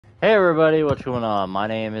Hey everybody, what's going on? My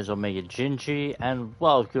name is OmegaGingy, and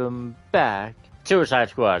welcome back to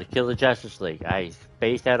Suicide Squad, Kill the Justice League. I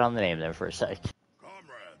spaced out on the name there for a sec.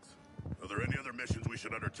 Comrades, are there any other missions we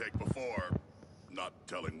should undertake before not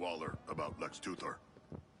telling Waller about Lex Luthor?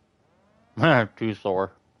 Too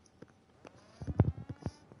sore.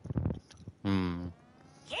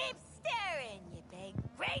 Keep staring, you big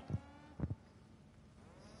freak!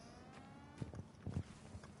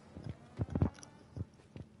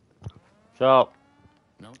 So,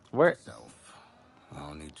 Note where... to self.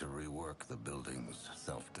 I'll need to rework the building's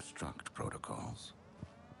self-destruct protocols.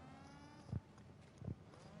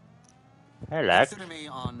 Hey Lex. Consider me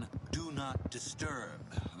on Do Not Disturb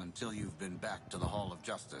until you've been back to the Hall of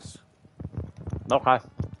Justice. Okay.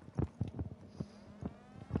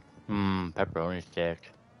 Pepperoni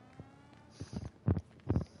stick.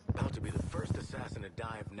 About to be the first assassin to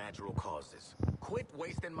die of natural causes. Quit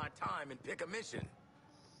wasting my time and pick a mission.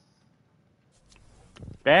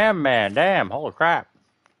 Damn man, damn, holy crap.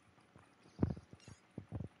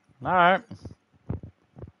 Alright.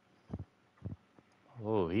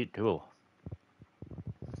 Oh, heat tool.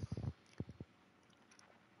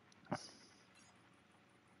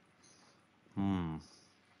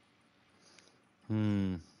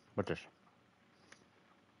 What's this?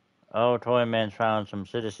 Oh, Toy Man's found some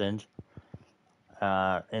citizens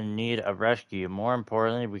in need of rescue. More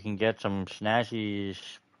importantly, we can get some snazzy...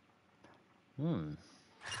 Howdy,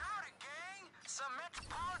 gang! Some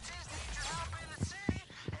metropolitans need your help in the city,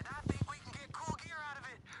 and I think we can get cool gear out of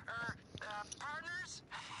it. Partners?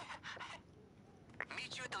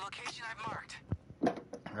 Meet you at the location I've marked.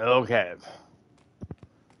 Okay.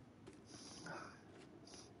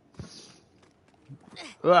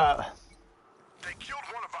 They killed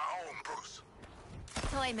one of our own, Bruce.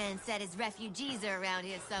 Toyman said his refugees are around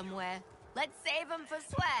here somewhere. Let's save them for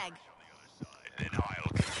swag. Then I'll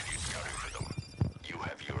continue scouting for them. You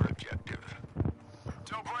have your objective.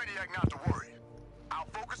 Tell Brainiac not to worry. I'll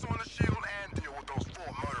focus on the shield and deal with those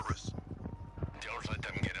 4 murderers. Don't let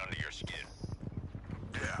them get under your skin.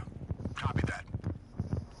 Yeah, copy that.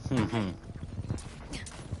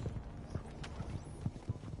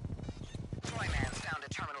 Toyman's found a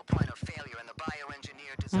terminal point of failure in the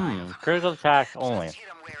bioengineered design of... Critical attack only. Just hit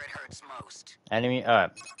him where it hurts most. Enemy,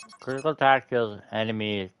 critical attack kills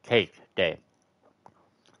enemy take day.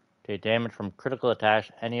 Take damage from critical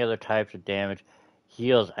attacks. Any other types of damage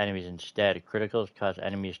heals enemies instead. Criticals cause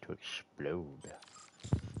enemies to explode.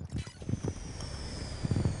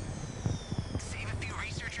 Save a few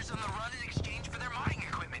researchers on the run in exchange for their mining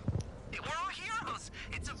equipment. We're all heroes.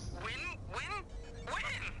 It's a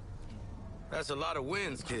win-win-win. That's a lot of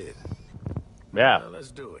wins, kid. Yeah.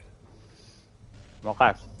 Let's do it.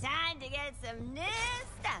 Okay. Time to get some new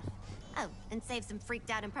stuff. Oh, and save some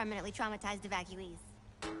freaked out and permanently traumatized evacuees.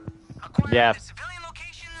 Acquire Yeah. the civilian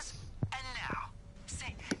locations, and now.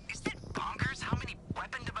 Say, is it bonkers how many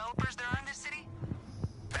weapon developers there are in this city?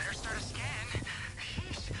 Better start a scan.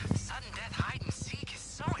 Sheesh, sudden death hide and seek is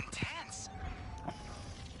so intense.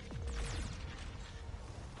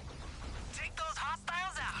 Take those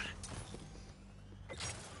hostiles out.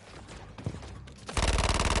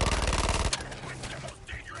 The most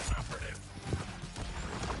dangerous operative.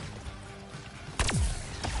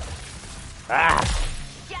 Ah!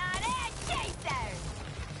 Got it, chaser!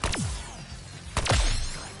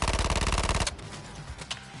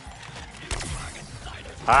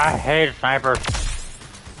 I hate snipers.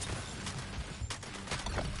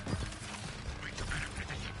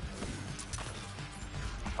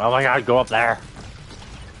 Oh my god, go up there.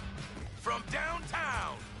 From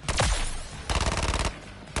downtown.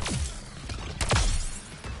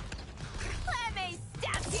 Let me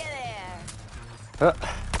stop you there!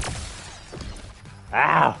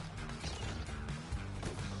 Ow!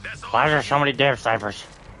 That's all. Why are there so many damn snipers?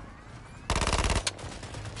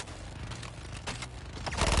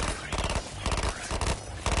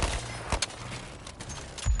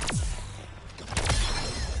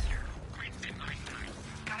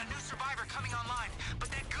 Got a new survivor coming online, but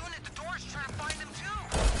that goon at the door is trying to find them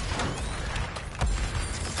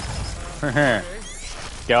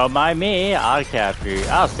too. Don't mind me, I'll capture you.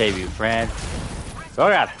 I'll save you, friend. Oh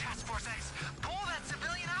god. Task Force X, pull that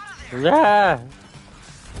civilian out of there. Yeah.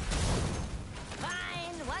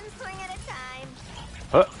 Fine, one swing at a time.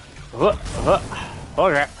 Oh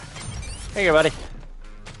crap. Hey, buddy. Nice,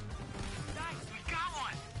 we got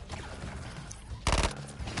one.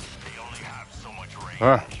 They only have so much range.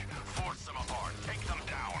 Huh. Force them apart. Take them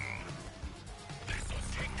down.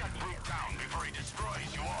 Take that brute down before he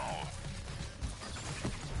destroys you all.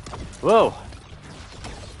 Whoa.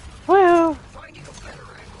 Woo.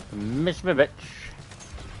 Miss me, bitch.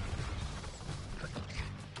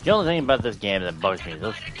 The only thing about this game that bugs me is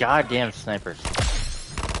those goddamn snipers.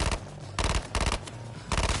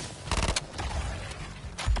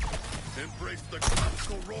 Embrace the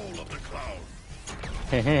classical role of the clown.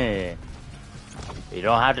 You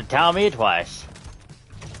don't have to tell me twice.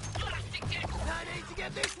 I need to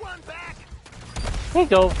get this one back. Here you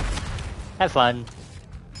go. Have fun.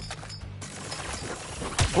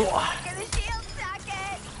 Get the shield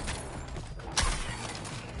socket.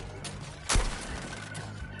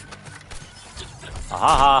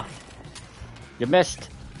 Ahaha. You missed.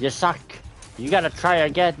 You suck. You gotta try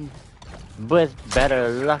again. With better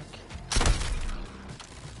luck.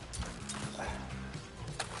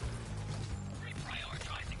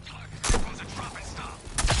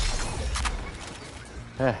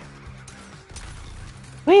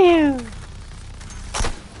 Woo!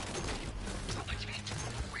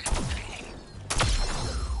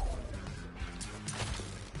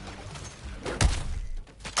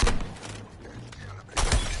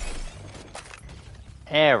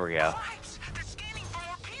 There we go. They're scanning for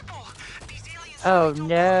more people. These aliens Oh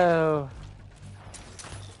no.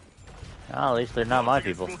 Oh, at least they're not my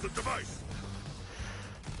people. Explosive device.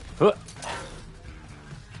 Huh.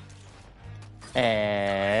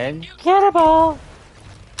 And cannibal.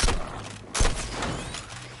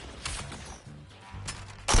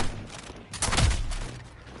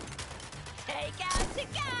 Take out to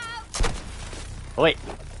go. Oh, wait.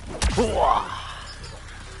 Whoa.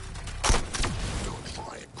 Don't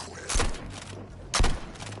try and quit.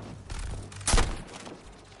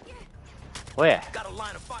 Where? Got a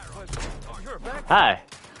line of fire on you. Oh, you're a bad guy. Hi.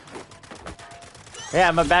 Yeah,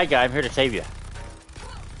 I'm a bad guy. I'm here to save you.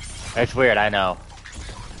 It's weird, I know.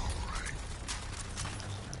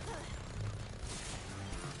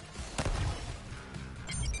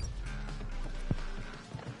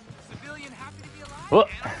 civilian happy to be alive Whoop.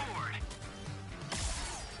 and aboard.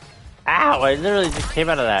 Ow, I literally just came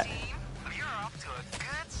out of that. Team, you're off to a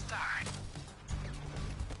good start.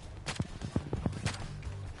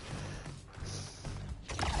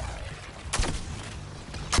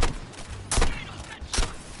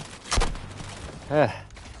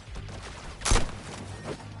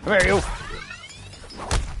 Come here, you.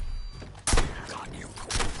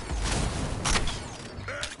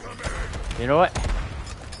 You know what?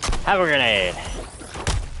 Have a grenade.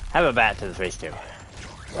 Have a bat to the face, too.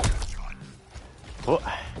 Whoa.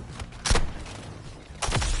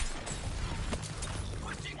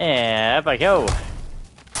 And up I go.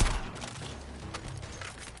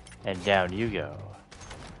 And down you go.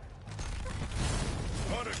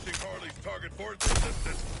 Punishing Harley's target for its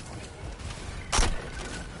resistance.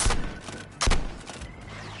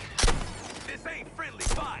 This ain't friendly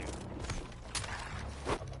fire.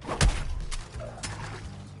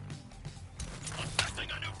 Assessing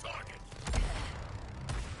a new target.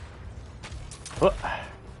 Whoa.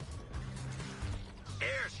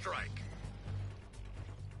 Airstrike.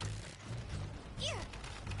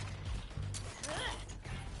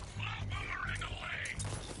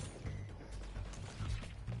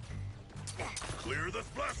 Clear the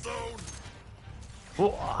splash zone.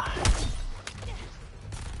 Whoa.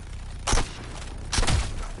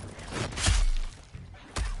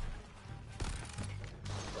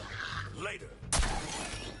 Later.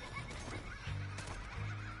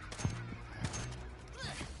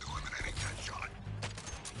 Eliminating headshot.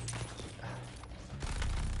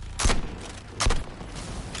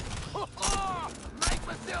 Make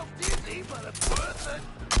myself dizzy, but it's worth it.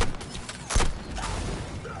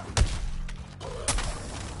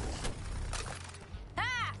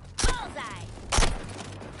 Ha! Bullseye.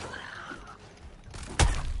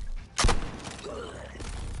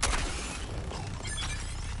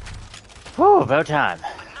 Whew, about time.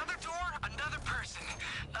 Another door, another person.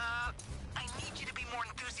 I need you to be more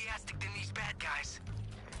enthusiastic than these bad guys.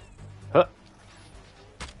 Huh.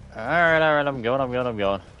 Alright, I'm going.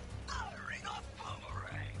 Firing a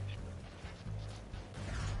boomerang.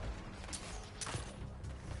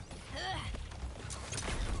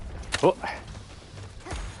 Whoa.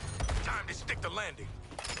 Time to stick the landing.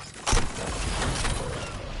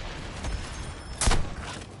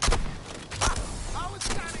 I was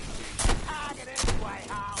trying to shoot the target anyway,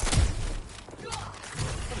 Hal.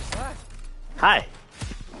 What is that? Hi.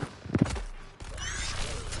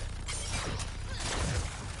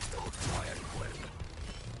 Don't try and quit.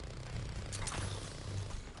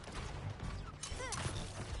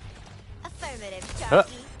 Affirmative, Huh.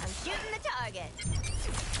 Sharky. I'm shooting the target.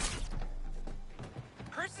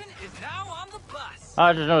 Person is now on the bus.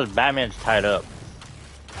 I just noticed Batman's tied up.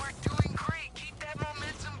 We're doing great. Keep that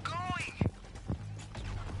momentum going.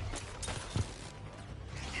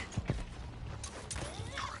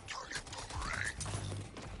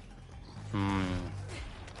 Hmm.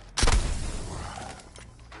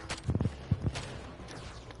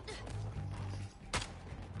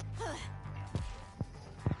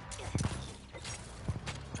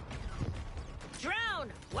 Drone,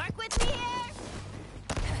 work with me here.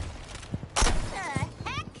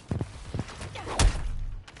 Heck?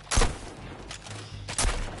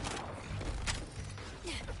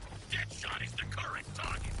 Deadshot is the current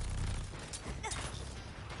target.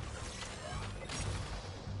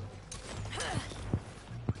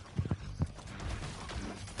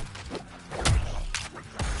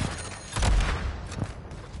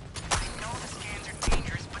 I know the scans are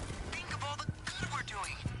dangerous, but think of all the good we're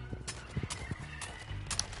doing.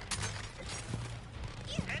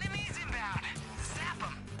 Enemies inbound. Zap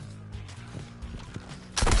them.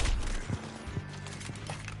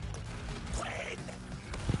 When?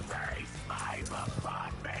 Where's my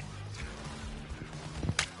apartment?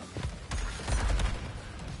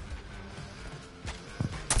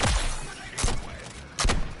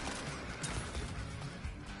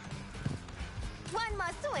 One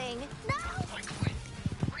more swing. No.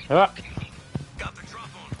 Ah. Got the drop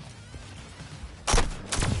on.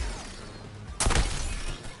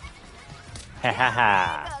 Ha ha ha.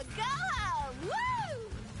 Go, go!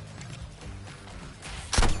 Woo!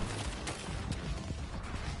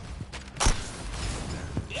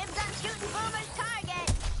 Dibs on shooting Boomer's target.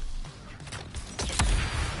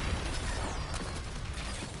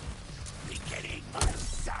 Beginning my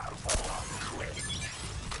salvo quick.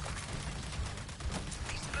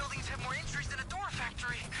 These buildings have more entries than a door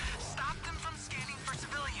factory. Stop them from scanning for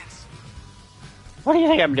civilians. What do you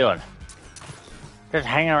think I'm doing? Just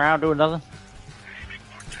hanging around doing nothing? Aiming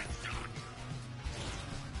for deadshot.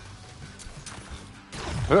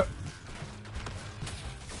 Huh.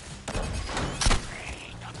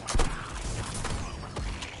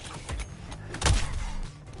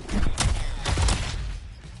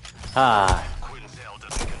 Ah. Quinzel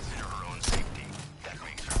doesn't consider her own safety. That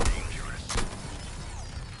makes her dangerous.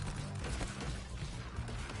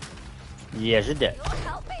 Yes, it did. You're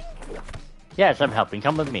helping? Yes, I'm helping.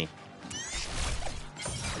 Come with me.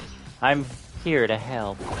 I'm here to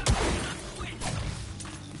help.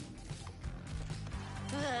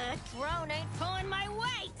 Drone ain't pulling my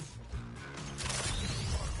weight.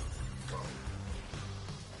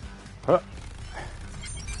 Huh.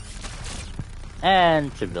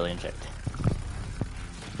 And civilian checked.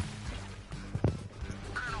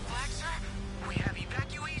 Colonel Black, sir, we have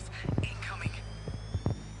evacuees incoming.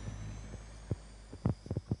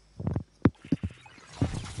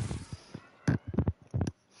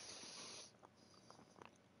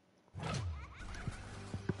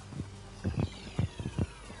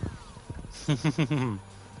 Hey,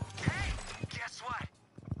 guess what?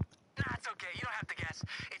 Nah, it's okay. You don't have to guess.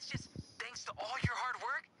 It's just thanks to all your hard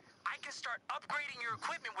work, I can start upgrading your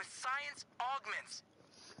equipment with science augments.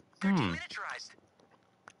 They're deminiaturized.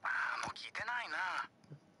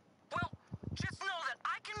 Well, just know that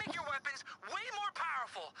I can make your weapons way more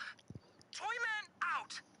powerful. Toyman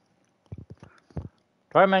out.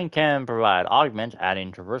 Toyman can provide augments,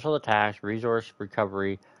 adding traversal attacks, resource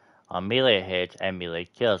recovery on melee hits and melee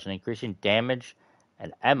kills, and increasing damage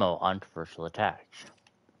and ammo on traversal attacks.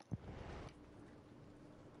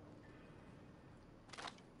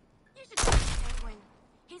 You should talk to Penguin.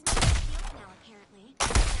 He's made a shield now, apparently.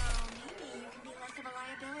 So maybe you can be less of a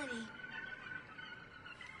liability.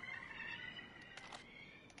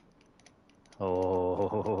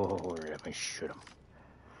 Oh, let me shoot him.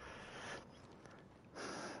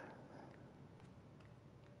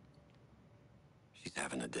 She's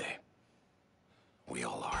having a day. We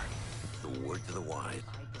all are. The word to the wise,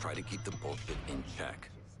 try to keep the bullshit in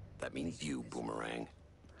check. That means you, Boomerang.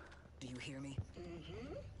 Do you hear me?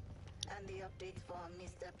 Mm-hmm. And the update for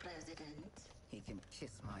Mr. President? He can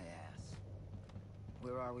kiss my ass.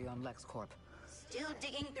 Where are we on LexCorp? Still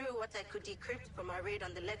digging through what I could decrypt from my raid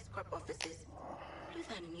on the LexCorp offices.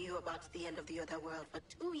 Luther knew about the end of the other world for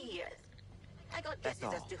 2 years. I got That's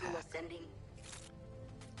guesses as all, to who was sending.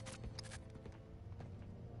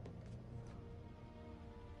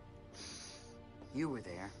 You were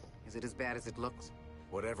there. Is it as bad as it looks?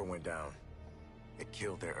 Whatever went down, it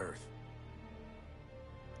killed their Earth.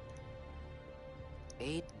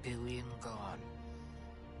 8 billion gone.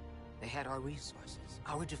 They had our resources,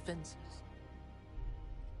 our defenses.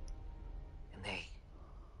 And they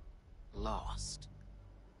lost.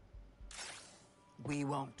 We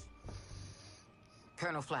won't.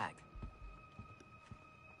 Colonel Flag.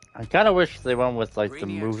 I kind of wish they went with like the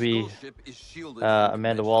Brainiac's movie ship is shielded Amanda from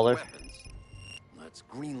conventional Waller. weapons. That's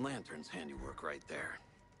Green Lantern's handiwork right there.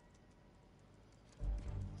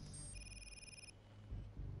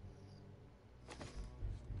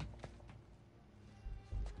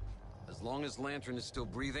 As long as Lantern is still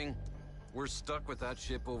breathing, we're stuck with that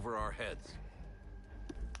ship over our heads.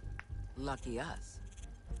 Lucky us.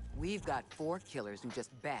 We've got 4 killers who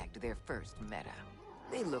just bagged their first meta.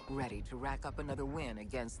 They look ready to rack up another win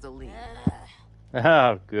against the League.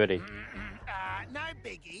 Oh, goody. No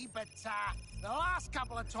biggie, but the last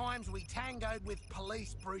couple of times we tangoed with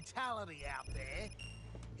police brutality out there,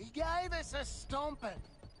 he gave us a stomping.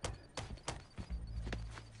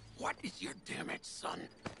 What is your damage, son?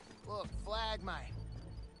 Look, Flag, mate.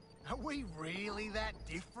 Are we really that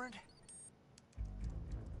different?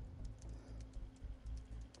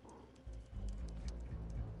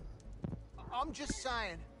 I'm just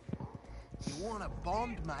saying, you want a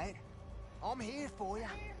bond, mate? I'm here for you.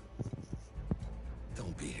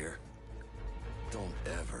 Don't be here. Don't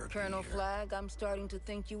ever be Colonel here. Flag, I'm starting to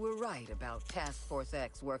think you were right about Task Force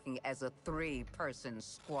X working as a 3-person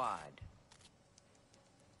squad.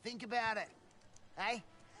 Think about it, eh?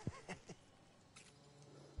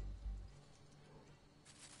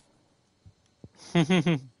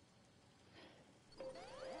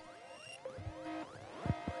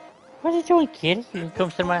 What are you doing, kid? You It come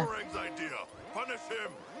was to my... Boomerang's idea. Punish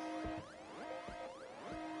him.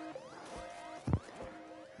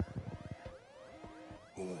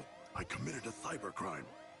 Oh, I committed a cybercrime.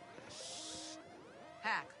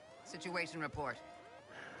 Hack, situation report.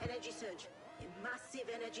 Energy surge. A massive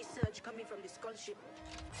energy surge coming from the skull ship.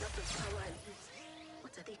 Lots of power and heat.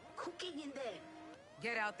 What are they cooking in there?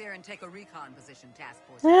 Get out there and take a recon position, Task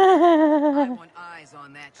Force. I want eyes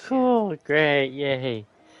on that ship. Cool, great, yay.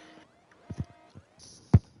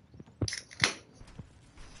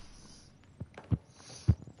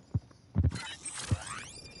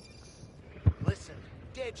 Listen,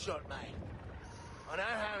 Deadshot, mate. I know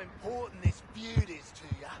how important this feud is to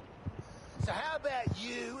you. So how about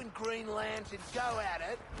you and Green Lantern go at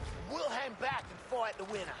it, and we'll hang back and fight the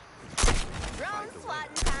winner. Drone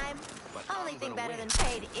swatting time. Only thing better than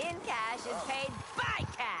paid in cash is paid by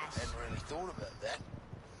cash. Hadn't really thought about that.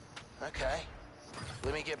 Okay,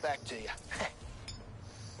 let me get back to you.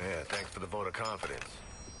 Yeah, thanks for the vote of confidence.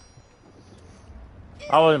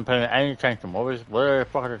 I wasn't paying any attention. What the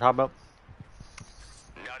fuck are they talking about?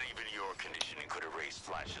 Not even your conditioning could erase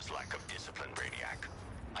Flash's lack of discipline, Brainiac.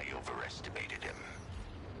 I overestimated him.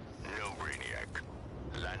 No, Brainiac.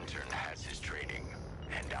 Lantern has his training,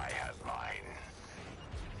 and I have mine.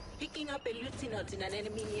 Picking up a lieutenant in an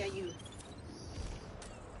enemy near you.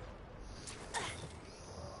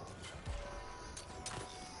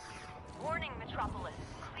 Warning, Metropolis.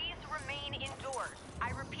 Please remain indoors.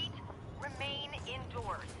 I repeat, remain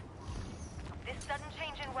indoors. This sudden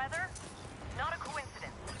change in weather? Not a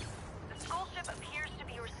coincidence. The Skull ship appears to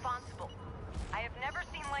be responsible. I have never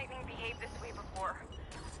seen lightning behave this way before.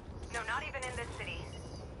 No, not even in this city.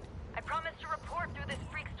 I promise to report through this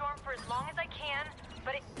freak storm for as long as I can,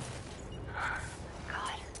 but it...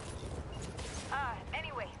 God.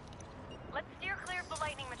 Anyway. Let's steer clear of the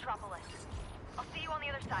lightning, Metropolis. I'll see you on the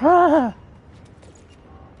other side.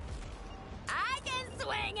 I can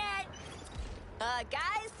swing it!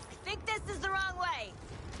 Guys, think this is the wrong way.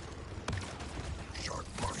 Shark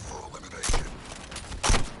mark for elimination.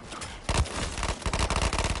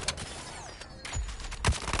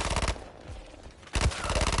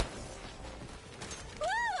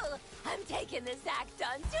 Woo! I'm taking this act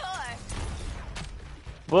on tour.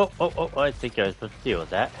 Whoa, oh, I think I was supposed to deal with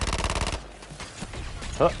that.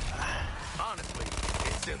 Oh. Honestly,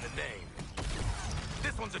 it's in the name.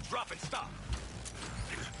 This one's a drop and stop.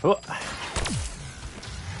 Oh.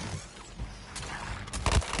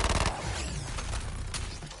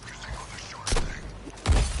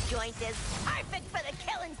 Joint is perfect for the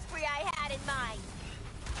killing spree I had in mind.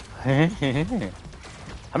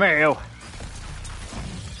 Come here, you.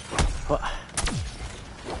 Oh.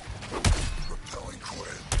 Repelling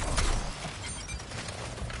quit.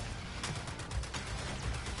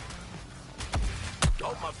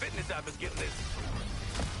 Oh, my fitness app is getting this.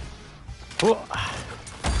 Oh.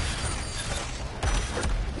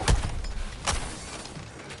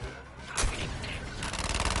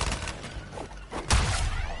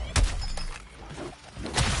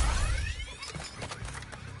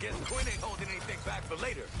 Guess Quinn ain't holding anything back for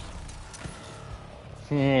later.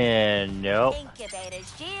 Yeah, nope. Incubator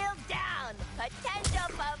shield down. Potential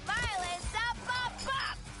for violence up, up,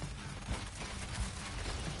 up.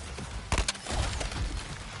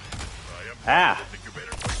 Ah.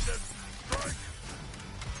 Incubator process. Strike.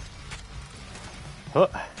 Oh.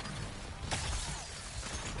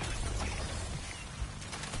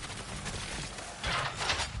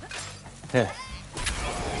 Yeah.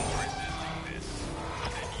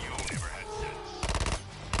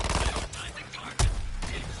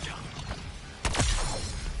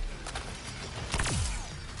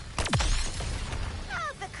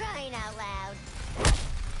 brain out loud.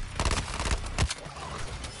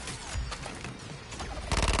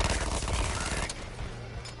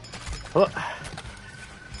 Oh.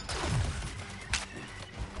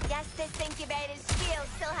 Guess this incubator's shield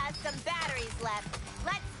still has some batteries left.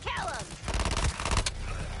 Let's kill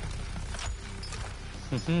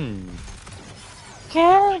him!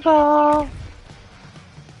 Cannonball!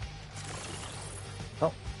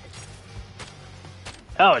 Oh.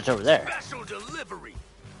 Oh, it's over there. Special delivery.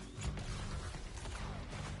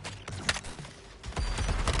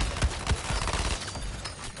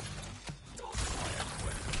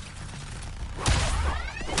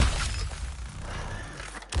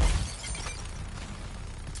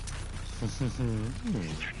 On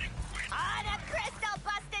a crystal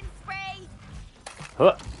busting spree!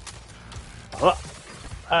 Huh. Huh.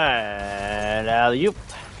 And alley-oop.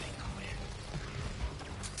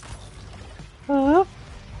 Huh.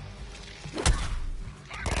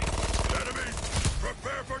 Enemies,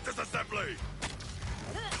 prepare for disassembly.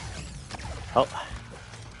 Oh.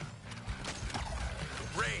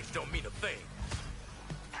 Range don't mean a thing.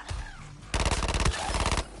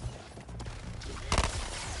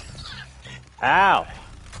 Ow.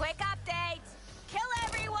 Quick update! Kill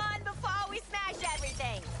everyone before we smash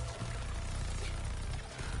everything!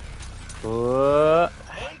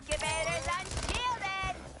 Incubator's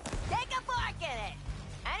unshielded! Take a fork in it!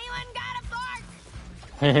 Anyone got a fork?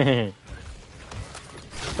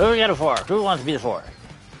 Who got a fork? Who wants to be the fork?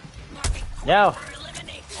 No.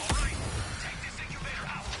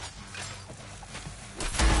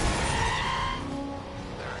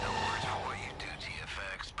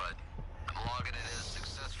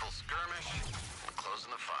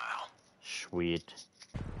 Sweet.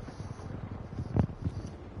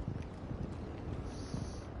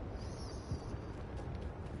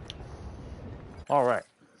 All right.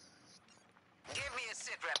 Give me a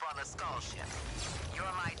sit rep on the skull ship.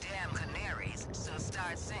 You're my damn canaries, so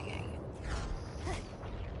start singing.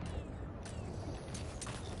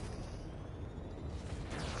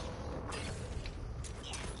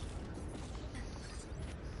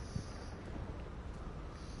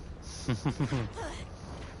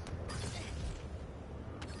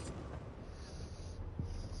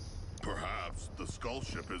 Perhaps the skull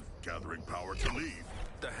ship is gathering power to leave.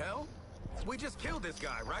 The hell? We just killed this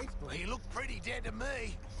guy, right? Well, he looked pretty dead to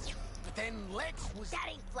me. But then Lex was... That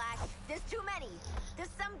ain't Flash. There's too many. There's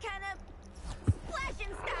some kind of...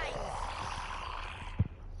 Flashenstein!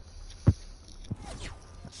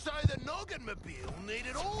 So the Noggin-mobile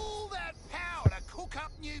needed all that power to cook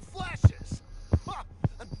up new flashes. Huh,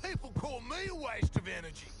 and people call me a waste of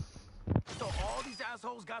energy. So all these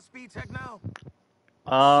assholes got speed tech now?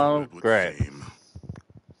 Oh, It would great. seem.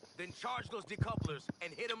 Then charge those decouplers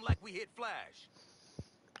and hit them like we hit Flash.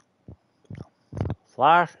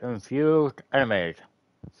 Flash infused enemies.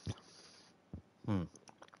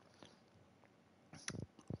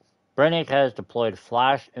 Brainiac has deployed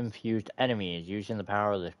flash infused enemies using the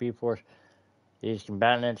power of the Speed Force. These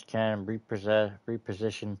combatants can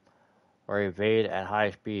reposition or evade at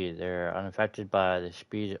high speed. They're unaffected by the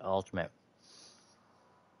Speed Ultimate.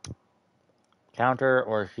 Counter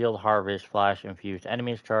or shield harvest flash infused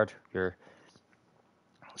enemies. Charge your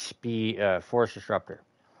Speed Force Disruptor.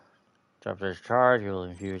 After this charge, you will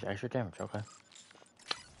infuse extra damage. Okay.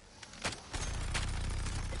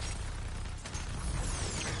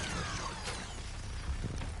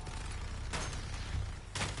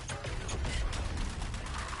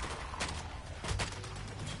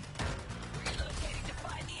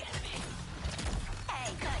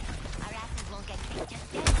 Hey, good. Our asses won't get kicked just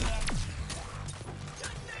standing there.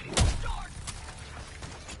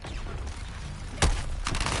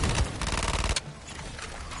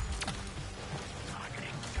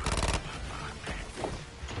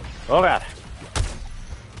 Oh god.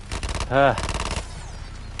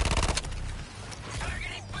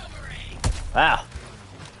 Wow.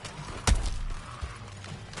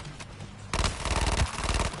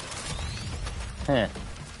 Huh.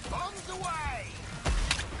 Bombs away!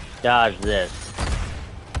 Dodge this.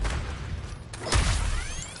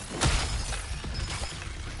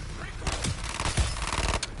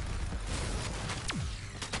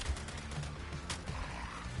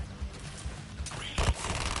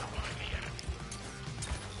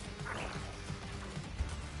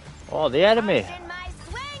 Oh, the enemy. In my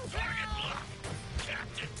swing through!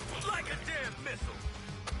 Like a damn missile.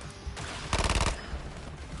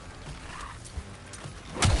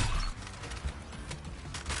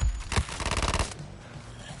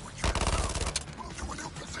 Move to a new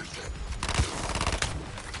position.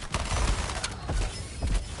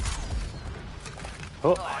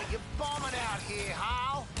 Oh. Oh, you're bombing out here,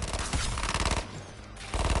 Hal.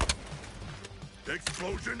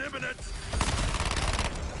 Explosion imminent!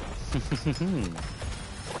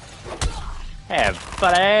 Hey,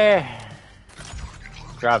 buddy!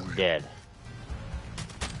 Drop dead.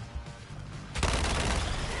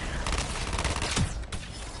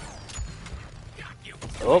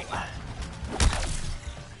 Oh.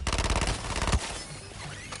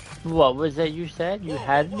 What was that you said? You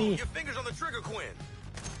had me? Your fingers on the trigger, Quinn!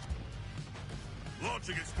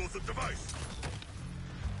 Launching explosive device!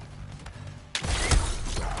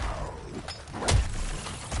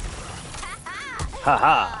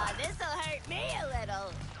 Haha! Oh, this'll hurt me a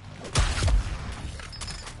little.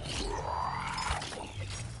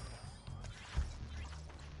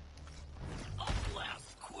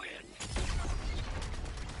 Blast Quinn.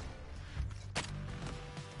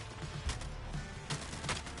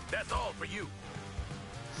 That's all for you.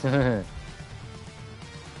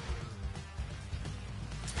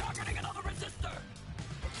 Targeting another resistor.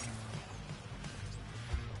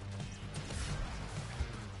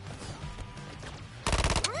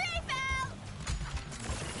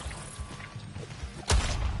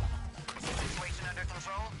 Situation under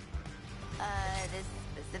control? This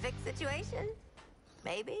specific situation?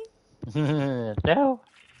 Maybe? No.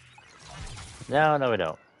 No, we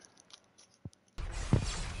don't.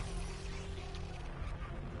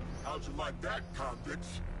 How'd you like that,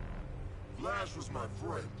 convicts? Flash was my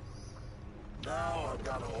friend. Now I've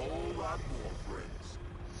got a whole lot more friends.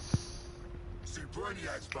 See,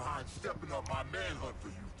 Brainiac's behind stepping up my manhunt for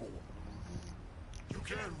you four. You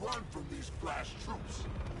can't run from these Flash troops.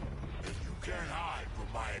 And you can't hide from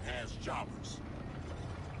my enhanced jobbers.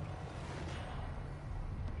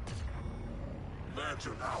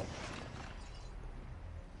 Lantern out.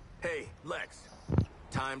 Hey, Lex.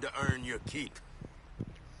 Time to earn your keep.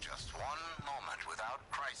 Just one moment without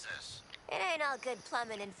crisis. It ain't all good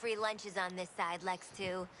plumbing and free lunches on this side, Lex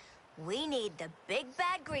 2. We need the big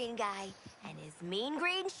bad green guy and his mean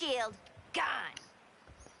green shield gone.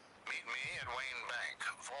 Meet me at Wayne Bank,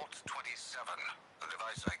 Vault 27. The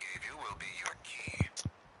device I gave you will be your key.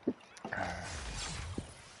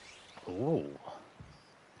 Ooh.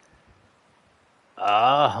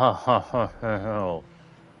 Oh,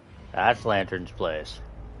 that's Lantern's place.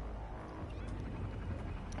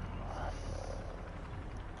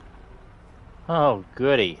 Oh,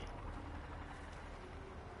 goody.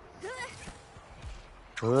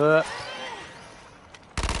 I'm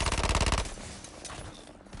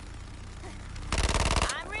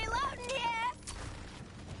reloading here.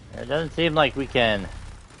 It doesn't seem like we can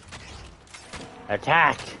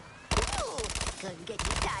attack. Ooh, couldn't get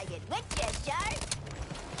your target with you, shark.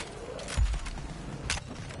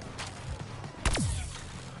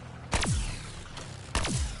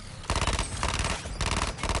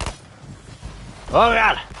 Oh,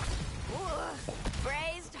 God. Ooh,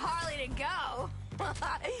 braised Harley to go.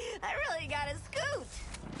 I really got a scoot.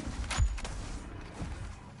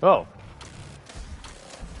 Oh.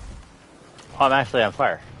 Oh, I'm actually on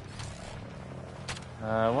fire.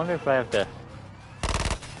 I wonder if I have to...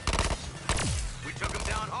 We took him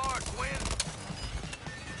down hard, Quinn.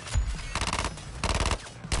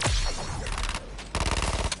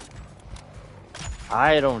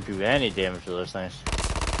 I don't do any damage to those things.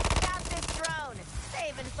 Stop this drone.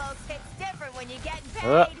 Saving folks hits different when you're getting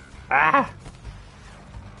paid. Ah!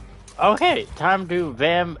 Okay, time to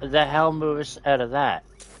bam the hell moves out of that.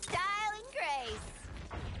 Style and grace.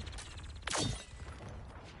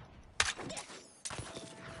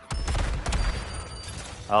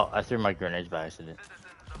 Oh, I threw my grenades by accident.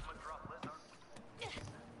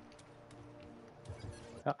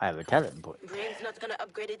 Oh, I have a talent point. Brain's not gonna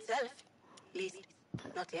upgrade itself. At least,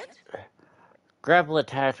 not yet. Grapple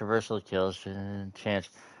attack, reversal kills, chance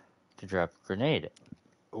to drop a grenade.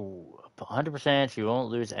 Ooh, 100% you won't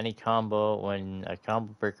lose any combo when a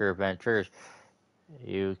combo breaker event triggers.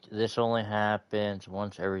 This only happens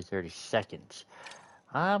once every 30 seconds.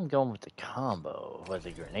 I'm going with the combo with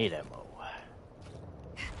the grenade ammo.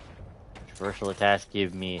 Reversal attacks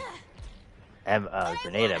give me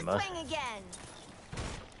grenade ammo. Swing again.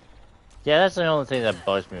 Yeah, that's the only thing that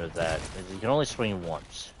bugs me with that. Is you can only swing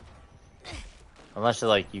once. Unless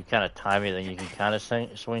you kind of time it, then you can kind of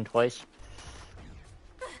swing twice.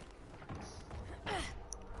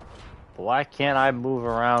 But why can't I move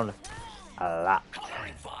around a lot?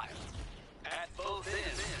 At both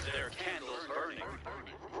ends, there are candles burning.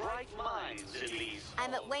 Bright minds, at least.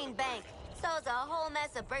 I'm at Wayne Bank. So's a whole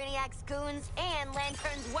mess of Brainiac's goons and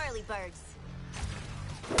Lantern's whirlybirds.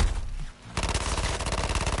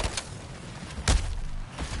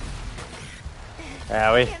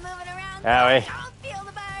 Owie. You're moving around. Owie. Don't feel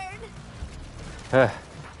the burn.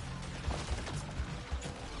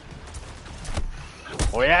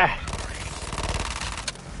 Oh yeah.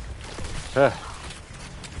 Don't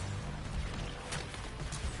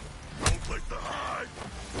take the high.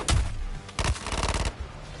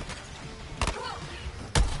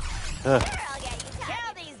 Sure, I'll get you.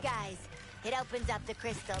 Kill these guys. It opens up the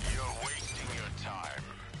crystal. You're wasting your time.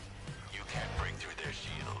 You can't break through their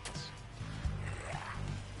shields.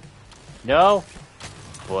 No?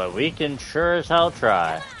 Boy, we can sure as hell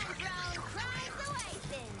try.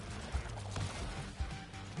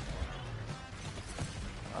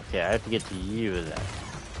 Okay, I have to get to you then.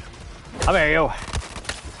 Come here, you. Oh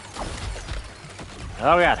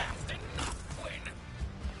god.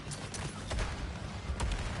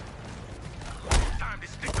 Time to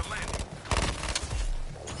stick the landing.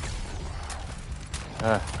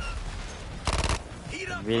 I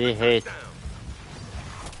really hate.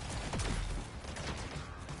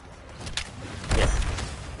 Yeah.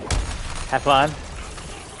 Have fun.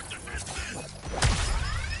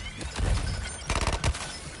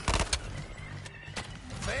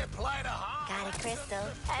 Fair play to Hart. Got a crystal,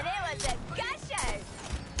 and it was a gusher.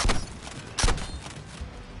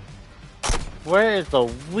 Where is the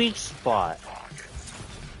weak spot?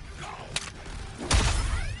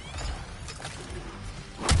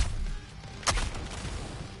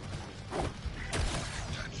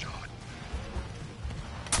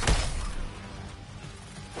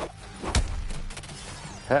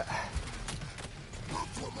 Huh. Look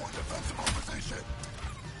for more defensible position.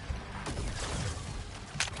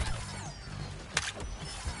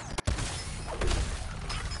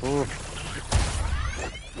 Ooh.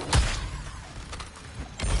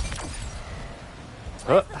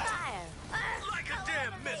 Huh. Like a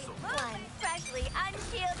damn missile. One freshly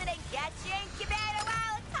unshielded and get your incubator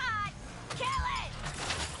while it's hot. Kill it!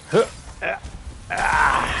 Huh.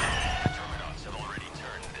 Terminons have already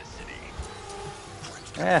turned this city.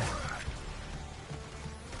 Yeah.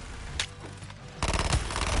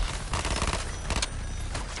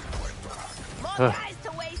 More guys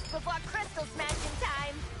to waste before crystal smashing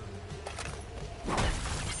time.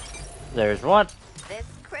 There's one. This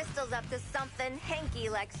crystal's up to something hanky,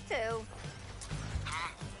 Lex, too.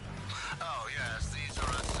 Oh, yes, these are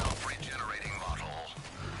a self-regenerating model.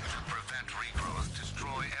 To prevent regrowth,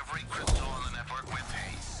 destroy every crystal on the network with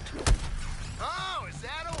haste. Oh, is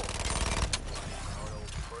that all? Oh,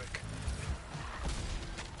 old prick.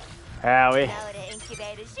 Howie. Know the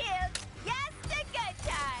incubator shield. Yes, the good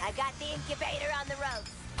time. I got the incubator on the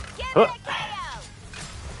ropes. Give Huh. it a KO.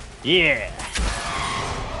 Yeah.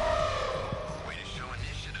 Way to show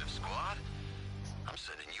initiative, squad. I'm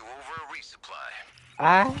sending you over a resupply.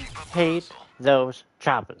 I hate those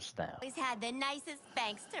choppers now. Always had the nicest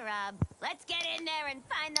banks to rob. Let's get in there and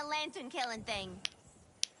find the lantern killing thing.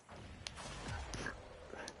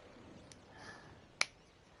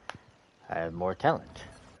 I have more talent.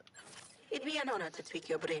 It'd be an honor to tweak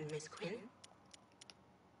your brain, Miss Quinn.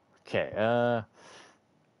 Okay,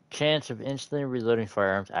 chance of instantly reloading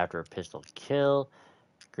firearms after a pistol kill.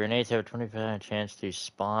 Grenades have a 20% chance to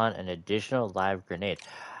spawn an additional live grenade.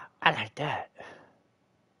 I like that.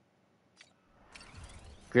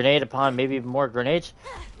 Grenade upon maybe more grenades.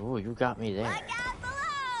 Ooh, you got me there. Look out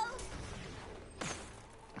below!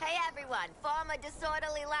 Hey everyone, form a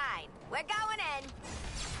disorderly line. We're going in.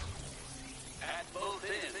 At both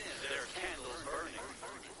ends, there are candles burning.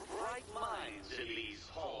 Bright minds in these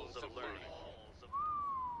halls of learning.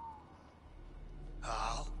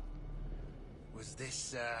 Hal? Was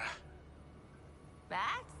this,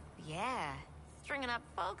 Bats? Yeah. Stringing up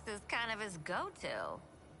folks is kind of his go-to.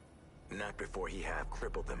 Not before he half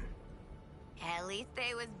crippled them. At least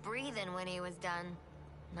they was breathing when he was done.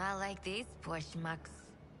 Not like these poor schmucks.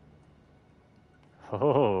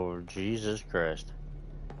 Oh, Jesus Christ.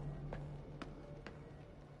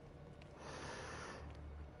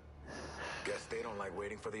 Guess they don't like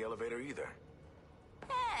waiting for the elevator either.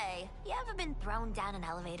 Hey, you ever been thrown down an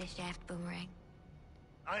elevator shaft, Boomerang?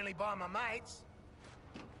 only by my mates?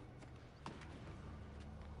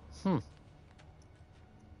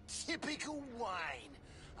 Typical Wayne.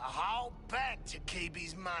 A whole bank to keep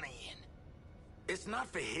his money in. It's not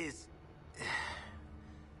for his...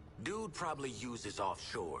 Dude probably uses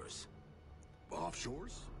offshores.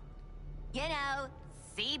 Offshores? You know,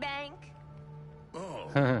 Sea Bank.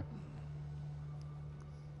 Oh.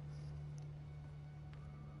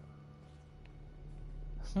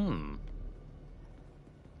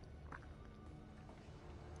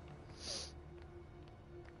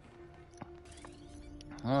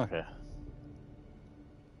 Okay.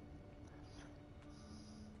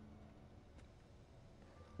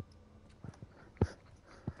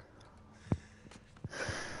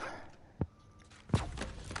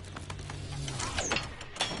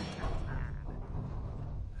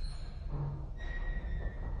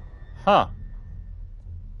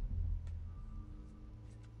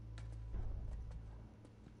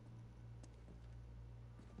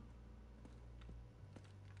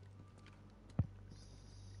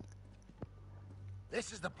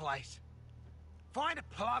 This is the place. Find a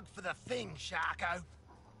plug for the thing, Sharko.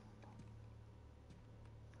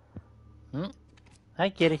 Hi,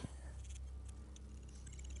 kitty.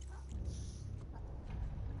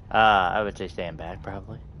 I would say stand back,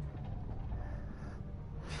 probably.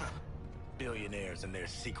 Billionaires and their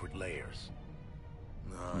secret layers.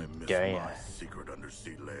 I miss Damn. my secret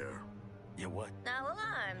undersea lair. You what? No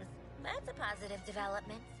alarms. That's a positive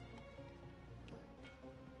development.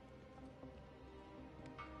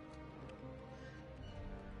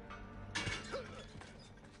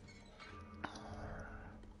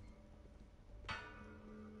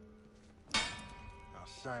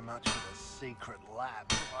 So much for the secret lab.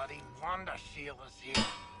 Bloody Wonder Shield is here.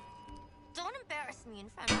 Don't embarrass me in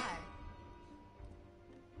front of her.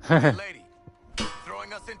 Hey, lady,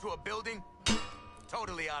 throwing us into a building?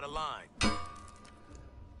 Totally out of line.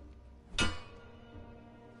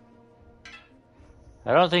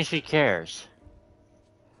 I don't think she cares.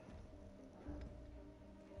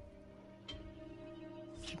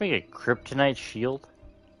 Should make a kryptonite shield.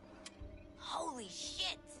 Holy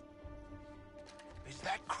shit! Is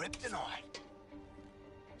that kryptonite?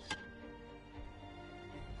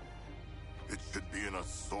 It should be in a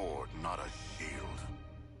sword, not a shield.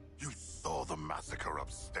 You saw the massacre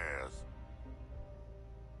upstairs.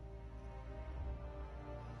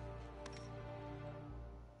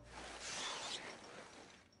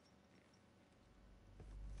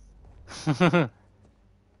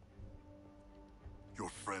 Your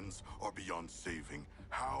friends are beyond saving.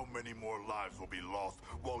 How many more lives will be lost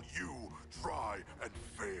while you try and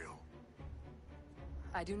fail?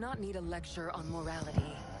 I do not need a lecture on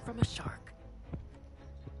morality from a shark.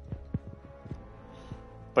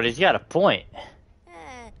 But he's got a point.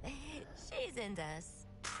 She's into us.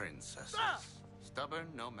 Princesses. Stubborn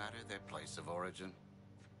no matter their place of origin.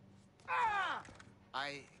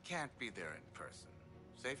 I can't be there in person.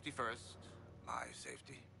 Safety first, my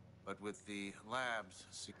safety. But with the lab's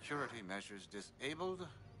security measures disabled,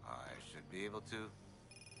 I should be able to...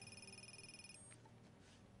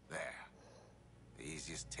 There. The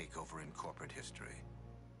easiest takeover in corporate history.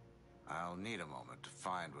 I'll need a moment to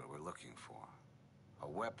find what we're looking for. A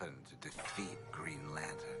weapon to defeat Green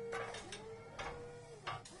Lantern.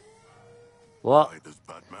 What? Why does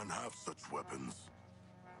Batman have such weapons?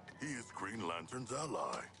 He is Green Lantern's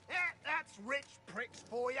ally. Yeah, that's rich pricks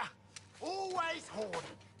for ya. Always hoarding.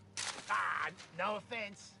 No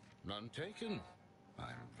offense. None taken.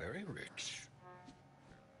 I'm very rich.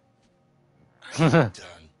 Ugh.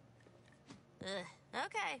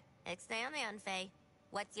 Okay, stay on the unfay.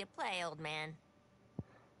 What's your play, old man?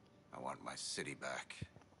 I want my city back.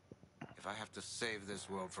 If I have to save this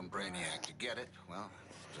world from Brainiac to get it, well,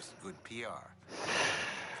 it's just good PR.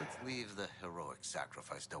 Let's leave the heroic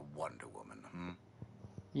sacrifice to Wonder Woman,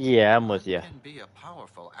 Yeah, I'm with you. I can be a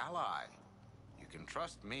powerful ally. You can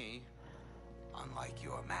trust me. Unlike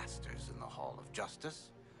your masters in the Hall of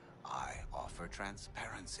Justice, I offer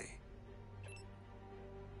transparency.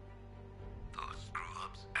 Those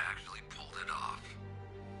screw-ups actually pulled it off.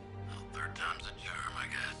 Well, third time's a charm, I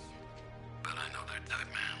guess. But I know their type,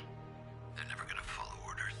 man. They're never gonna follow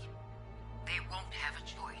orders. They won't have a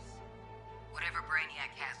choice. Whatever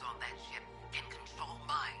Brainiac has on that ship can control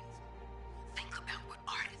minds. Think about what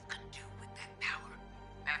artists could do with that power.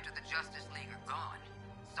 After the Justice League are gone,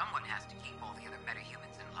 someone has to keep all the other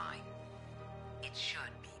metahumans in line. It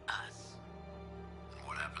should be us. And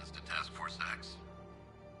what happens to Task Force X?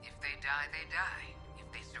 If they die, they die. If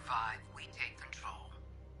they survive, we take control.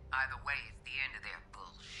 Either way, it's the end of their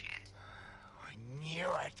bullshit. I knew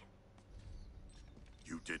it.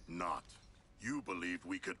 You did not. You believed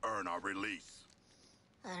we could earn our release.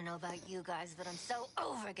 I don't know about you guys, but I'm so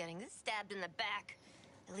over getting stabbed in the back.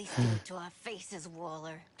 At least do it to our faces,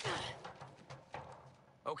 Waller.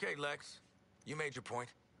 Okay, Lex. You made your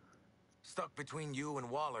point. Stuck between you and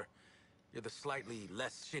Waller, you're the slightly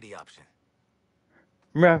less shitty option.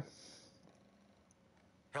 Yeah.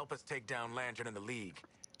 Help us take down Lantern and the League.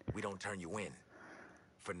 We don't turn you in.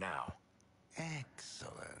 For now.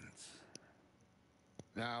 Excellent.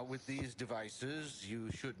 Now, with these devices,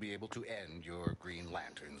 you should be able to end your Green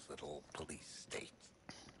Lantern's little police state.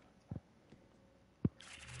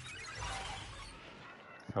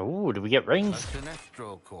 Oh, do we get rings? A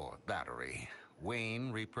Sinestro Core battery.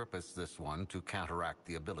 Wayne repurposed this one to counteract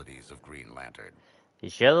the abilities of Green Lantern. The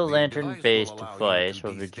Yellow The Lantern-based device device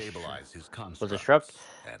will destabilize his will disrupt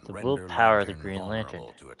and the render willpower of the Lantern Green Lantern.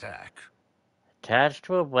 vulnerable to attack. Attached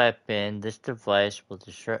to a weapon, this device will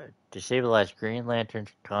destabilize Green Lantern's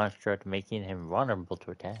construct, making him vulnerable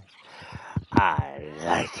to attacks. I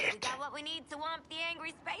like We it. got what we need to womp the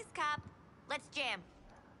angry space cop. Let's jam.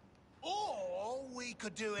 Or we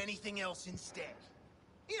could do anything else instead.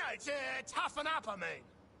 You know, to toughen up, I mean.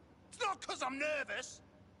 It's not because I'm nervous.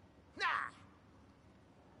 Nah.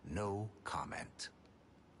 No comment.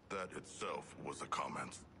 That itself was a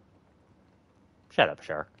comment. Shut up,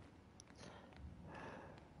 Shark.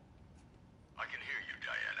 I can hear you,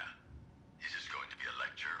 Diana. Is this going to be a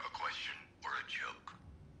lecture, a question, or a joke?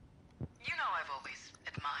 You know I've always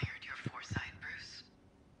admired your foresight, Bruce.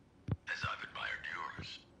 As I've admired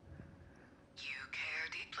yours. You care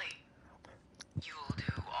deeply. You'll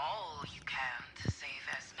do all you can to save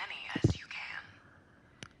as many as you can.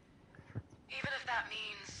 Even if that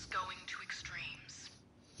means going to extremes.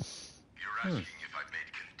 You're asking if I've made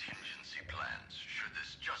contingency plans should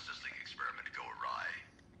this Justice League experiment go awry.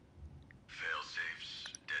 Fail-safes,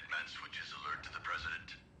 dead man switches alert to the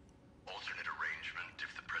president. Alternate arrangement if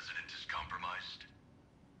the president is compromised.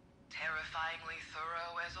 Terrifyingly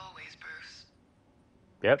thorough as always, Bruce.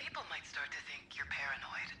 Yep. People might start to think you're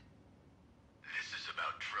paranoid. This is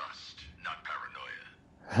about trust, not paranoia.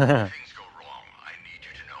 If things go wrong, I need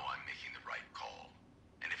you to know I'm making the right call.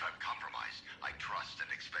 And if I'm compromised, I trust and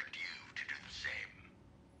expect you to do the same.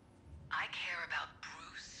 I care about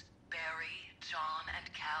Bruce, Barry, John, and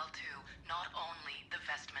Cal too. Not only the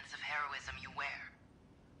vestments of heroism you wear.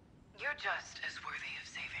 You're just as worthy of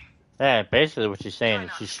saving. Yeah, basically what she's saying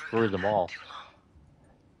is she screwed them all.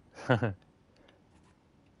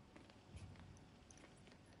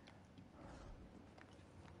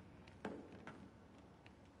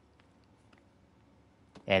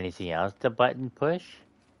 Anything else the button push?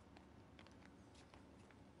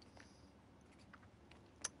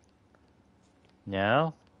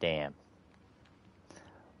 No? Damn.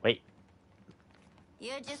 Wait.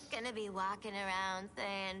 You're just gonna be walking around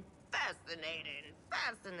saying, fascinating,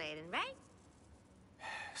 fascinating, right?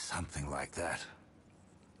 Something like that.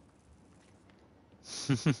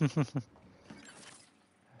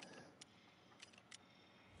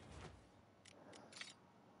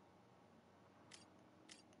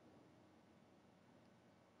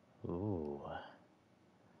 Ooh.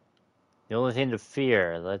 The only thing to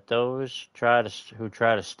fear, let those who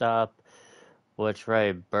try to stop what's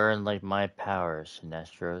right burn like my powers,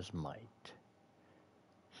 Sinestro's might.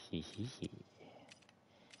 Hee hee hee.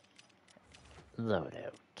 Load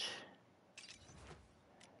out.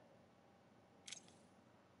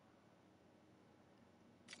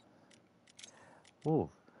 Ooh.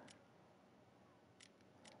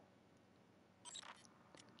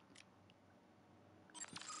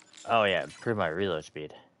 Oh yeah, improve my reload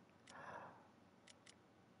speed.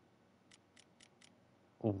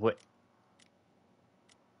 What?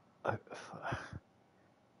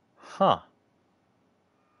 Huh.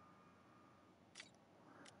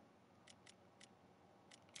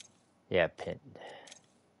 Yeah, pinned.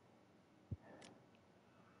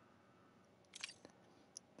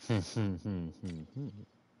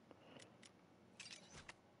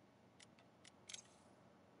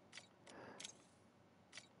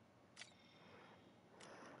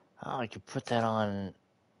 Oh, I could put that on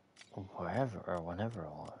wherever or whenever I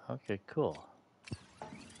want. Okay, cool.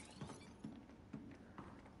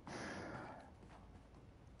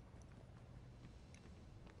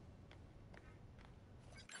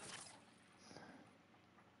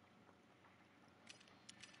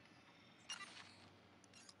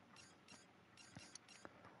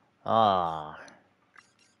 Ah.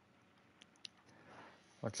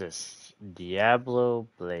 What's this? Diablo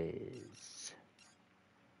Blaze.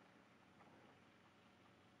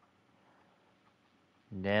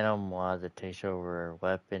 Nano mod that takes over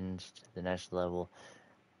weapons to the next level.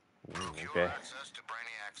 Ooh, Procure okay. access to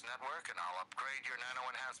Brainiac's network and I'll upgrade your nano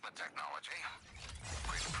enhancement technology.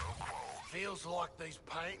 Quid pro quo. Feels like these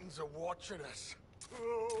paintings are watching us.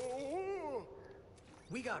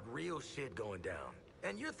 We got real shit going down.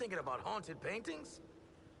 And you're thinking about haunted paintings?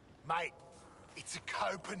 Mate, it's a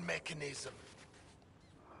coping mechanism.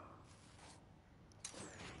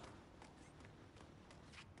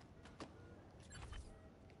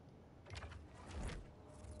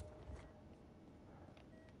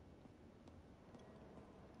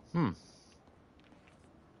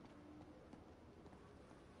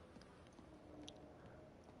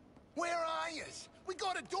 Where are yous? We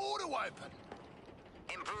got a door to open.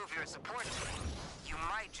 Improve your support team. You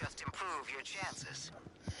might just improve your chances.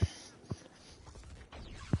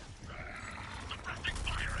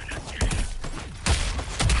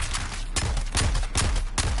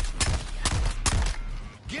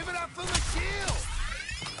 Give it up for the shield!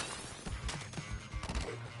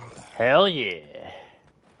 Hell yeah.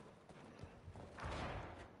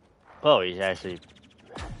 Oh, he's actually...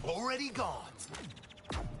 Already gone.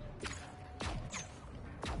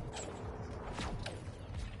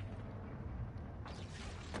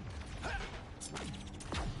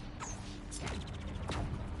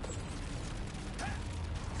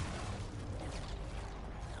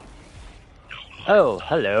 Oh,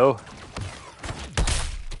 hello.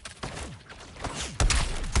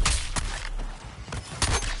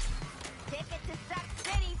 Ticket to Suck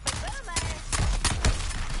City for Boomer.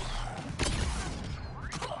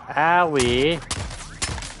 Owie.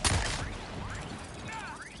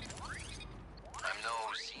 I'm no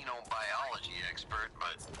xenobiology expert,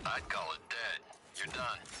 but I'd call it dead. You're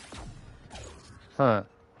done. Huh.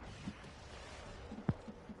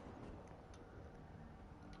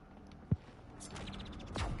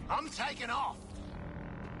 I'm taking off.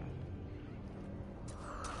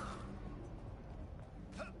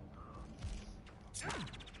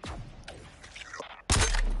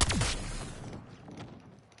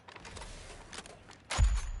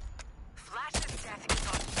 Flash's death is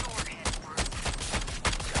on your head, Bruce.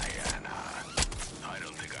 Diana, I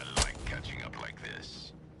don't think I like catching up like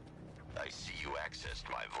this. I see you accessed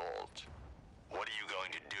my vault. What are you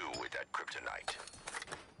going to do with that kryptonite?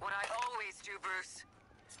 What I always do, Bruce.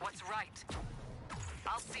 What's right.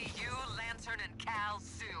 I'll see you, Lantern, and Cal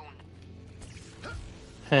soon.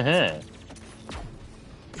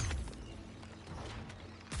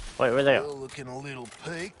 Wait, where they You're go? looking a little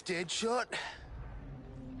peaked, Deadshot.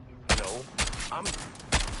 No, I'm...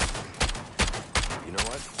 You know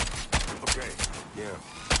what? Okay, yeah.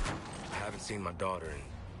 I haven't seen my daughter in...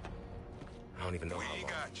 I don't even know how long. We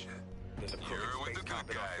got you. There's a You're with the good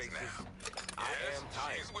guys now. Yes,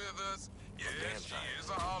 she's with us. Yes, she is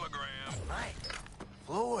a hologram. Mate,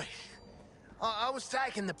 Floyd. I was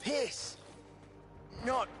taking the piss.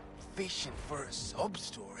 Not fishing for a sob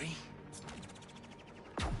story.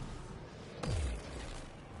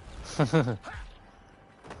 In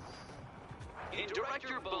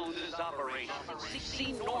Director Bones' operation,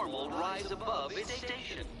 see normal rise above its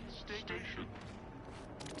station.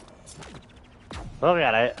 Oh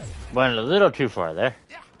god, I went a little too far there.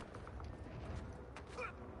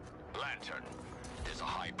 Lantern, there's a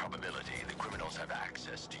high probability the criminals have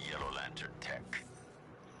access to Yellow Lantern tech.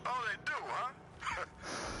 Oh, they do, huh?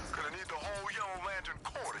 Gonna need the whole Yellow Lantern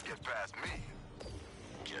Corps to get past me.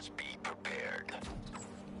 Just be prepared.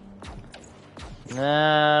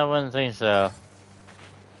 Nah, I wouldn't think so.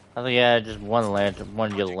 I think yeah, just one lantern,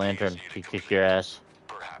 one yellow lantern to kick your ass.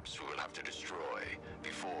 Perhaps we will have to destroy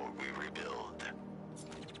before we rebuild.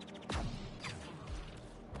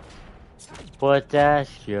 But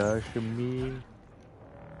that's just me.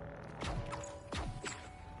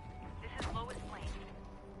 This is Lois Lane.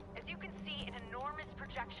 As you can see, an enormous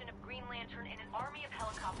projection of Green Lantern and an army of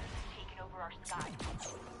helicopters has taken over our skies.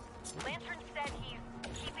 Lantern said he's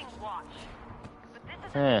keeping watch. But this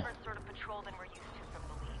is a different sort of patrol than we're used to from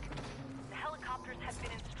the League. The helicopters have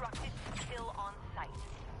been instructed to kill on sight.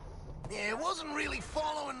 Yeah, it wasn't really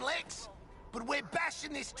following Lex, but we're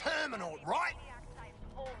bashing this terminal, right?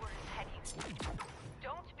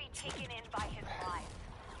 Don't be taken in by his lies.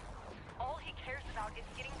 All he cares about is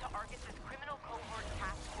getting to Argus's criminal cohort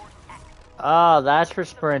Task Force X. Oh, that's for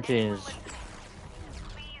sprinting. Please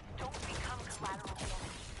don't become collateral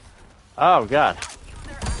damage. Oh god.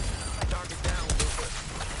 Target down, Luther.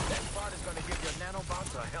 That spot is gonna give your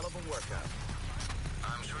nanobots a hell of a workout.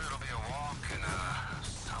 I'm sure it'll be a walk in a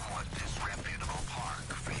somewhat disreputable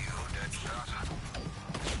park for you, Deadshot.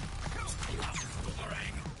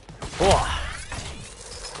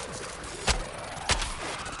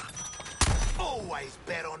 Always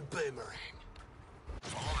bet on Boomerang.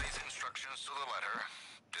 Follow these instructions to the letter.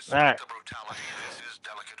 All right. Despite the brutality, this is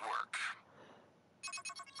delicate work.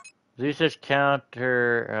 These is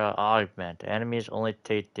counter augment. Enemies only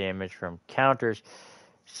take damage from counters.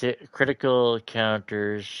 Critical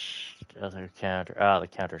counters. Other counter. Ah, the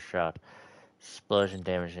counter shot. Explosion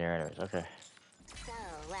damage near enemies. Okay. So,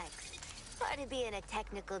 Lex, part of being a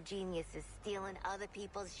technical genius is stealing other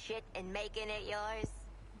people's shit and making it yours?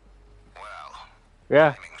 Well,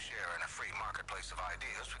 Yeah. claiming share in a free marketplace of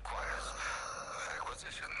ideas requires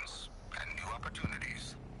acquisitions and new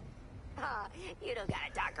opportunities. Ha, you don't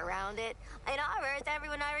gotta talk around it. In ours,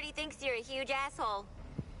 everyone already thinks you're a huge asshole.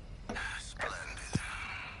 Splendid.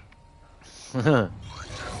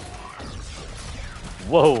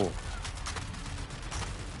 Whoa.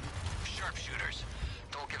 Sharpshooters.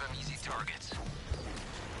 Don't give them easy targets.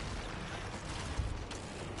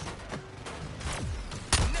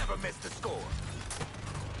 Never missed a score.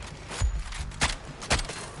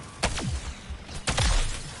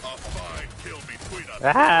 A fine kill between us.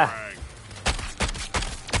 Ah. Boomerang.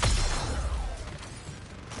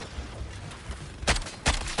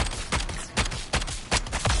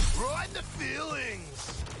 Right in the feelings.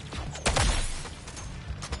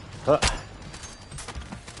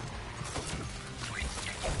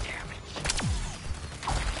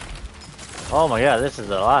 Oh my god, this is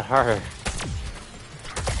a lot harder.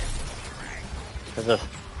 Because of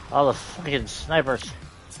all the fucking snipers.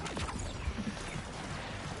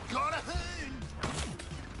 Got a hoon!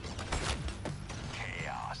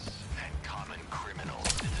 Chaos and common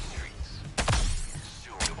criminals in the streets.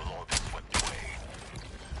 Soon it will all be swept away.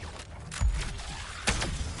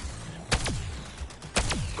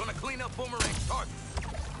 Gonna clean up Boomerang's target.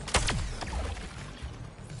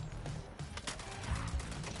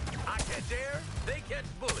 I catch air, they catch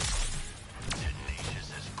bullets.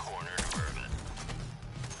 Tenacious has cornered Urban.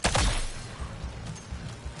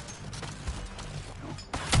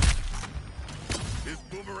 Is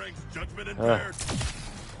Boomerang's judgment impaired?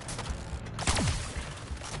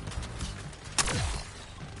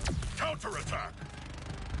 Counterattack!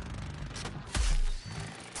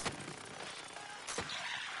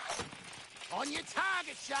 On your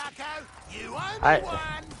target, Sharko! You only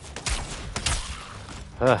one!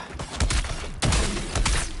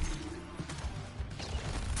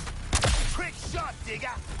 Trick shot,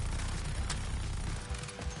 digger!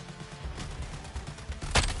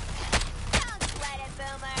 Don't sweat it,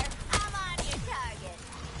 Boomer. I'm on your target.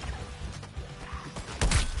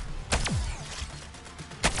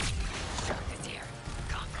 It's here.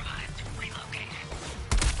 Compromised. Relocated.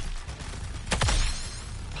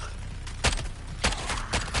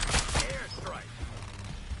 Airstrike.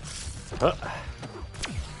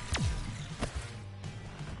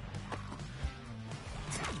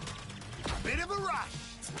 Bit of a rush!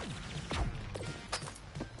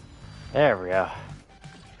 There we go.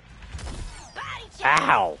 Body check.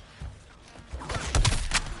 Ow!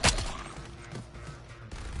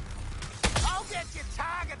 I'll get your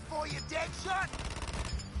target for you, Deadshot!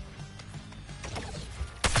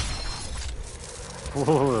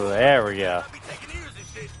 Ooh, there we go. I'll be taking ears and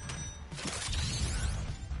shit.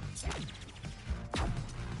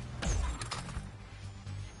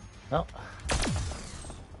 Oh.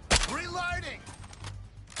 Reloading!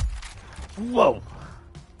 Whoa!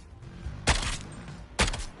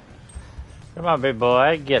 Come on, big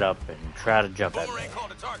boy. Get up and try to jump at me. Boomerang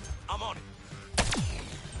called a target. I'm on it.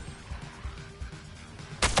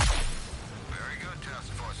 Very good,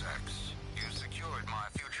 Task Force X. You've secured my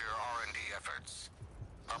future R&D efforts.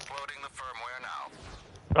 Uploading the firmware now.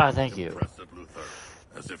 Ah, thank you. Impressive, Luther.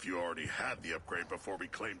 As if you already had the upgrade before we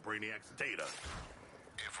claimed Brainiac's data.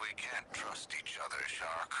 If we can't trust each other,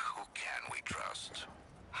 Shark, who can we trust?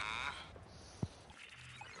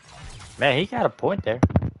 Man, he got a point there.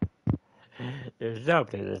 There's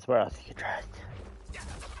something that's where else you can try.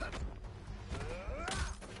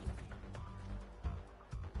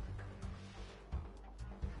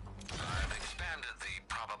 I've expanded the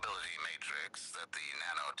probability matrix that the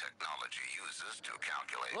nanotechnology uses to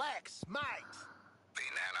calculate. Lex, mate! The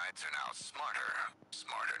nanites are now smarter.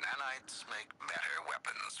 Smarter nanites make better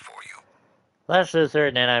weapons for you. Last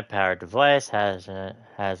Luther nanite-powered device has a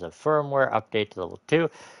firmware update to level 2,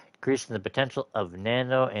 increasing the potential of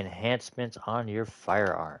nano enhancements on your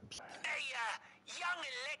firearms. A young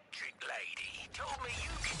electric lady told me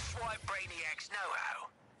you can swipe Brainiac's know-how.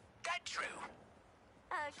 That true?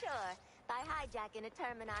 Oh, sure. By hijacking a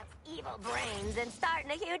Terminaut's evil brains and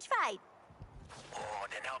starting a huge fight. Oh,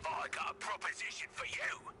 then have I got a proposition for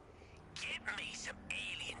you. Give me some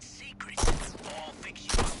alien secrets. I'll fix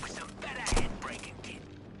you up with some better head-breaking kit.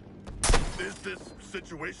 Is this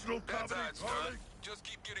situational comedy? Harley? Just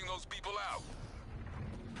keep getting those people out.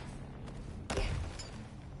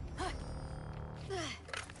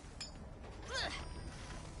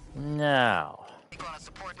 Now. You go on a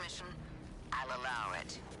support mission? I'll allow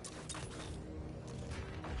it.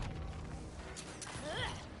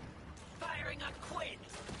 Firing on Quinn.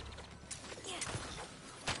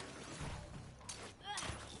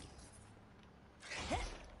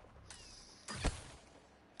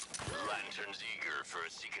 Lantern's eager for a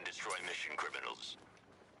seek and destroy mission, criminals.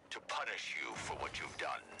 To punish you for what you've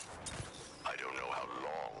done. I don't know how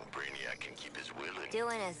long Brainiac can keep his will in.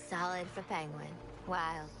 Doing a solid for Penguin.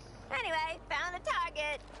 Wild. Anyway, found the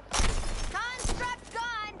target. Construct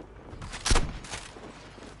gone!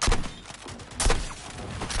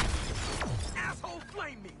 Asshole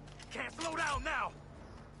flame me! Can't slow down now!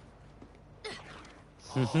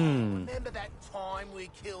 Remember that time we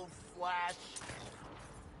killed Flash?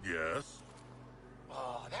 Yes,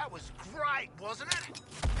 Oh, that was great, wasn't it?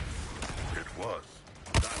 it was.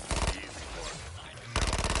 That's the easy part.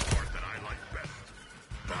 The part that I like best.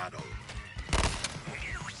 Battle.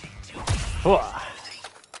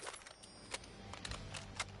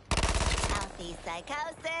 Healthy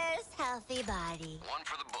psychosis, healthy body. One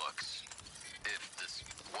for the books. If this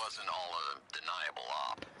wasn't all a deniable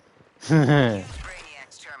op. Use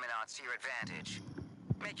Brainiac's Terminauts to your advantage.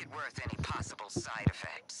 Make it worth any possible side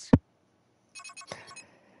effects.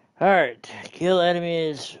 Alright, kill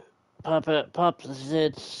enemies, pop the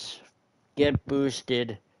zits, get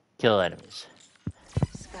boosted, kill enemies.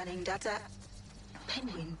 Scanning data.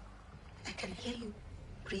 Penguin, I can hear you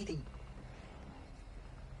breathing.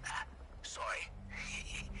 Sorry.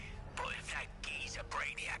 But if that geezer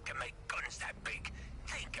Brainiac can make guns that big,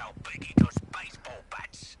 think how big he does baseball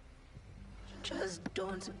bats. Just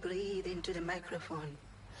don't breathe into the microphone.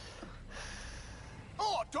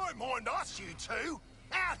 Oh, don't mind us, you two.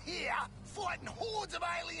 Out here, fighting hordes of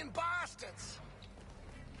alien bastards.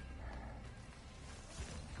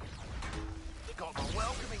 Got my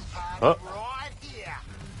welcoming party right here.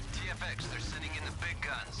 TFX, they're sending in the big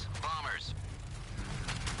guns. Bombers.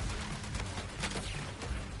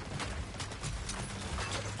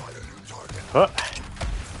 Identified a new target.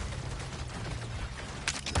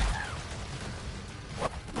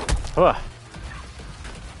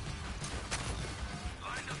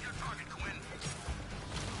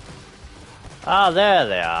 Ah, there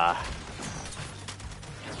they are.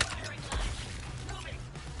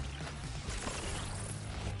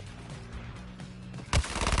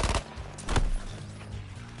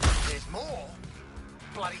 There's more.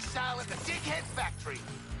 Bloody sale at the dickhead factory.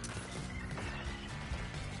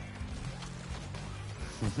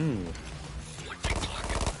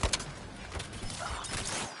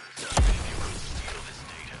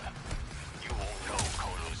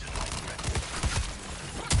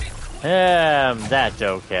 That's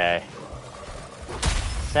okay.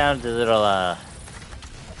 Sounds a little,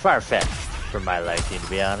 far-fetched for my liking, to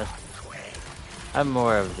be honest. I'm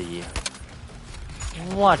more of the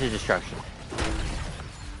wanted destruction.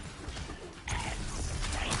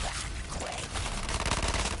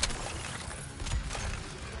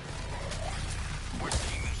 We're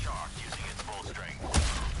seeing the shark using its full strength.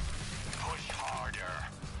 Push harder.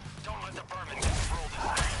 Don't let the vermin control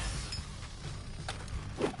this thing.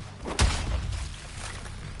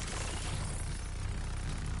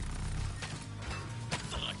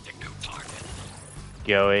 Selecting new target.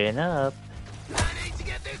 Going up. I need to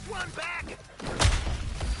get this one back.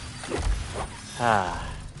 Ah.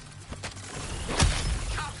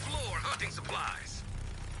 Top floor hunting supplies.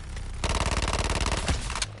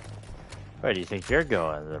 Where do you think you're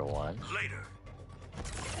going, little one? Later.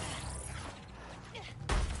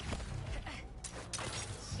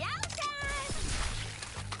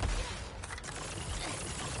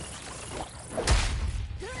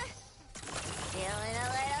 Feeling a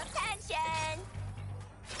little tension.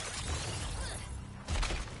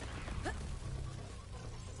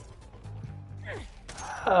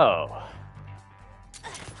 Oh.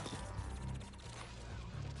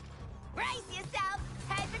 Brace yourself.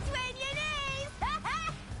 Head between your knees.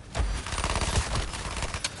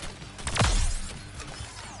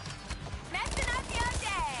 Messing up your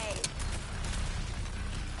day.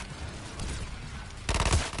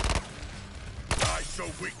 I show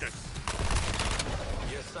weakness.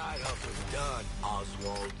 Your side hustle's done,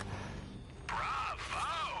 Oswald.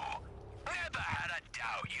 Bravo! Never had a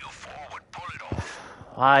doubt you four would pull it off.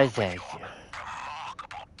 Why, thank you.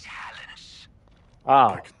 Remarkable talents. Oh,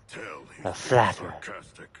 I can tell he's a being flatterer.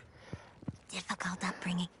 sarcastic. Difficult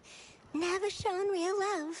upbringing. Never shown real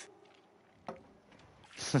love.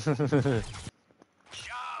 Chums,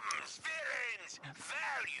 villains,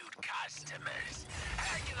 valued customers.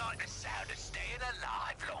 How do you like the sound of staying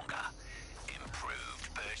alive longer?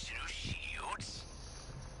 Improved personal shields?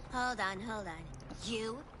 Hold on.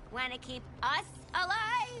 You want to keep us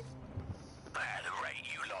alive? At the rate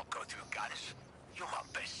you lot go through guns, you're my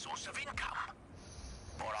best source of income.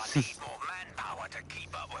 But I need more manpower to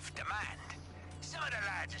keep up with demand. Some of the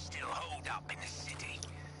lads are still holed up in the city.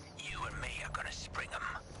 You and me are gonna spring them.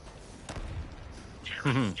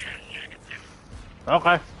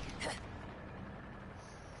 Okay.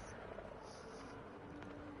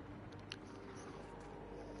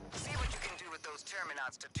 See what you can do with those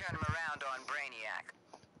Terminauts to turn them around on Brainiac.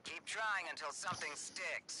 Keep trying until something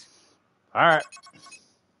sticks. Alright.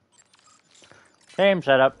 Same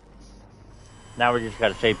setup. Now we just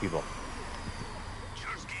gotta save people.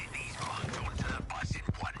 Just get these mugs onto the bus in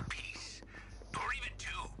one piece. Or even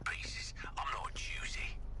two pieces. I'm not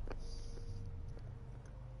choosy.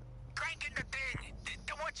 Cranking the thing.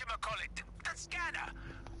 The whatchamacallit. The scanner.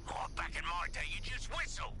 Oh, back in my day, you just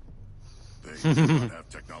whistle. They did not have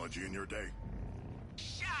technology in your day.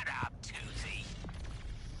 Shut up, Toothy.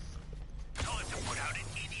 Time to put out an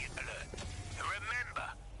idiot alert. And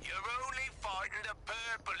remember, you're only fighting the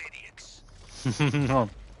purple idiots.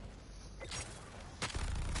 Reprioritizing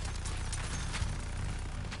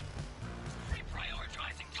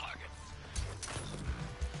targets.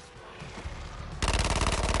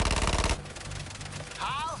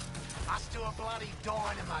 are bloody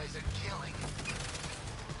dynamos at killing.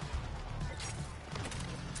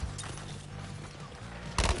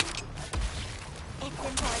 It's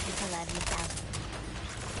important to love yourself.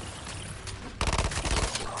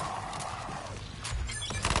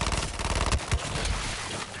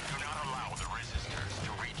 Do not allow the resistors to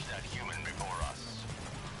reach that human before us.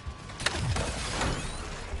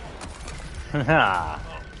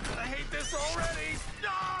 I hate this already.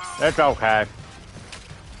 No! It's okay.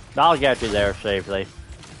 I'll get you there safely.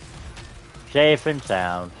 Safe and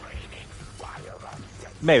sound.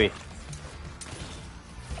 Maybe.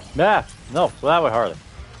 Yeah, no, well, that would hardly.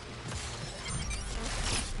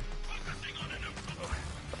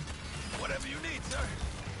 Whatever you need, sir.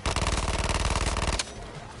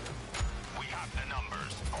 We have the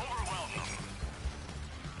numbers. Overwhelm them.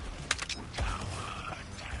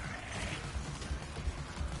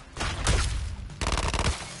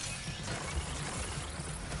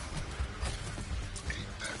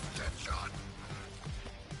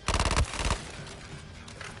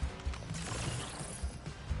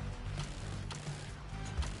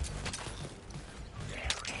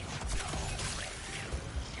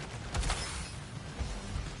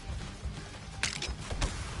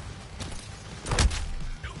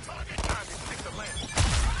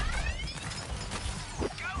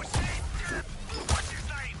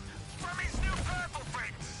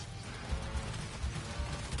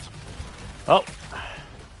 Oh.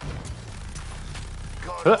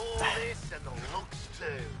 Got all this and the looks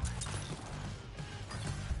too.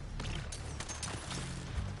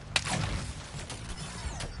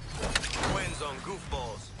 Twins on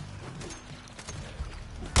goofballs.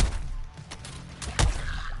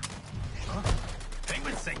 Huh?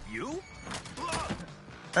 Penguin sent you?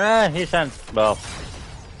 He sent, well,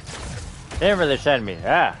 he didn't really send me.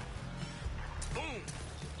 Ah.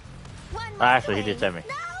 Actually, he did send me.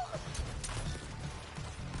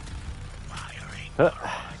 There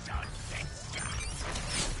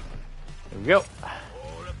we go.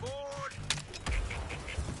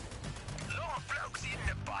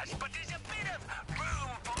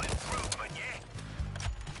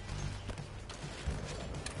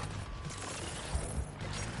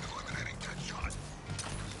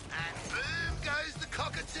 And boom goes the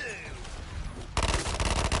cockatoo.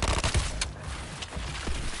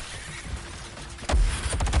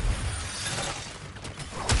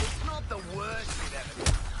 It's not the worst you've ever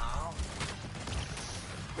done, Carl.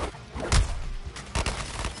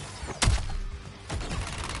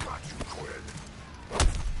 Got you, Quinn.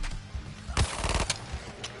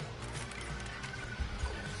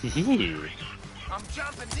 I'm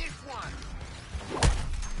jumping this one.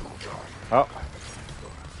 Oh.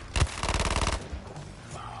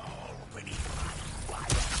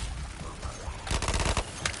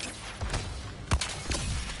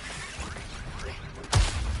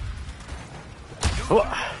 Oh.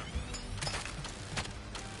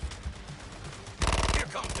 Here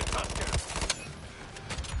comes the touchdown.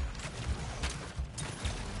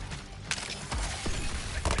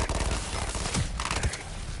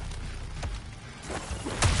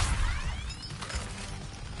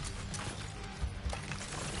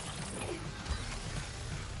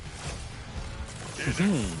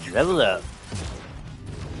 Level up.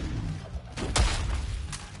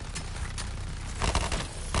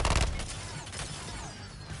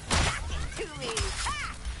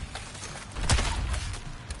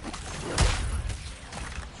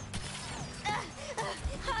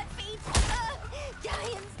 Hot feet.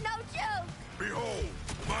 Giants, no joke. Behold,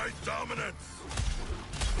 my dominance!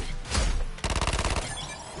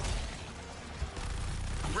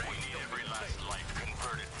 We need every last life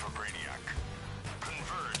converted for Brainiac.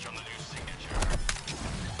 Converge on the new signature.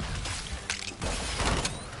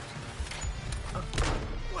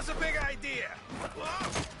 What's a big idea?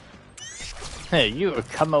 Whoa. Hey, you are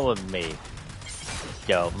coming with me.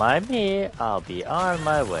 Don't mind me, I'll be on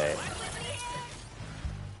my way.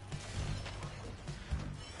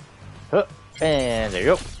 Huh, and there you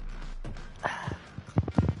go.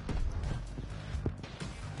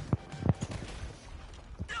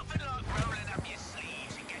 Nothing like rolling up your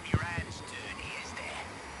sleeves and getting your hands dirty, is there?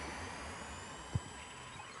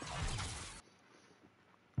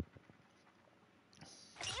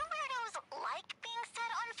 Do you weirdos like being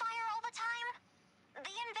set on fire all the time?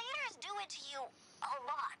 The invaders do it to you a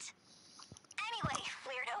lot. Anyway,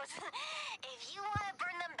 weirdos, if you want to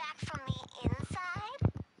burn them back from the inside,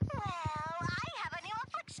 well, I have a new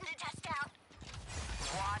affliction to test out.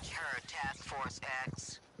 Watch her, Task Force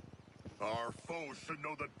X. Our foes should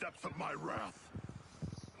know the depths of my wrath.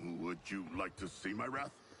 Would you like to see my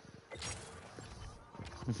wrath?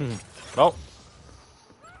 Oh.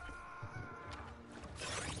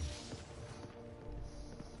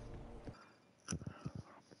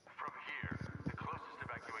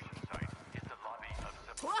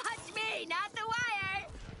 tree, not the wire.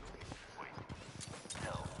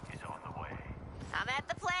 Help is on the way. I'm at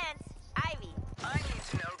the plants. Ivy. I need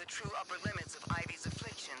to know the true upper limits of Ivy's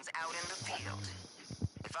afflictions out in the field.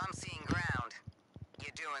 If I'm seeing ground,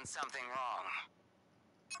 you're doing something wrong.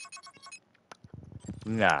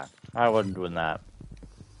 Nah, I wasn't doing that.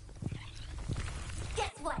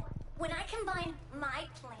 Guess what? When I combine my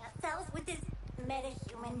plant cells with this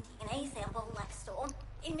metahuman DNA sample Lextol,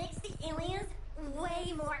 it makes the aliens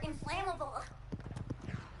way more inflammable.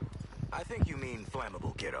 I think you mean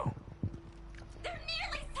flammable, kiddo. They're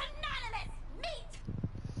nearly synonymous! Meat!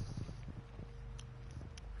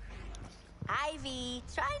 Ivy,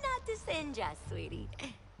 try not to singe us, sweetie.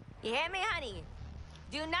 You hear me, honey?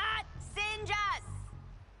 Do not singe us!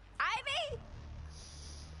 Ivy?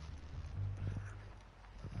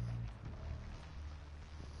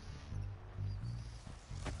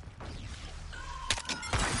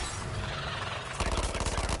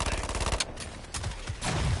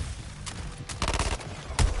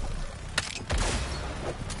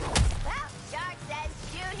 Well, Shark says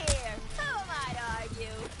shoot here. Who am I to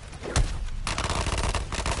argue?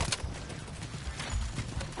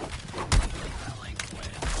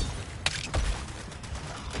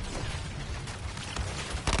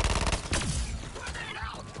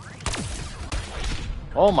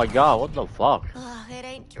 Oh my god, what the fuck? Oh, it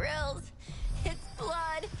ain't drills. It's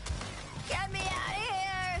blood. Get me out of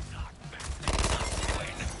here!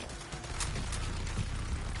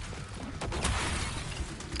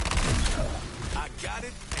 I got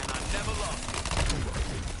it, and I never lost it.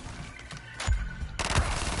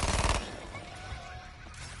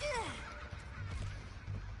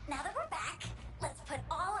 Now that we're back, let's put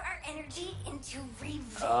all our energy into revenge.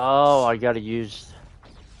 Oh, I gotta use...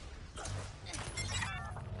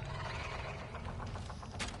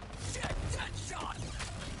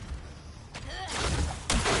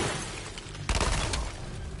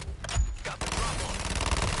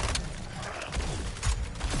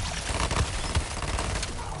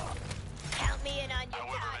 Help me in on your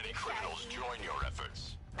However target, many criminals join your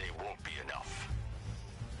efforts, they won't be enough.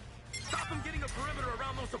 Stop them getting a perimeter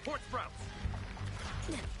around those support sprouts.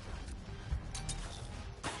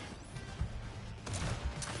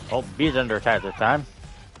 Oh, B's under attack this time.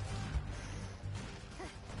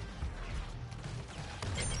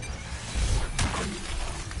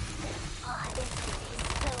 Oh, this is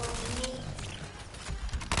so neat.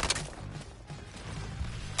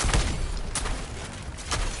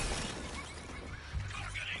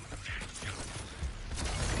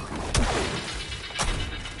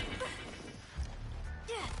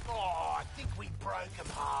 Oh, I think we broke him,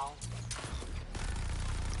 Hal.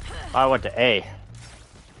 I went to A.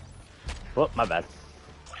 Oh, my bad.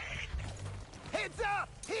 Heads up!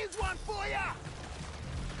 Here's one for ya!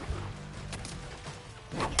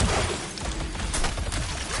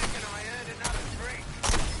 Reckon I earned another drink.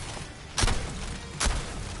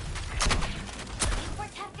 We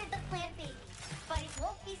protected the plant baby, but it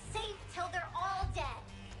won't be safe till they're all dead.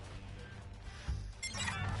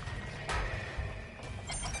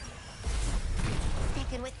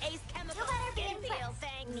 Sticking with Ace Chemical. You better be impressed,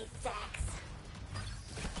 meat sacks.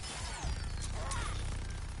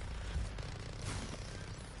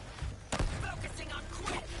 Focusing on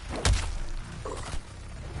quit.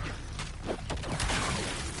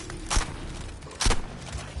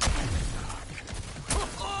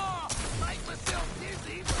 Oh, make myself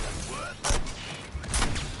dizzy, but it's worth it.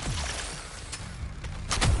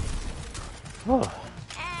 Oh.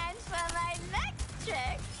 And for my next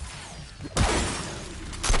trick,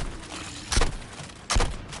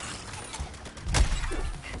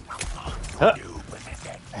 Huh.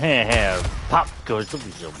 Pop goes the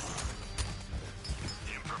weasel.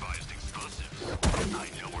 Improvised explosives. I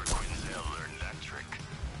know where Quinzel learned that trick.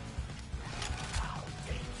 I'll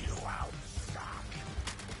take you out, Sock.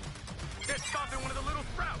 They're stopping one of the little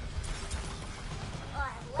sprouts. oh,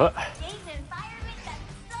 I What? love today's environment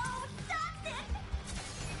that's so toxic.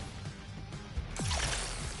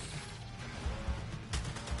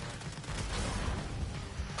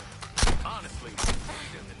 Honestly,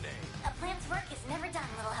 in the name. A plant's work is never done,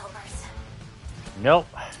 little helpers. Nope.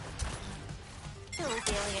 Those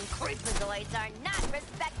alien creepazoids are not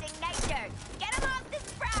respecting nature. Get them off the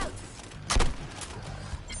sprouts!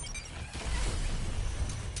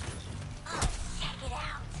 Oh, check it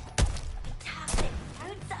out. The toxic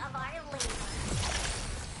fruits of our labor.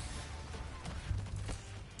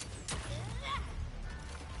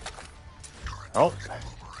 Oh.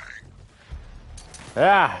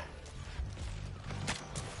 Ah.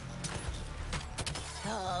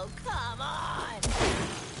 Oh, come on!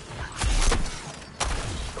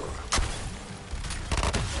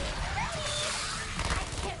 Really?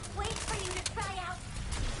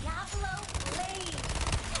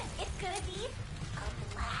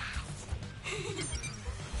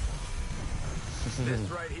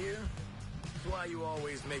 why you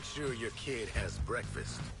always make sure your kid has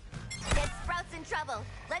breakfast. Get Sprouts in trouble.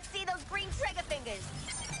 Let's see those green trigger fingers.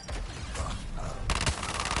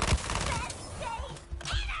 Best day dinner!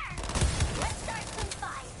 Let's start some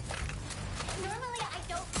fire. Normally I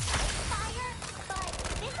don't like fire, but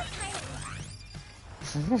this is kind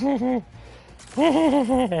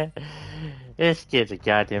of... This kid's a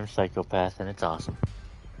goddamn psychopath, and it's awesome.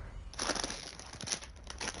 Oh,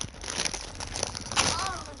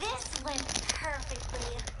 this went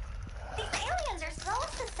perfectly. These aliens are so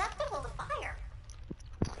susceptible to fire.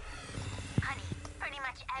 Honey, pretty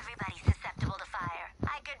much everybody's susceptible to fire.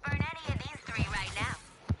 I could burn any of these three right now.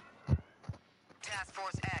 Task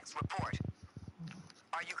Force X, report.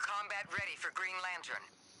 Are you combat ready for Green Lantern?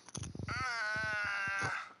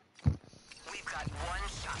 We've got one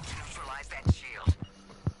shot to neutralize that shield.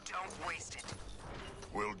 Don't waste it.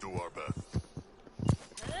 We'll do our best.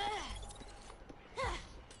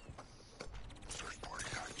 Search party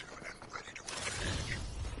active and ready to engage.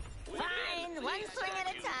 Fine, one swing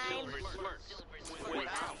at a time.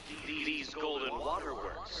 Without these golden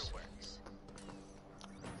waterworks.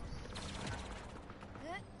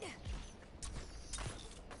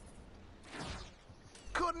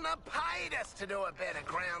 Couldn't have paid us to do a better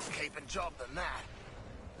groundskeeping job than that.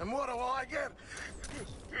 And what do I get?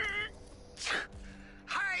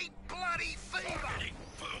 Hey, bloody fever!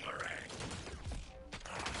 Boomerang.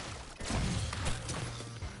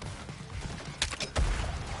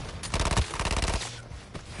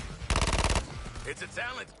 It's a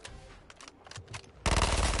talent.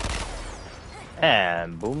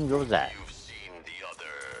 And boom goes that. You've seen the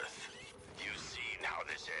other Earth. You've seen how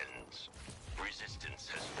this ends. Resistance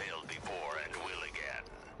has failed before and will again.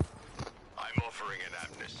 I'm offering an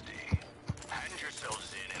amnesty. Hand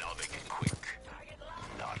yourselves in and I'll make it quick.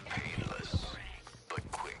 Not painless,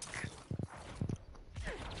 but quick.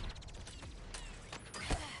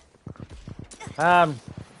 How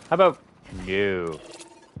about you?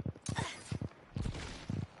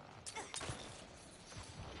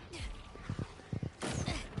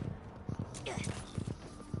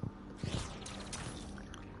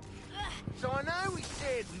 So I know we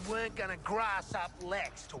said we weren't gonna grass up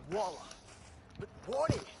Lex to Waller. But what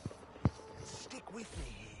if, and stick with me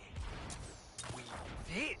here, we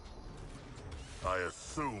did? I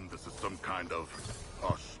assume this is some kind of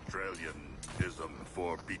Australianism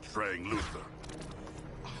for betraying Luther.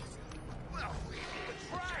 Well,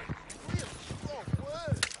 betray, really strong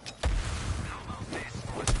word. How about this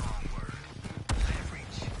for a strong word?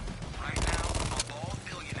 Leverage. Right now, a bald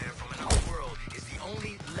billionaire from another world is the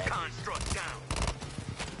only construct down.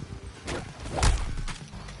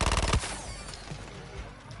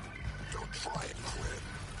 Don't try it, Crib.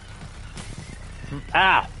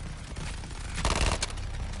 Ah!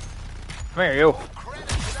 Come here, you. Credit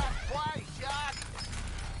to that play, Shark.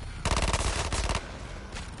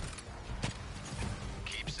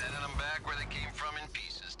 Keep sending them back where they came from in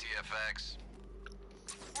pieces, TFX.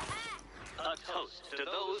 A toast to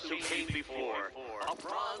those who came before. A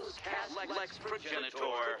bronze cast Lex progenitor.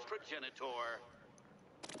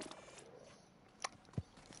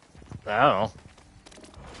 I don't know.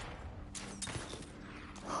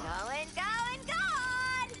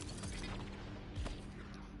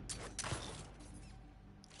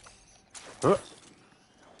 Going.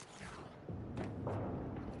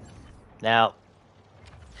 Now,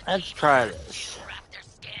 let's try this. Wrapped their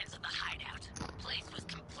scans of the hideout. Place was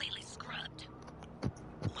completely scrubbed.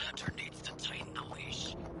 Lantern needs to tighten the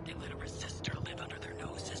leash. They let a resistor live under their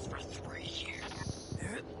noses for 3 years.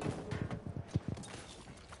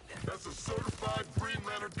 That's a certified Green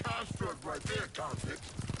Lantern construct right there, convict.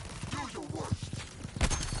 Do your worst.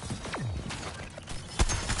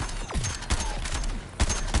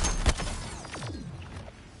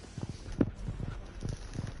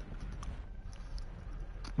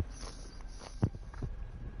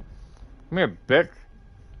 Come here, bitch.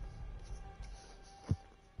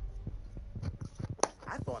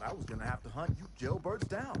 I thought I was gonna have to hunt you jailbirds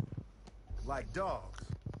down. Like dogs.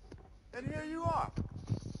 And here you are.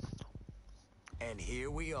 And here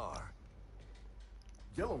we are.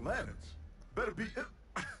 Yellow lanterns. Better be...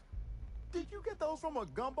 Did you get those from a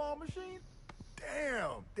gumball machine?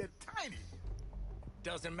 Damn, they're tiny.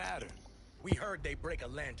 Doesn't matter. We heard they break a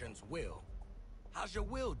lantern's will. How's your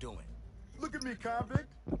will doing? Look at me, convict.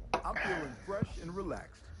 I'm feeling fresh and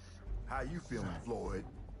relaxed. How you feeling, Floyd?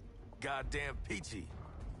 Goddamn peachy.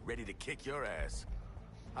 Ready to kick your ass.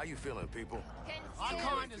 How you feeling, people? I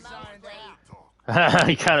kinda zoned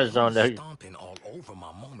He kind of zoned out. Stomping all over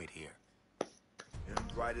my moment here. In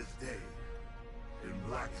brightest day, in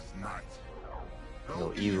blackest night.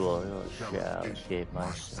 No evil shall escape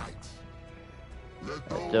my sight.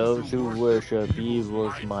 Let Those who worship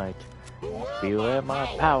evil's might, beware my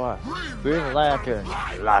power. Green Lantern,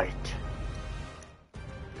 light.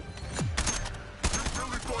 You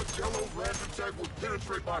really thought Yellow's lantern tech would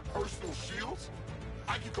penetrate my personal shields?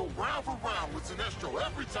 I could go round for round with Sinestro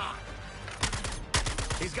every time.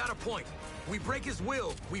 He's got a point. We break his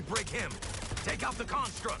will, we break him. Take out the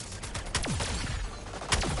constructs.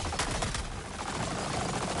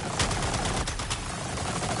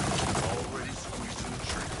 Already squeezing the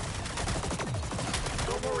trigger.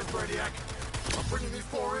 Don't worry, Brainiac. I'm bringing these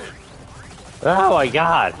 4 in. Oh my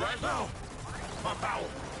god. Right now, my power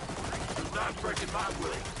is not breaking my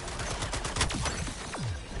will.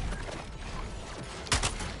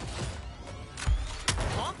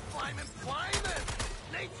 I'm flaming.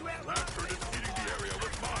 Need to out. Lantern is eating the area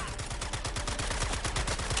with mine.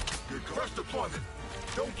 Good crush deployment.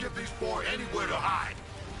 Don't give these 4 anywhere to hide.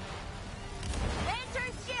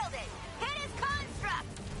 Lantern shielded. Hit his construct.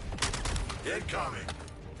 Incoming.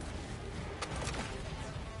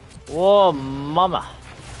 Whoa, mama.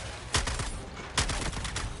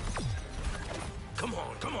 Come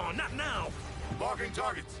on, not now. Marking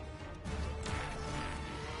targets.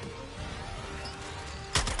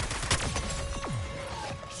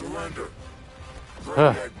 Surrender.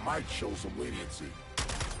 Brainiac might show some leniency.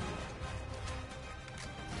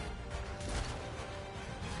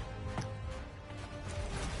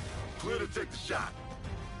 Clear to take the shot.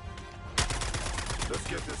 Let's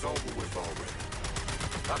get this over with already.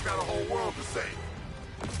 I've got a whole world to save.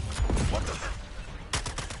 What the?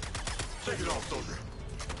 Take it off, soldier.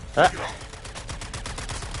 Take it off.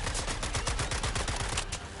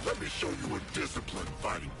 Let me show you a disciplined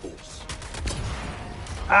fighting force.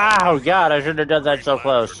 Oh god, I shouldn't have done that so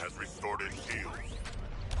close. Has restored his shield.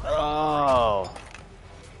 Oh.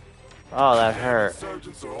 Oh, that hurt.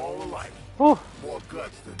 Surgeons are all alike. Whew. More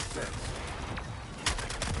guts than sense.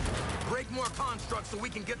 Break more constructs so we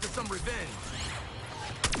can get to some revenge.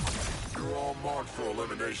 You're all marked for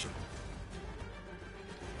elimination.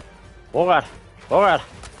 Oh god. Oh god.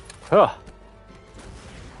 Huh.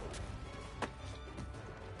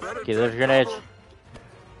 Okay, there's grenades.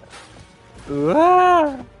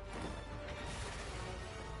 Ah.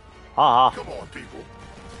 Ah. Come on, people.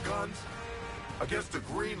 Guns against the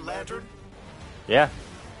Green Lantern? Yeah.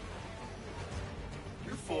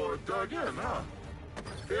 You 4 dug in, huh?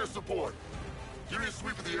 Air support. Give me a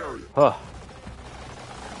sweep of the area. Huh.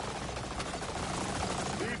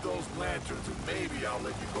 Leave those lanterns and maybe I'll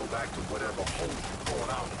let you go back to whatever hole you're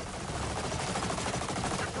going out of.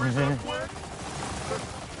 You freeze up quick?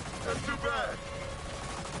 That's too bad.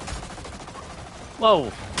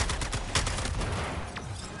 Whoa.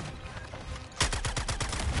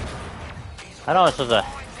 I know this is a...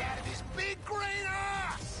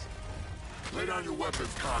 Lay down your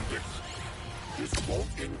weapons, convicts. This won't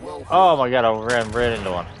end well. Oh my god, I ran right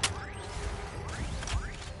into one.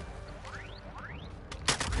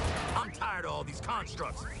 I'm tired of all these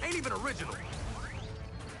constructs. Ain't even original.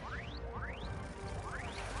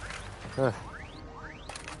 Huh.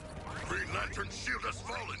 Green Lantern's shield has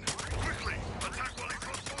fallen. Quickly, attack while he's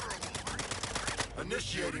vulnerable.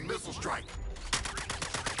 Initiating missile strike.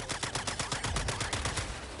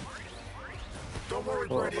 Don't worry,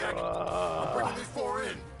 Brainiac. I'm bringing these 4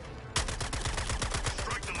 in.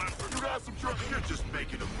 Strike the Lantern. You got some trouble. You're just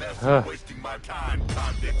making a mess and wasting my time,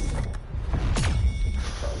 convicts.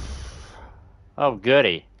 Oh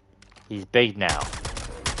goody. He's big now.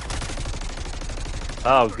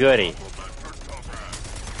 Oh goody.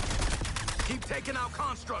 Keep taking out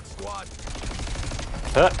construct, squad.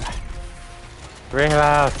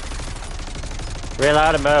 Reload.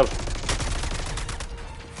 Reload and move.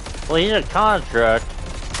 Well, he's a construct.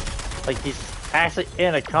 Like, he's actually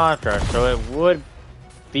in a construct, so it would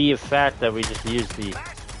be a fact that we just use the...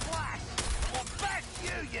 Well, back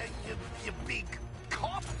you big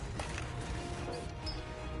cop.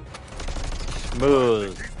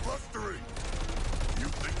 Smooth. You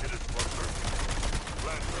think it is Buster?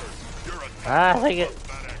 Lantern, you're a... I think it...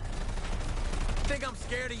 Think I'm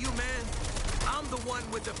scared of you, man? I'm the one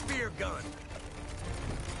with the fear gun.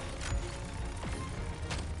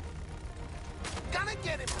 Gonna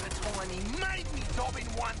get him for the time he made me Dobbin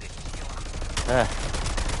Wonder Killer.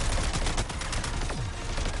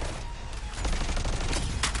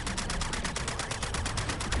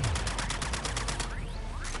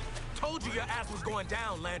 Told you your ass was going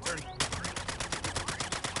down, Lantern.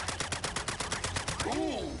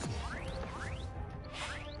 Ooh.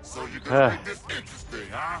 So you're gonna make this interesting,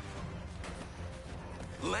 huh?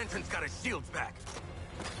 Lantern's got his shields back.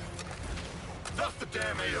 That's the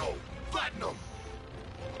damn AO. Platinum.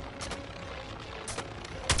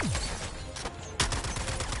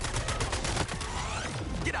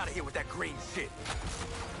 of here with that green shit.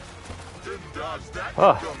 Didn't dodge that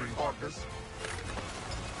Oh. incoming, Marcus.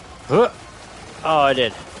 Oh, I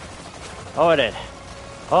did. Oh, I did.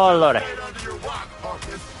 Oh, Lordy. Stay under your rock,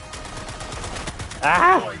 Marcus.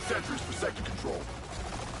 Ah! Deploying sentries for sector control.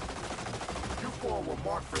 You four were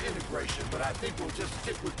marked for integration, but I think we'll just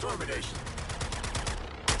stick with termination.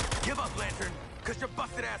 Give up, Lantern, because your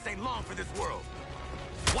busted ass ain't long for this world.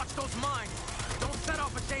 Watch those mines. Don't set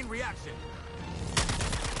off a chain reaction.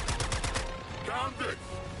 Convicts,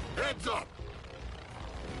 heads up.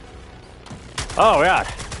 Oh, God.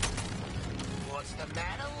 What's the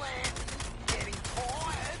matter, Lantern? Getting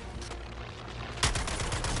tired?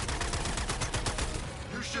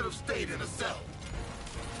 You should have stayed in a cell.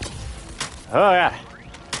 Oh, yeah.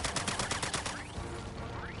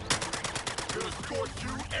 Gonna scorch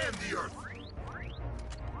you and the earth.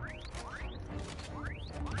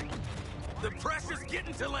 The pressure's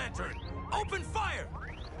getting to Lantern. Open fire!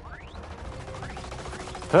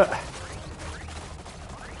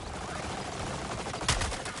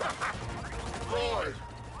 Boys,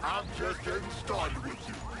 I'm just getting started with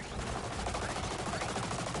you.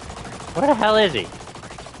 Where the hell is he? Messy,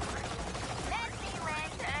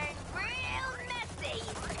 Lantern. Real messy.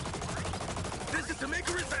 This is to make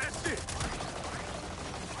her his ass shit.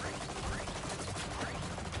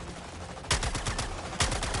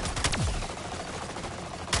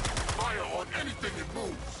 Fire on anything that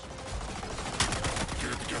moves.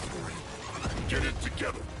 Get it together, Marine. Get it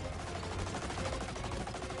together.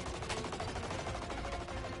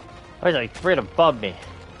 Oh, he's like right above me.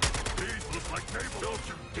 These look like tables. Don't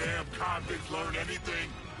you damn convicts learn anything?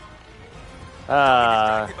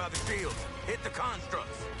 Distracted by the shields. Hit the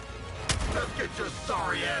constructs. Let's get your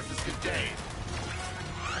sorry asses contained.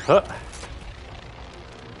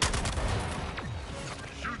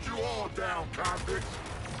 Shoot you all down, convicts.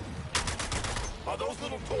 Are those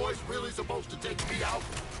little toys really supposed to take me out?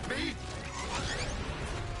 Me?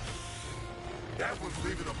 That was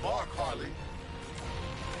leaving a mark, Harley.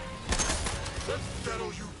 Let's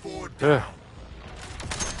settle you four down.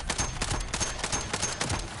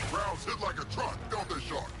 Rounds hit like a truck, don't they,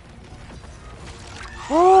 Shark?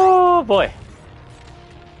 Oh, boy.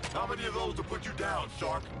 How many of those to put you down,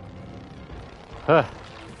 Shark? Huh.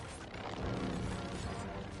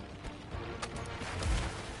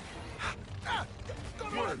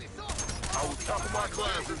 When? I was top of my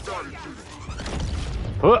class in target shooting.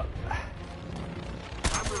 Huh.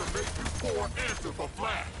 I'm gonna make you four answer for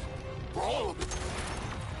Flash. For all of it.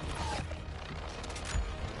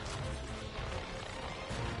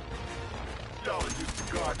 Y'all are used to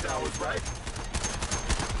guard towers, right?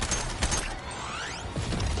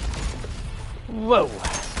 Whoa.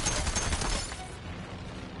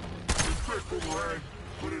 It's quick, Boomerang,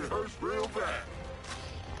 but it hurts real bad.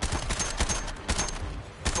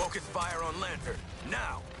 Focus fire on Lantern.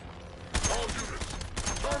 Now. All units,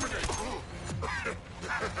 terminate.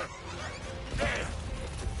 Damn.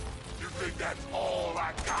 You think that's all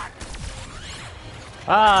I got?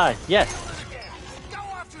 Ah, yes. Go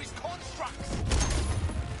after his constructs.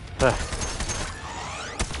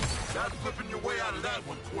 Not flipping your way out of that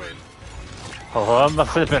one, Twin. Oh, I'm not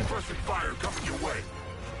flipping. Pressing fire coming your way.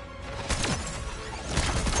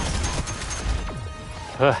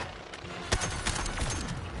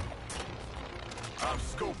 I'm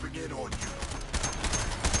scoping in on you.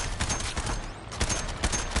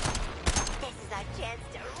 This is our chance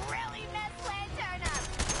to really mess Lantern up.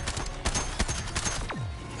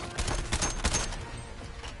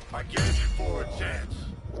 I gave you four a chance.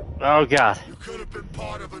 Oh, God. You could have been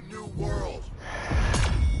part of a new world.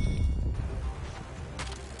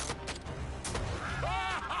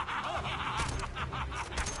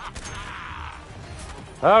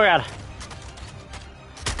 Oh, God.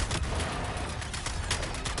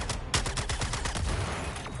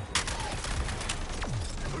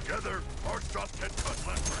 Together, our shots can cut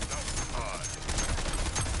Lantern down to high.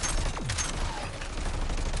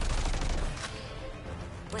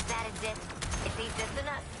 Was that a diss? Is he dissing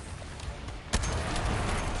us?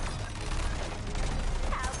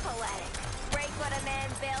 How poetic. Break what a man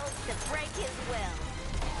builds to break his will.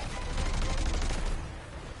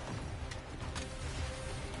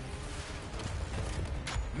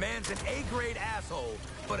 Man's an A-grade asshole,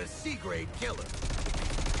 but a C-grade killer.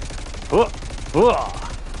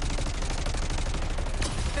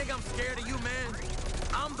 Think I'm scared of you, man?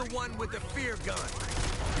 I'm the one with the fear gun.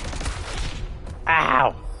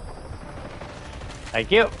 Ow. Thank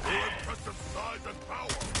you. Your impressive size and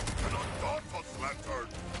power cannot daunt us, Lantern.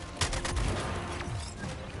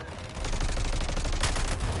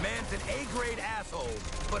 Man's an A-grade asshole,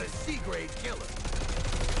 but a C-grade killer.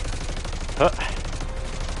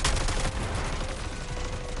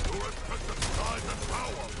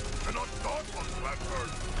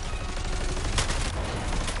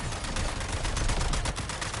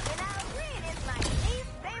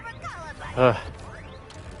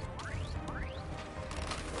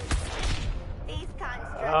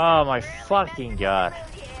 Oh my fucking god.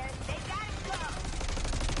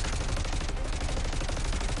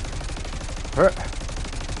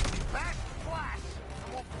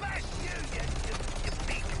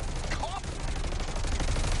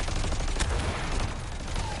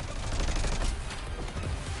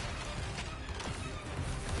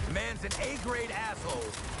 Man's an A-grade asshole,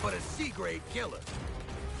 but a C-grade killer.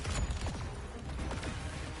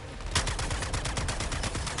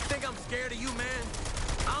 Think I'm scared of you, man?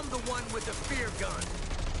 I'm the one with the fear gun.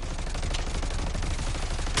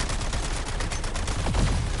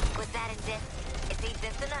 Was that a diss? Is he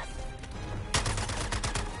dissing us?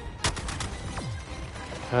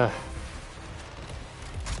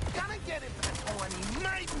 Gonna get him for the time he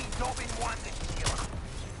made me Dobbin one the killer.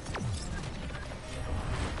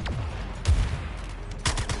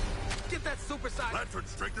 Get that supersized...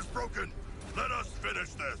 Lantern's strength is broken. Let us finish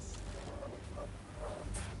this.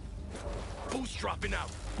 Who's dropping out?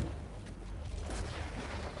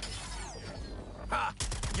 Ha!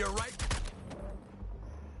 You're right.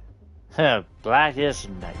 Blackest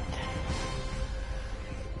night.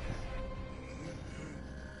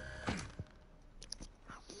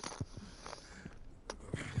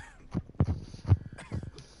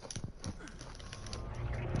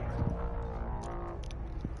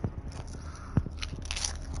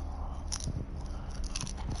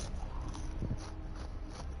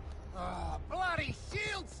 Bloody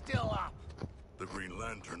shield's still up. The Green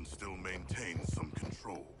Lantern still maintains some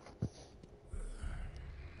control.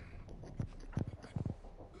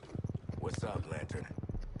 What's up, Lantern?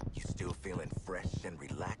 You still feeling fresh and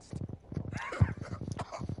relaxed?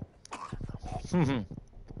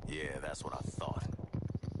 Yeah, that's what I thought.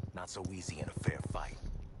 Not so easy in a fair fight,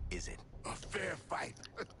 is it? A fair fight?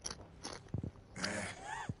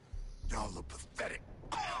 Y'all look pathetic.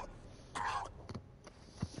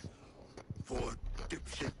 4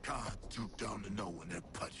 dipshit cons too dumb to know when they're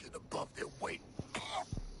punching above their weight.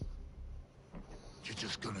 You're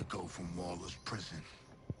just gonna go from Waller's prison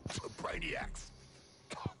to Brainiac's.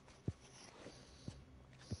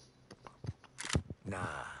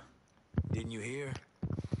 Nah. Didn't you hear?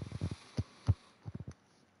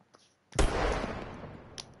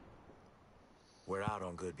 We're out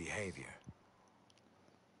on good behavior.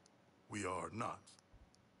 We are not.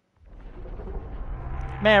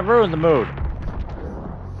 Man, ruin the mood.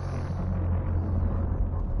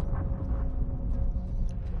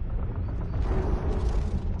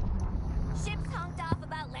 Ship's honked off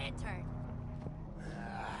about Lantern.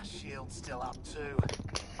 Shield's still up too.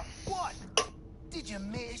 What? Did you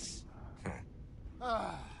miss?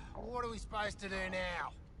 What are we supposed to do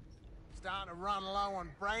now? Starting to run low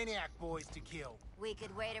on Brainiac boys to kill. We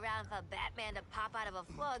could wait around for Batman to pop out of a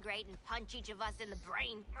floor grate and punch each of us in the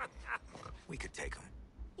brain. We could take him.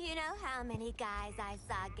 You know how many guys I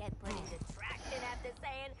saw get put into traction after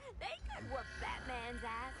saying they could whoop Batman's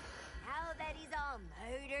ass? Now that he's all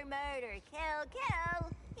murder, murder, kill, kill,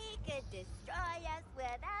 he could destroy us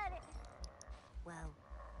without it. Well...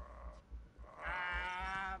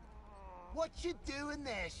 what you doing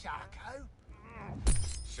there, Sharko?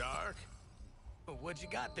 Shark? What you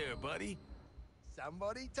got there, buddy?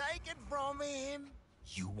 Somebody take it from him.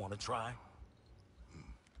 You wanna try?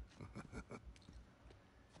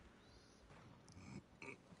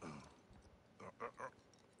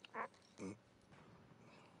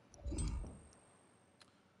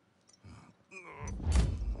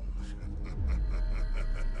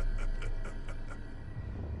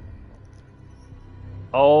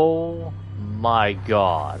 Oh my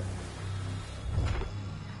god.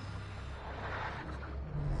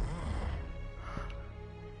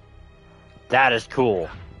 That is cool.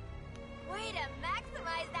 Way to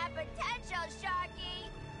maximize that potential, Sharky!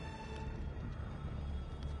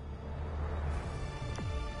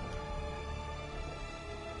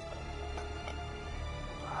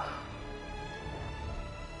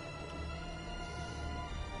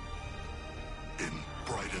 In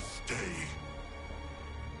brightest day.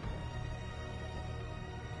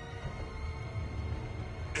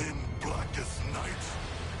 In blackest night.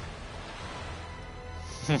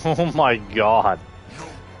 Oh my god. No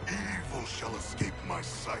evil shall escape my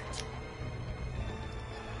sight.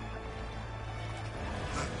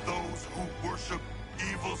 Let those who worship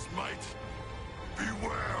evil's might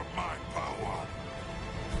beware my power.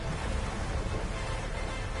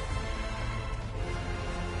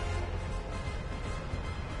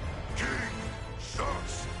 King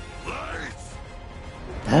Shark's light.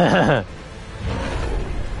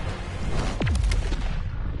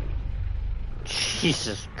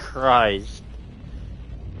 Jesus Christ.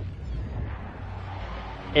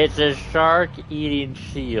 It's a shark eating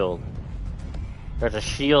shield. There's a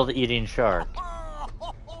shield eating shark.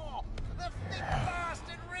 The thick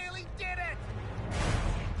bastard really did it!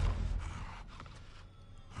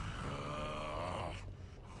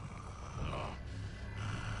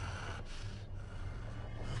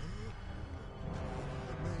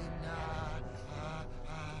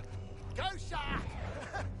 Go shark!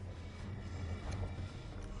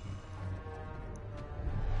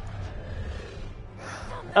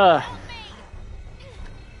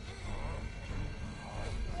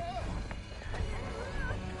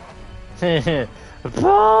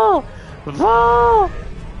 Pull! Pull!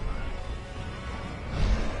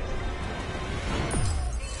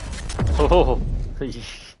 Oh.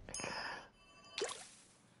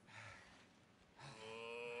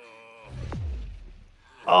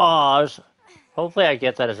 Oh, hopefully I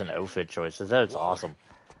get that as an outfit choice. That's awesome.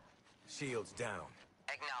 Shields down.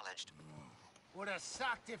 Acknowledged. Would have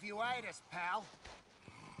sucked if you ate us, pal.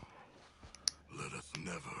 Let us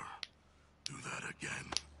never do that again.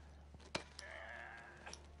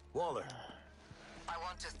 Waller. I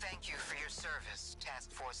want to thank you for your service,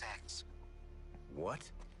 Task Force X. What?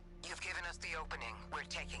 You've given us the opening. We're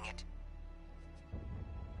taking it.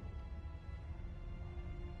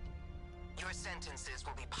 Your sentences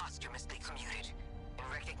will be posthumously commuted in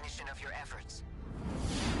recognition of your efforts.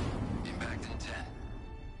 Impact in 10.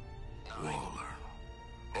 9. Waller.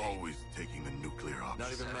 Always taking the nuclear option.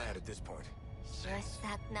 Not even mad at this point. Just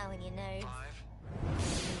stop knowing your nerves. 5,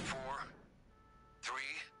 4, 3,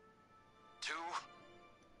 2,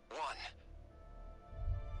 1.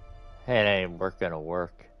 Hey, it ain't gonna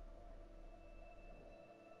work.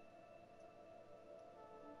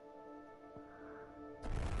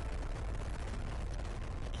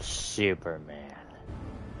 Superman.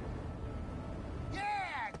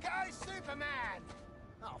 Yeah, go Superman!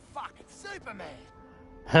 Oh fuck, it's Superman!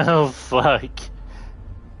 Oh fuck.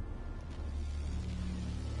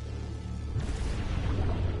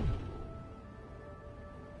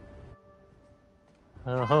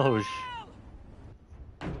 Oh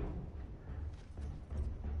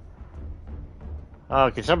Oh,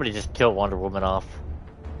 can somebody just kill Wonder Woman off?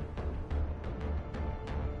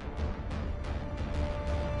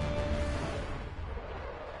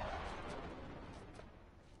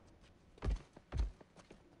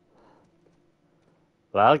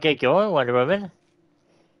 Well, get going, Wonder Woman.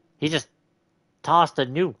 He just tossed a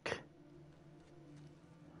nuke.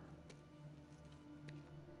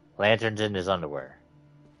 Lantern's in his underwear.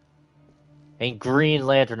 Ain't Green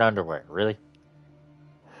Lantern underwear, really?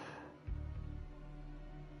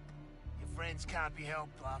 Your friends can't be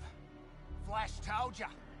helped, love. Flash told ya.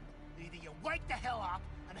 Either you wake the hell up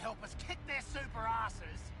and help us kick their super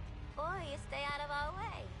asses, Or you stay out of our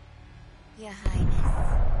way. Your Highness.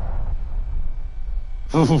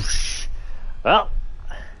 Whoosh. Well,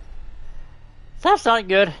 that's not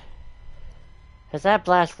good. As that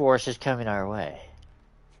blast force is coming our way.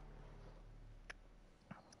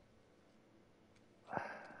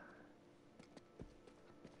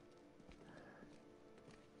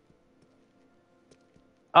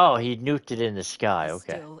 Oh, he nuked it in the sky,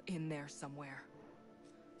 okay. Still in there somewhere.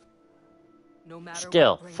 No matter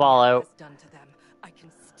Still, what Brainiac Fallout. has done to them, I can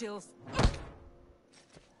still.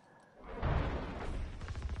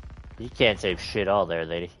 You can't save shit all there,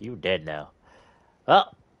 lady. You dead now. Oh.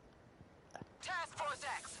 Task Force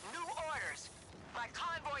X, new orders. My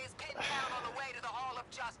convoy is pinned down on the way to the Hall of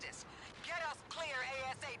Justice. Get us clear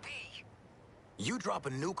ASAP. You drop a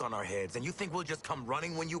nuke on our heads and you think we'll just come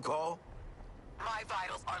running when you call? My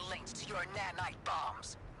vitals are linked to your nanite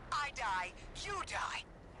bombs. I die, you die.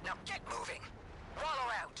 Now get moving. Wallow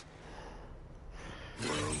out.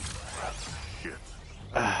 Shit.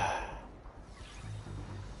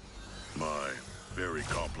 My very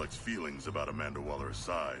complex feelings about Amanda Waller's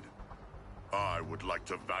side. I would like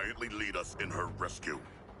to valiantly lead us in her rescue.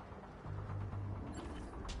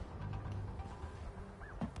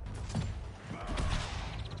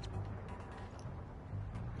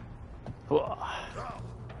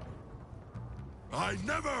 I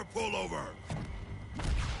never pull over!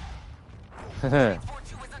 Transport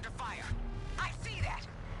 2 is under fire. I see that.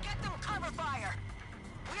 Get them cover fire.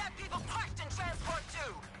 We have people crushed in Transport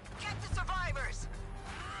 2. Get the survivors.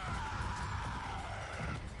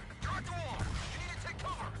 Guard the wall. You need to take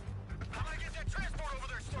cover. I'm gonna get that transport over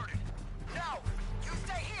there started. No, you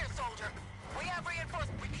stay here, soldier. We have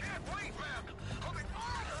reinforcements. We can't wait, man. I'll be...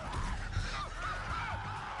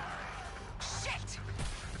 Shit!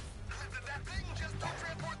 That thing just took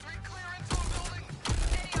Transport 3 clear into a building.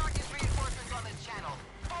 Any Argus reinforcements on this channel.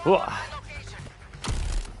 Whoa. My location.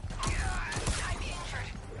 I'm injured,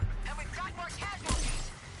 and we've got more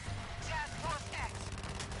casualties.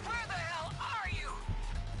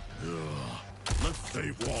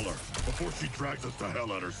 Save Waller before she drags us to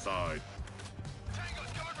hell at her side.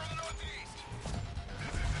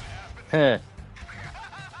 Huh.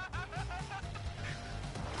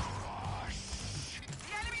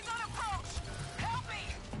 The enemy's on approach! Help me!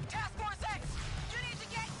 Task Force X! You need to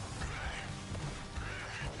get...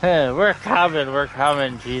 Huh, we're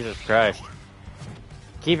coming, Jesus Christ.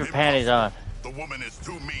 Keep your panties on. The woman is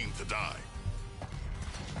too mean to die.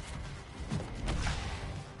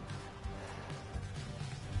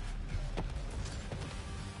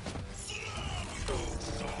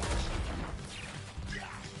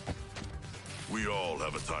 We all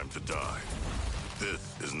have a time to die.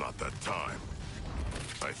 This is not that time,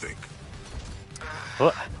 I think.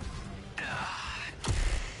 What?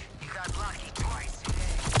 You got lucky twice.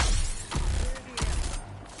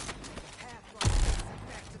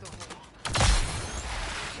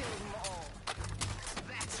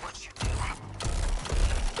 That's what you do.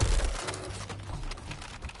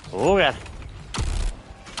 Oh, yeah.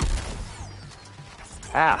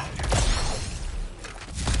 Ah.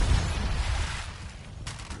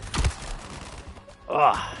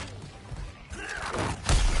 Ugh. We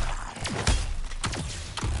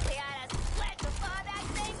gotta split before that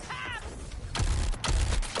thing pops!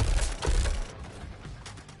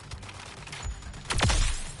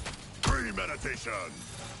 Premeditation.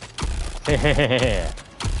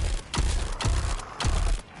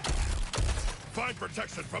 Find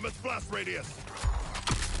protection from its blast radius.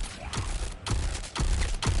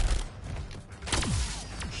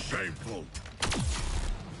 Shameful.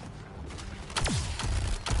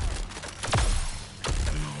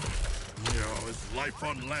 Is life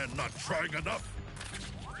on land not trying enough?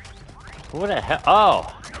 What the hell?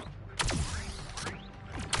 Oh.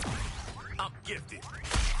 I'm gifted.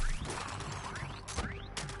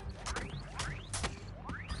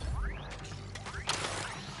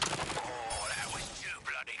 Oh, that was too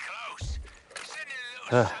bloody close. Send in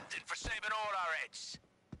a little something for saving all our heads.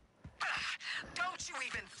 Don't you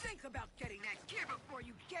even think about getting that gear before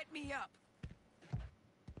you get me up.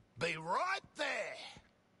 Be right there.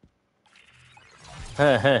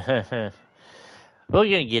 We're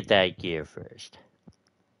gonna get that gear first.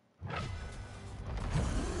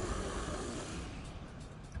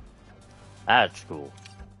 That's cool.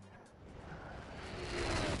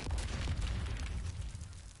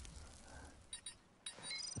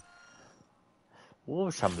 Ooh,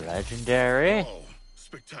 some legendary. Oh,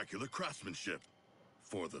 spectacular craftsmanship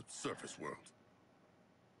for the surface world.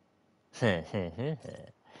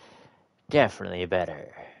 Definitely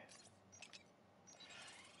better.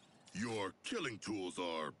 Your killing tools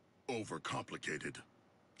are overcomplicated,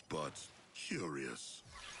 but curious.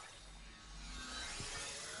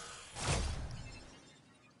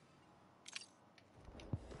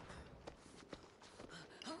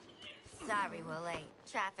 Sorry we're late.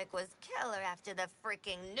 Traffic was killer after the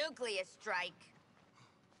freaking nuclear strike.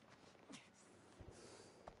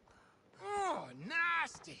 Oh,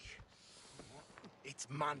 nasty. It's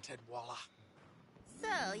munted, Waller.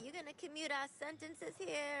 So, you gonna commute our sentences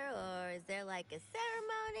here, or is there like a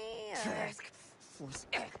ceremony, or... Task Force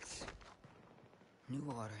X.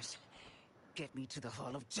 New orders. Get me to the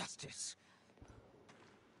Hall of Justice.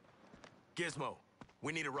 Gizmo,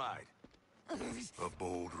 we need a ride. A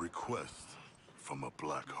bold request from a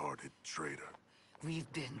black-hearted traitor.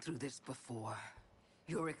 We've been through this before.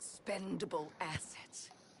 You're expendable assets.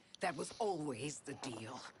 That was always the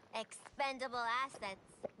deal. Expendable assets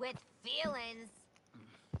with feelings.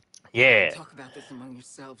 Yeah. Talk about this among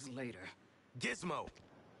yourselves later. Gizmo.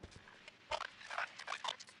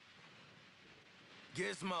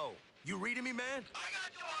 Gizmo, you reading me, man? I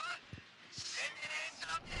got you, Waller. Send it in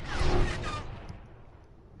something.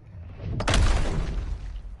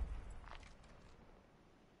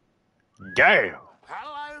 Damn.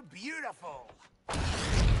 Hello, beautiful. Hey!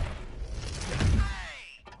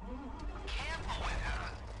 Careful with her.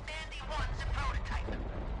 Sandy wants a prototype.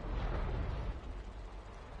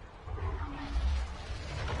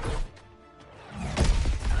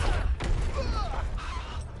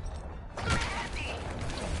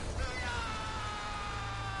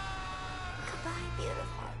 Goodbye,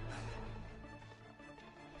 beautiful.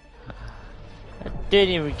 I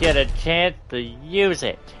didn't even get a chance to use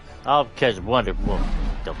it. All because Wonder Woman,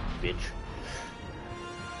 dumb bitch.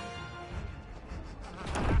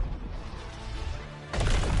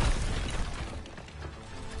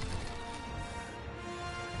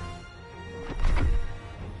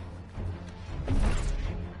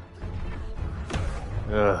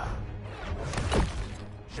 Ugh.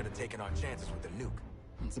 Should have taken our chances with the nuke.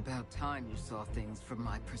 It's about time you saw things from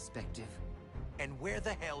my perspective. And where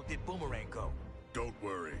the hell did Boomerang go? Don't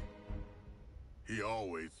worry. He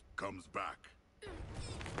always comes back.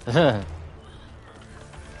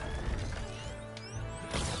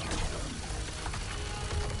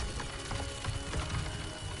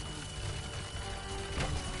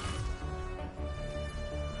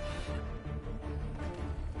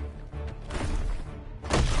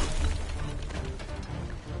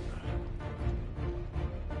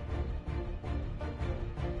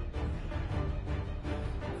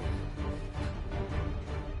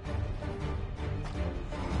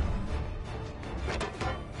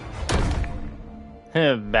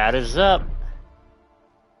 Batters up.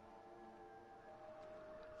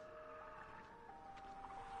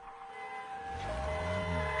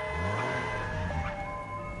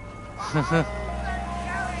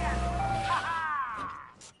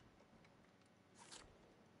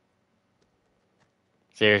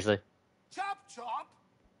 Seriously? Chop chop!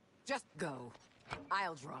 Just go.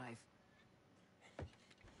 I'll drive.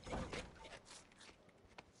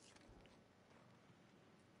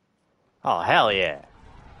 Oh, hell yeah.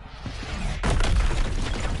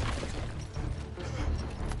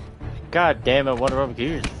 God damn it, Wonder Woman, can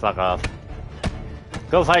you just fuck off?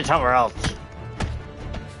 Go find somewhere else.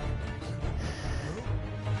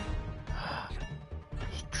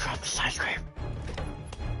 He dropped the ice cream.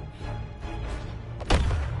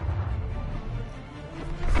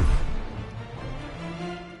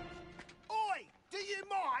 Oi! Do you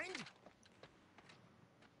mind?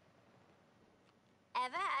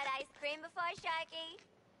 Ever had ice cream before, Sharky?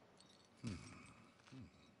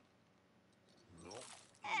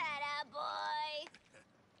 Atta boy.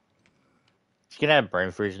 He's gonna have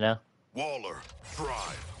brain freeze now. Waller,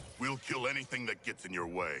 thrive. We'll kill anything that gets in your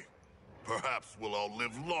way. Perhaps we'll all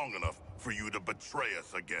live long enough for you to betray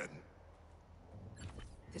us again.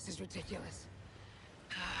 This is ridiculous.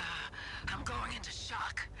 I'm going into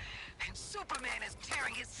shock. And Superman is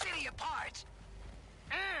tearing his city apart.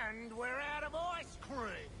 And we're out of ice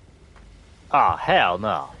cream. Oh, hell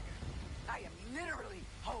no. I am literally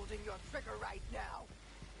holding your trigger right now.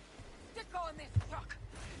 Stick on this truck.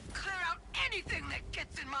 Clear out anything that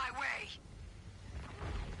gets in my way.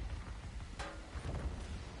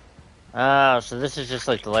 Oh, so this is just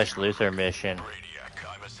like the Lex Luthor mission. Brainiac,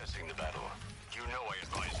 I'm assessing the battle. You know I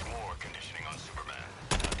advised more conditioning on Superman.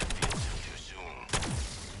 Not to feel too soon.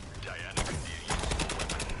 Diana can be a useful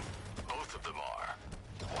weapon. Both of them are.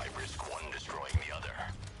 Why risk one destroying the other?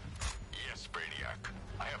 Yes, Brainiac.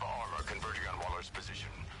 I have armor converging on Waller's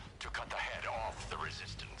position to cut the head off the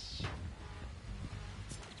resistance.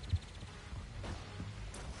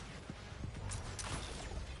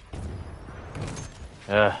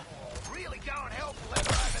 Really going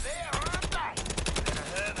hell-leather over there, aren't they? Better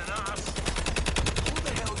her than us. Who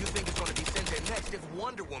the hell you think is going to be sent in next if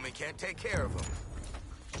Wonder Woman can't take care of him?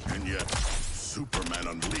 And yet, Superman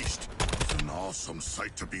Unleashed is an awesome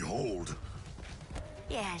sight to behold.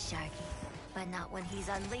 Yeah, Sharky. But not when he's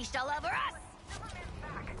unleashed all over us. Superman's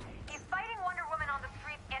back. He's fighting Wonder Woman on the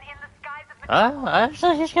streets and in the skies of Oh,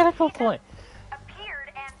 actually, he's got a cool point.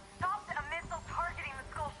 appeared and stopped a missile targeting the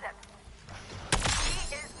school ship.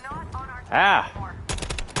 He is not on our team anymore.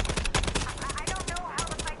 I don't know how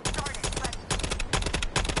the fight started, but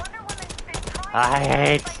Wonder Woman's been trying I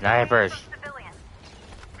hate to snipers. civilians.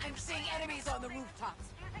 I'm seeing enemies on the rooftops,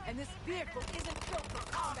 and this vehicle isn't built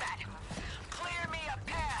for combat. Clear me a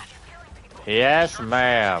path. Yes,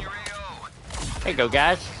 ma'am. There you go,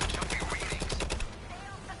 guys.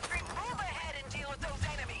 Move ahead and deal with those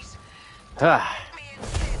enemies. Ah.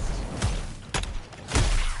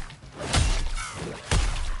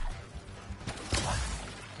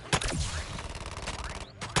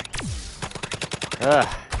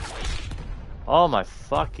 Oh my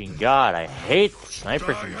fucking god, I hate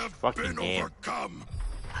snipers in this fucking game.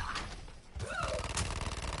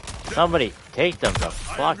 Somebody take them the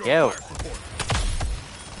fuck out.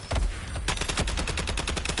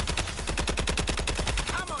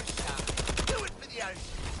 Come on, Shark. Do it for the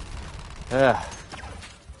ocean. Ugh.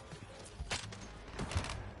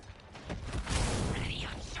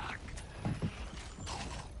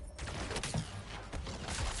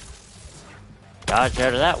 Dodge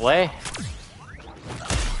out of that way.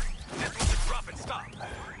 Drop and stop.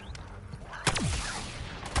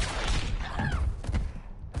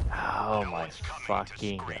 Oh my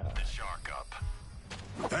fucking god.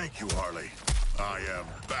 Thank you, Harley. I am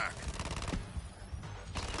back.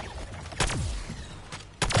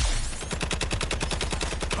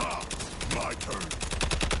 Ha! My turn.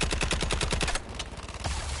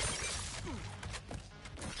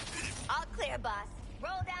 All clear, boss.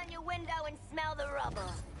 Roll down your window and smell the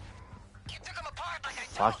rubble.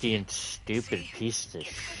 Fucking stupid pieces of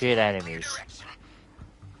shit enemies.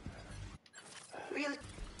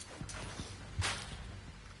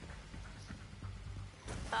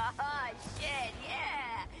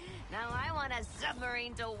 a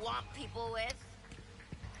submarine to whop people with.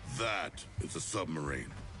 That is a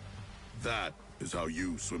submarine. That is how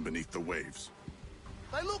you swim beneath the waves.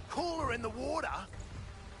 They look cooler in the water.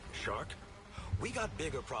 Shark, we got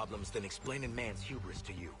bigger problems than explaining man's hubris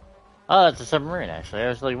to you. Oh, it's a submarine, actually. I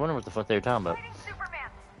was like wondering what the fuck they were talking about. Fighting Superman.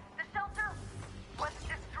 The shelter was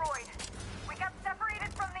destroyed. We got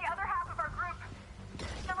separated from the other half of our group.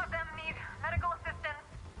 Some of them need medical assistance.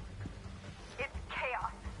 It's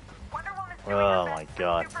chaos. Wonder Woman's doing Oh her my best,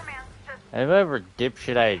 god. Superman's just And whatever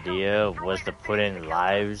dipshit idea was to put in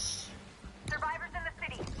lives survivors in the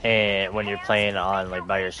city. and when you're playing on like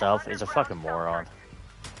by yourself is a fucking moron.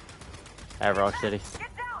 At Rock City.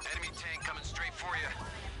 Enemy tank coming straight for you.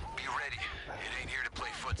 Be ready. It ain't here to play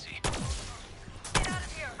footsie. Get out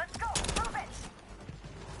of here. Let's go. Move it.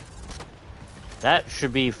 That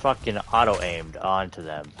should be fucking auto-aimed onto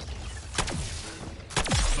them.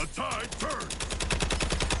 The tide turns.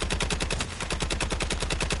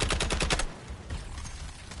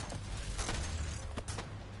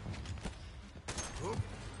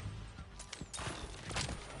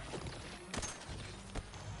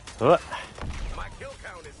 What? My kill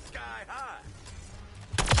count is sky high.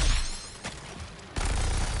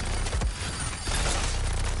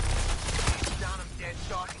 Down him, dead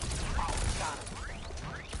shark. Oh, got him.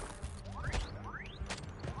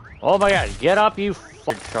 Oh my god, get up, you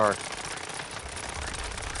fucking shark.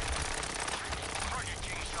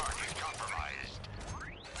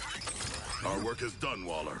 Our work is done,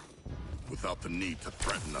 Waller. Without the need to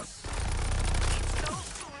threaten us. It's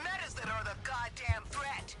those two metas that are the goddamn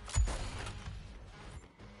threat.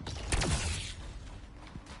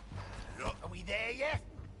 Are we there yet?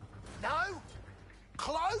 No?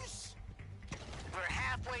 Close? We're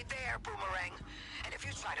halfway there, Boomerang. And if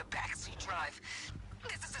you try to backseat drive,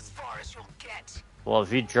 this is as far as you'll get. Well,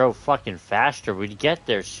 if you drove fucking faster, we'd get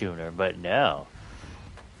there sooner, but no.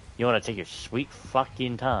 You want to take your sweet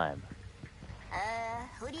fucking time.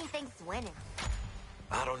 Who do you think's winning?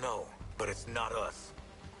 I don't know, but it's not us.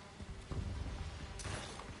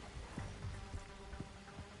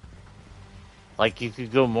 Like, you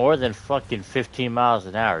could go more than fucking 15 miles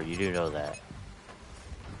an hour, you do know that.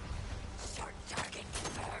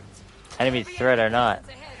 Enemy threat or not.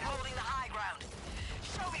 Holding the high ground.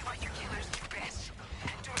 Show me what your killers do best.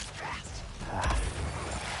 And do it fast.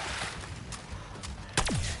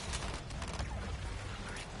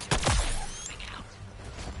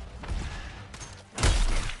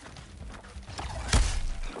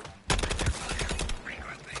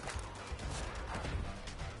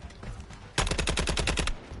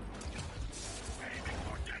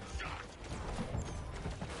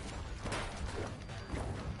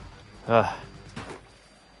 Ugh.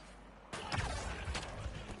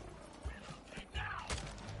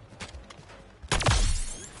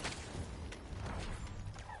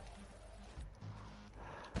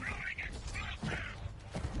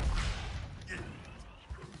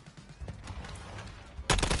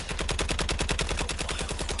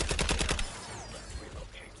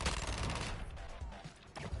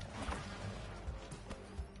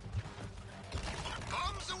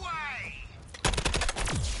 Bombs away!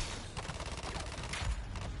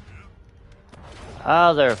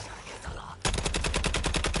 Oh, they're...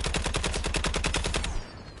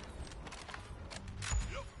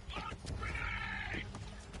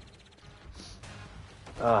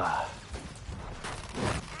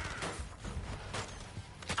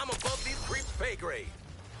 I'm above these creeps' pay grade.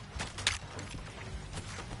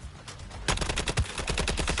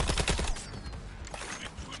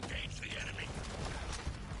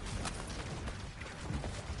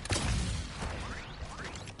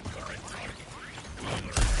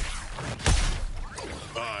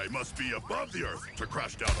 I must be above the earth to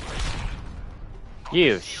crash down on it.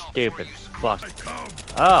 You stupid fuck. Come.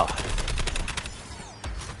 Oh.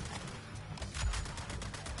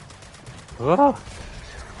 Whoa.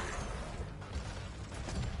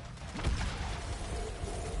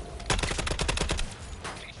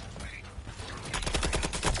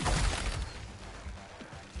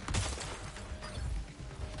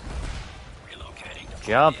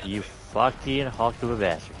 Jump, you fucking hulk of a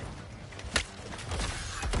bastard.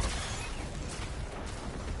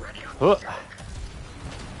 Huh.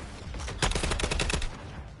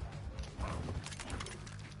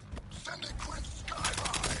 Send it quick sky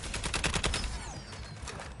high.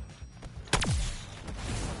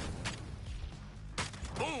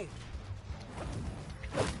 Boom!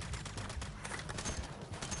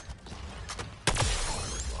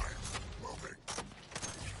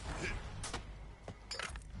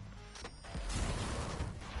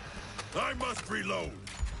 I must reload.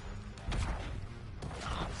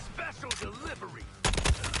 Special delivery.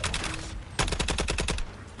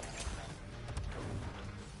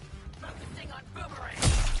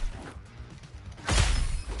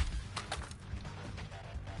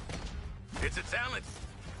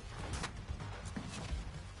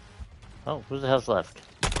 Oh, who the hell's left?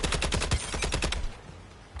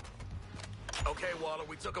 Okay, Waller,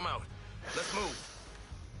 we took him out. Let's move.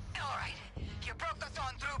 All right. You broke us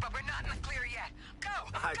on through, but we're not in the clear yet.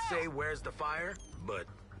 Go! I'd say where's the fire, but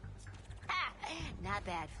Not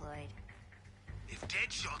bad, Floyd. If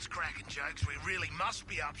Deadshot's cracking jokes, we really must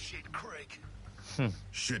be up Shit Creek.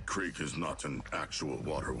 Shit Creek is not an actual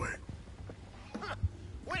waterway.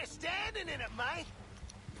 We're standing in it, mate.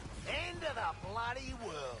 End of the bloody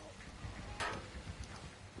world.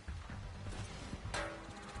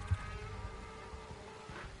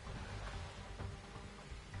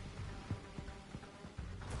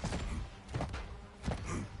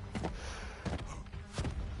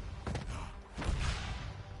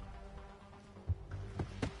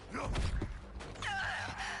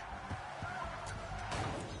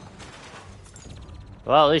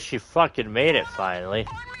 Well, at least she fucking made it finally.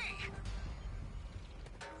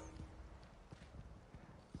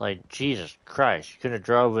 Like, Jesus Christ, you couldn't have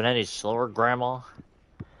drove it any slower, Grandma?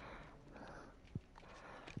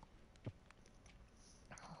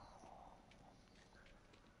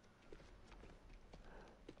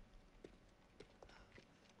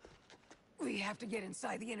 We have to get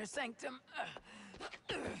inside the inner sanctum.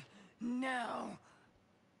 Now.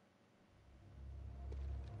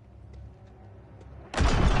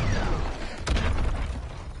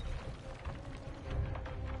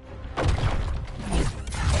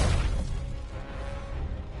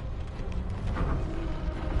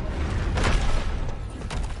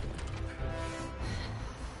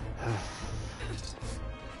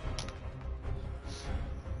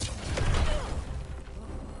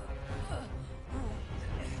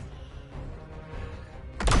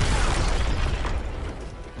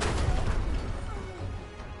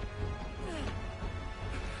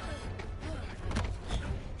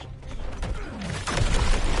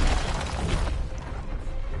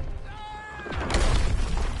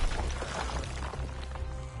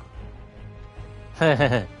 Don't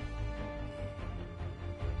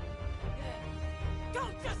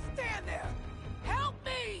just stand there! Help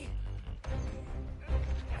me!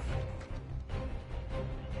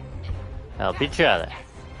 Help each other.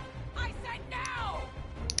 I said now!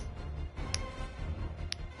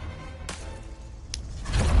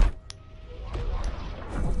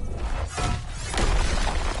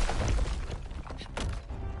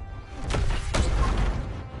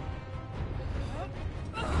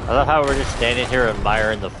 I love how we're just standing here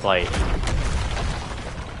admiring the fight.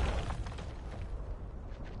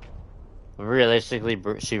 Realistically,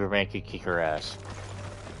 Superman could kick her ass.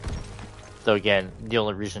 Though again, the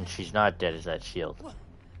only reason she's not dead is that shield.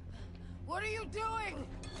 What are you doing?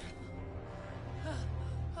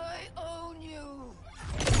 I own you.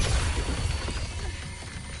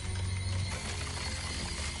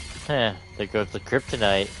 Heh, there goes the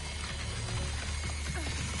kryptonite.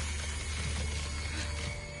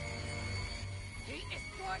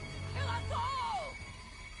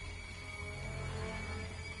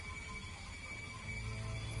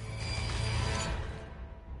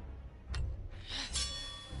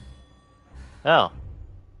 Oh.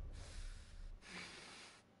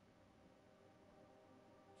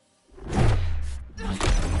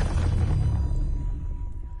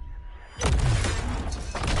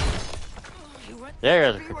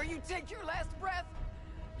 There's Where you take your last breath?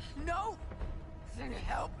 No? Then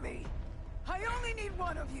help me. I only need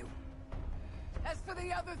one of you. As for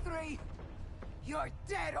the other three, you're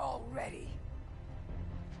dead already.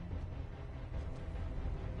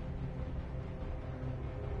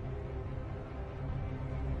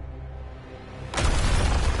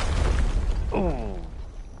 Ooh.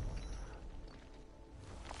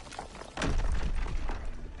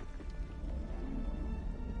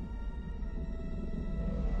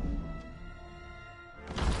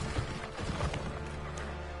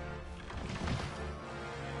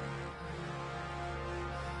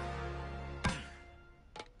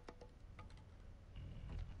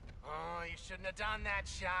 Oh, you shouldn't have done that,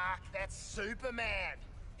 Shark. That's Superman.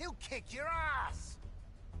 He'll kick your ass.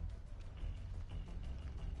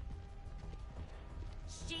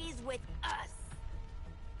 She's with us.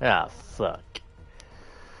 Ah, fuck.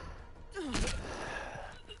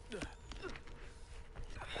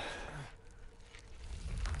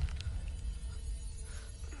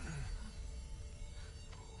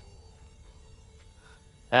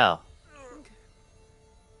 Ow.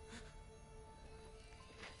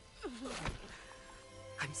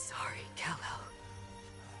 I'm sorry, Kal-El.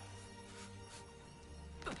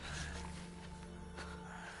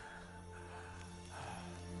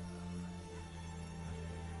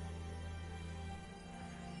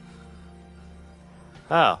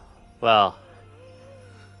 Oh, well.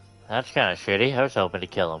 That's kind of shitty. I was hoping to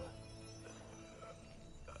kill him.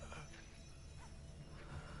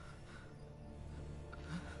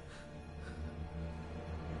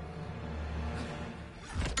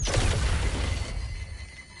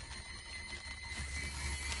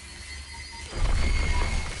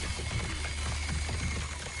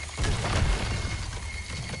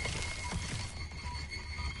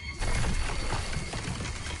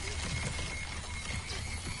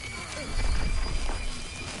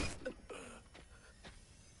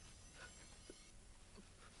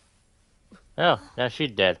 Oh, now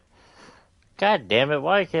she's dead. God damn it,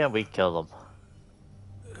 why can't we kill them?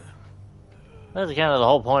 That's kind of the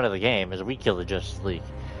whole point of the game, is we kill the Justice League.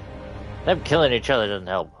 Them killing each other doesn't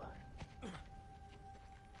help.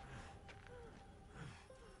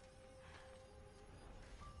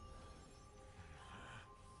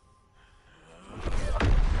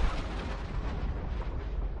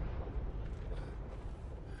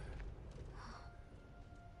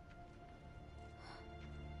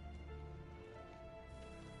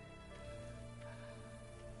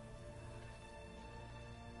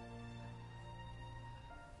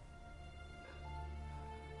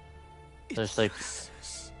 Just like...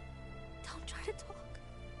 Don't try to talk.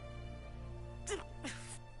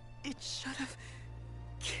 It should have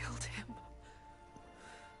killed him.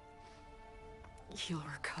 He'll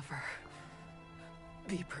recover.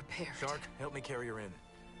 Be prepared. Shark, help me carry her in.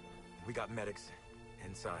 We got medics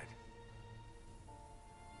inside.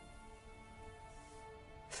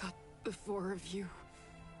 Thought the four of you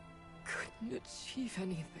couldn't achieve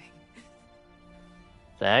anything.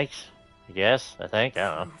 Thanks. I guess. I think.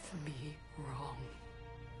 I don't know. Prove me wrong.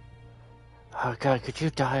 Oh god, could you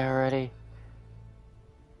die already?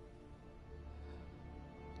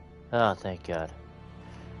 Oh, thank god.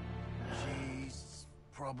 She's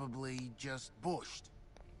probably just bushed.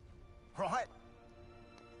 Right?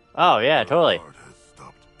 Oh, yeah, totally. Heart has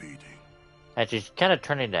stopped beating. And she's kind of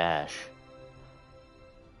turning to ash.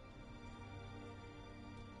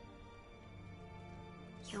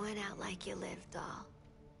 You went out like you lived, doll.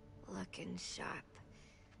 Looking sharp.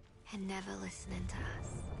 And never listening to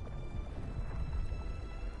us.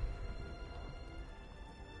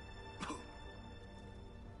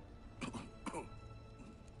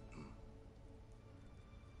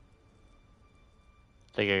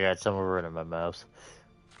 I think I got some of it in my mouth.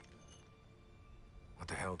 What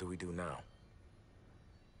the hell do we do now?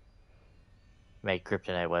 Make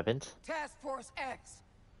kryptonite weapons. Task Force X,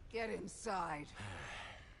 get inside.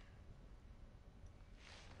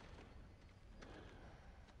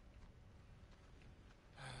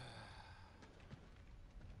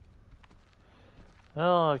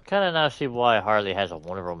 Oh, I kind of now see why Harley has a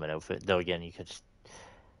Wonder Woman outfit. Though again, you could...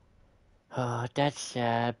 Oh, that's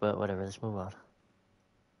sad, but whatever, let's move on.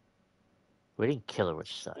 We didn't kill her,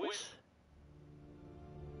 which sucks.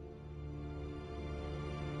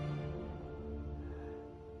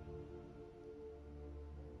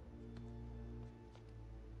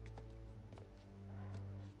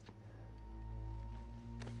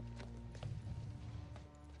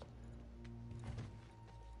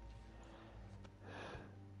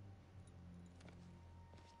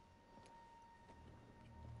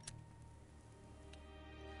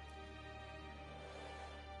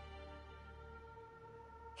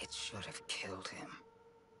 It should have killed him.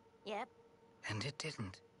 Yep. And it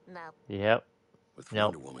didn't. No. Yep. With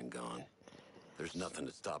Nope. Wonder Woman gone, there's nothing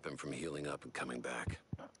to stop him from healing up and coming back.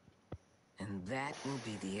 And that will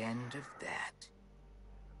be the end of that.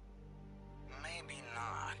 Maybe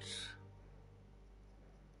not.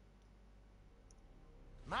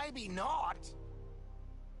 Maybe not.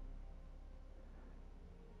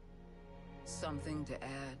 Something to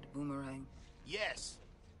add, Boomerang? Yes.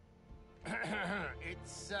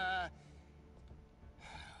 It's, The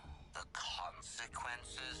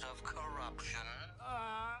consequences of corruption.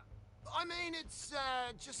 I mean, it's,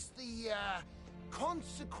 just the,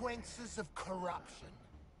 consequences of corruption.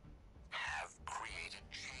 Have created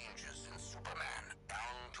changes in Superman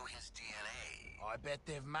down to his DNA. I bet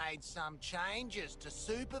they've made some changes to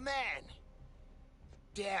Superman.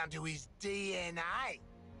 Down to his DNA.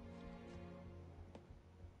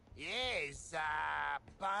 Yeah, his,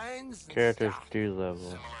 bones and Characters stuff. do level.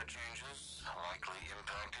 Similar changes likely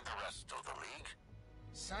impacted the rest of the League.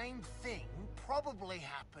 Same thing probably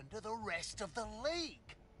happened to the rest of the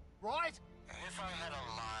League, right? If I had a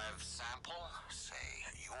live sample, say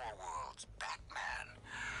your world's Batman.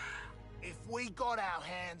 If we got our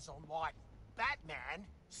hands on, like, Batman,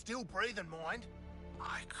 still breathing, mind,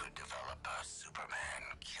 I could develop a Superman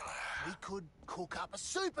killer. we could cook up a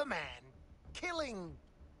Superman killing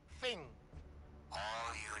thing.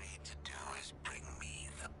 All you need to do is bring me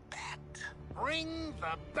the bat. Bring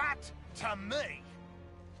the bat to me?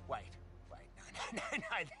 Wait, no,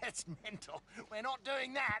 that's mental. We're not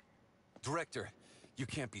doing that. Director, you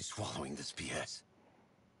can't be swallowing this BS.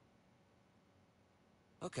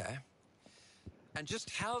 Okay. And just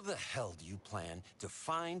how the hell do you plan to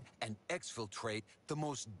find and exfiltrate the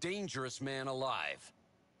most dangerous man alive?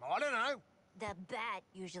 I don't know. The bat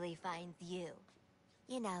usually finds you.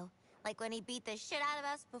 You know, like when he beat the shit out of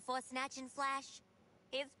us before snatching Flash.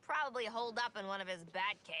 He's probably holed up in one of his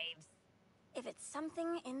bat caves. If it's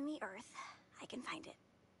something in the earth, I can find it.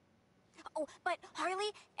 Oh, but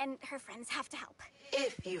Harley and her friends have to help.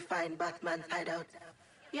 If you find Batman's hideout,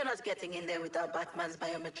 you're not getting in there without Batman's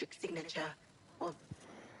biometric signature. Or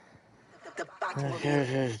the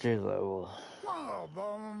Batmobile.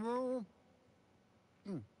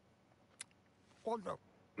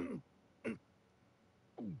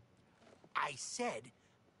 I said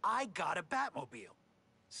I got a Batmobile.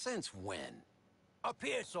 Since when? Up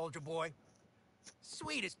here, soldier boy.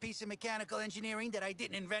 Sweetest piece of mechanical engineering that I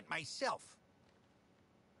didn't invent myself.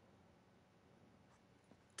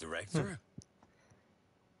 Director?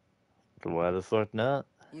 Why the fuck not?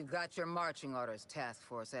 You got your marching orders, Task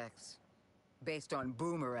Force X. Based on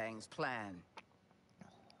Boomerang's plan.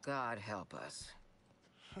 God help us.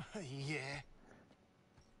 Yeah.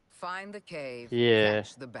 Find the cave, Yeah.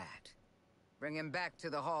 catch the bat. Bring him back to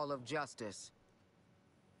the Hall of Justice.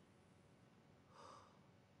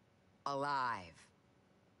 Alive.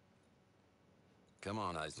 Come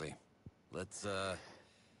on, Isley. Let's,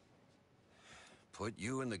 put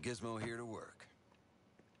you and the gizmo here to work.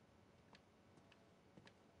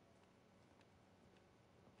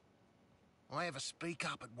 I ever speak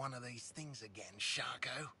up at one of these things again,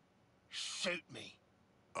 Sharko? Shoot me.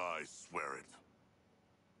 I swear it.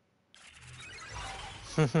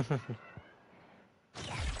 Guess what?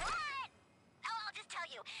 Oh, I'll just tell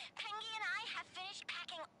you. Pengy and I have finished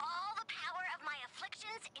packing all the power of my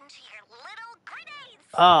afflictions into your little grenades.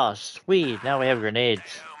 Oh, sweet. Now we have grenades.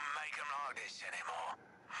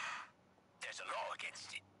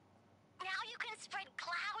 Now you can spread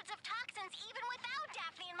clouds of toxins even without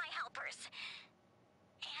Daphne and my helpers.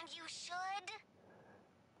 And you should...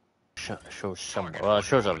 Shows somewhere. Well, it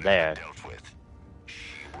shows up there.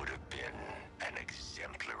 She would have been an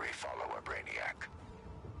exemplary follower, Brainiac.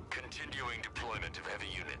 Continuing deployment of heavy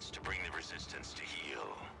units to bring the resistance to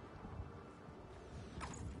heel.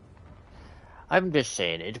 I'm just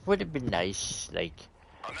saying, it would have been nice, like...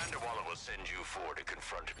 Amanda Waller will send you four to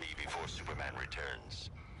confront me before Superman returns.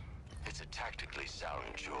 It's a tactically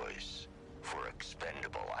sound choice for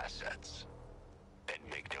expendable assets. And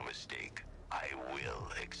make no mistake, I will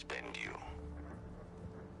expend you.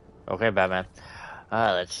 Okay, Batman.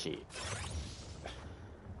 Let's see.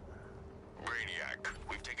 Brainiac,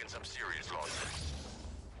 we've taken some serious losses.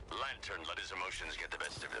 Lantern let his emotions get the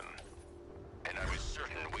best of him. And I was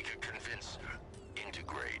certain we could convince her,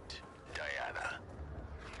 integrate Diana.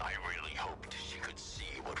 I really hoped she could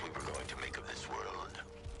see what we were going to make of this world.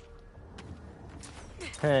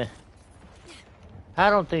 Heh. I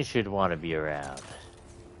don't think she'd want to be around.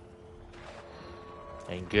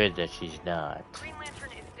 And good that she's not. Green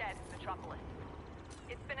Lantern is dead, Metropolis.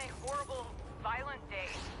 It's been a horrible, violent day.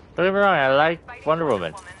 Don't get me wrong, I like Wonder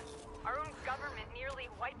Woman. Our own government nearly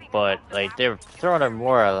wiping But, like, they're throwing her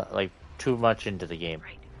more, like, too much into the game.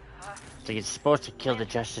 It's like, it's supposed to kill the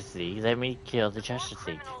Justice League. Let me kill the Justice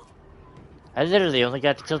League. I literally only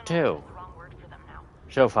got to kill 2.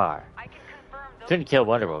 So far. Couldn't kill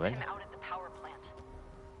Wonder Woman.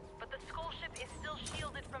 But the Skull ship is still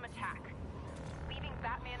shielded from attack, leaving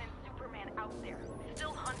Batman and Superman out there,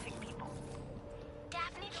 still hunting people.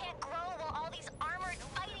 Daphne can't grow while all these armored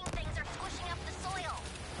fighting things are squishing up the soil.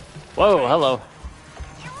 Whoa, hello.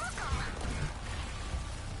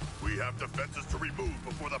 We have defenses to remove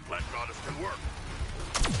before the plant goddess can work.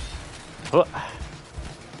 What?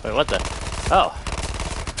 Wait, what the? Oh.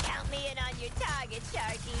 Count me in on your target,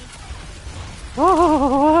 Sharky.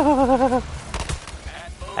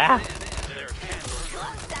 Ah.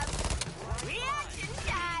 Reaction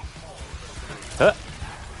shot. Huh.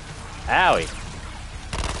 Owie.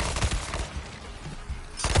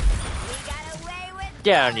 We got away with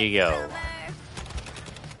Down you go.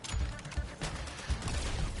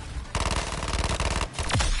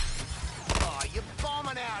 Oh, you're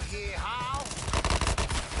bombing out here, Hal.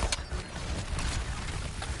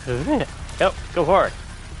 Yep, go for it.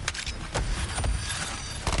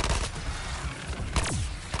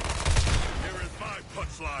 Here is my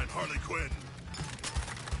punchline, Harley Quinn.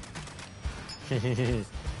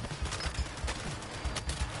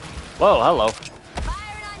 Whoa, hello.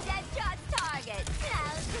 Firing on Deadshot's target.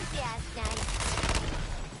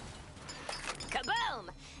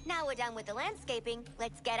 we're done with the landscaping,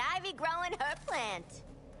 let's get Ivy growing her plant.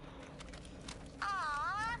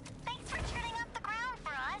 Aww, thanks for turning up the ground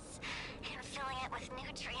for us and filling it with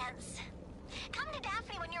nutrients. Come to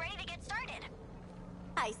Daphne when you're ready to get started.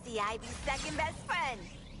 I see Ivy's second best friend.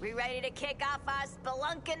 We ready to kick off our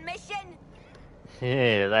spelunking mission?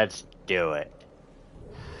 Yeah, let's do it.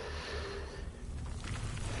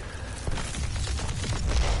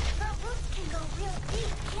 The roots can go real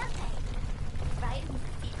deep, can't they? Right in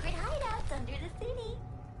secret hideouts under the city.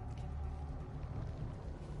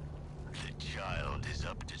 The child is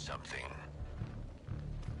up to something.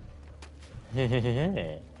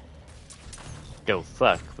 Don't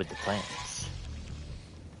fuck with the plants.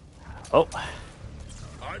 Oh.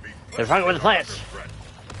 They're fucking with the plants.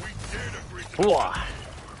 Whoa.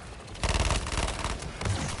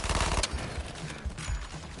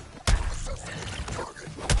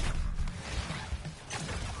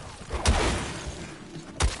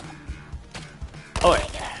 Oh,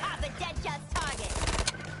 wait.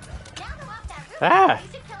 Ah.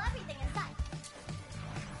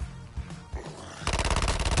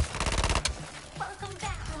 Welcome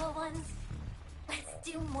back, little ones. Let's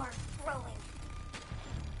do more growing.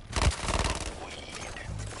 Weed.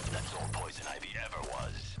 That's all poison ivy ever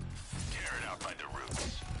was. Tear it out by the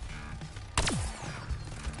roots.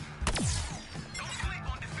 Don't sleep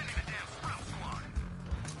on defending the damn sprout squad.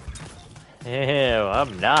 Ew,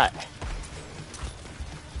 I'm not.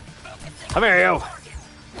 Come here, you.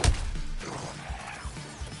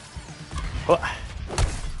 Oh.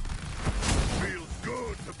 Feels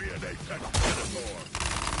good to be an apex predator.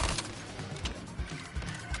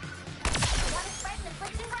 Want to spread the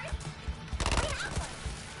affliction first? We have one.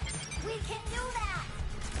 We can do that.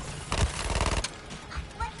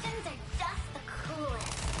 Afflictions are just the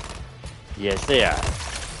coolest. Yes, they are.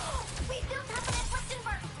 We do have an affliction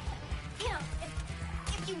first. You know,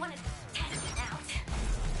 if you want to test it out.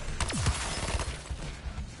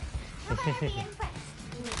 You better be impressed,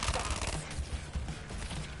 Miss Dax.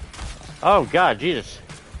 Oh, God, Jesus.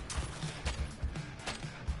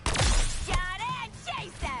 Shot and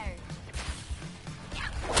chaser!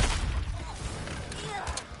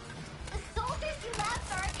 The soldiers you left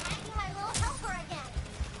are attacking my little helper again.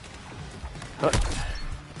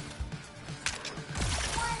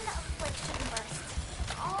 One affliction burst.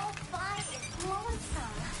 All by its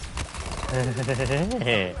lonesome.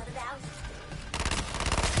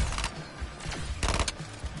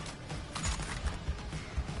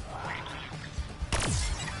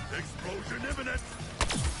 Explosion imminent.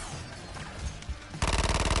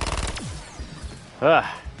 Ah.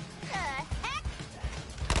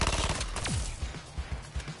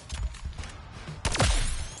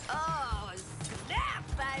 Oh, snap,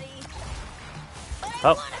 buddy! But I Oh.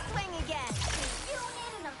 want to swing again. You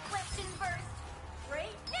need an affliction burst.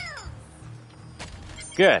 Great news!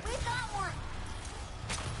 Good. We got one.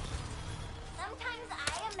 Sometimes I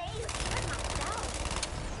amaze even myself.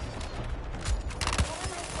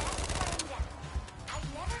 You're my best friend, Jack. I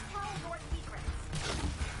never tell your secrets.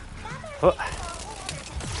 Rather Oh. think of a whole other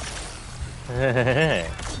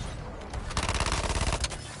thing.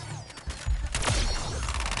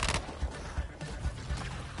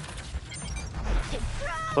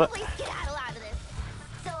 What? Please get out a lot of this.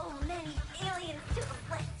 So many aliens to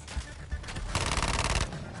afflict.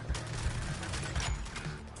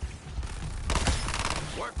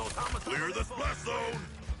 Clear the splash zone.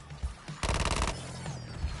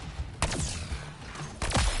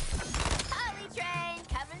 Holly train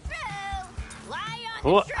coming through. Lie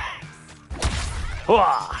on What? the tracks. Whoa.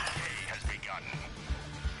 Has begun.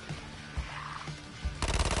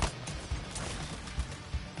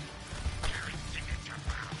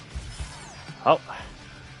 Oh.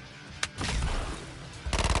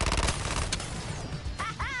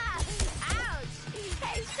 Ouch!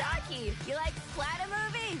 Hey, Sharky, you like splatter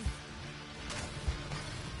movies?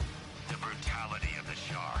 The brutality of the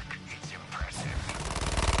shark. It's impressive.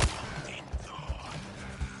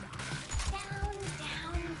 Down,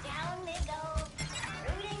 down, down they go.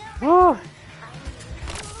 Rooting around. Woo. Finding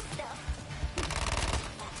cool stuff.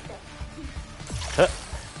 Huh.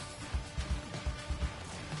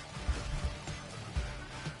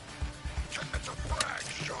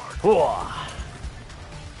 Whoa.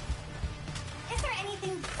 Is there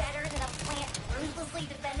anything better than a plant ruthlessly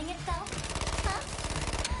defending itself? Huh?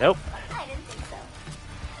 Nope. I didn't think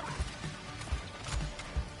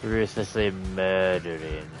so. Ruthlessly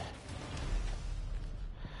murdering.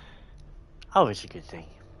 Always a good thing.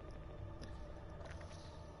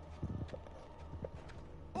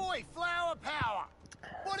 Oi, flower power!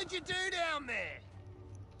 What did you do down there?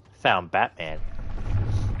 Found Batman.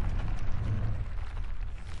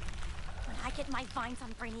 get my vines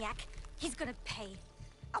on Brainiac, he's gonna pay.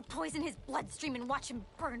 I'll poison his bloodstream and watch him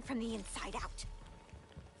burn from the inside out.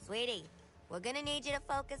 Sweetie, we're gonna need you to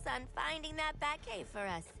focus on finding that Batcave for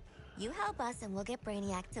us. You help us and we'll get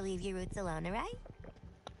Brainiac to leave your roots alone, alright?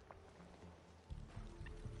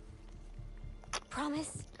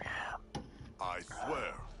 Promise? I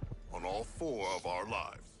swear, on all 4 of our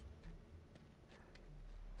lives.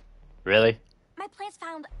 Really? My plants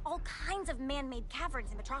found all kinds of man-made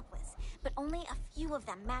caverns in Metropolis, but only a few of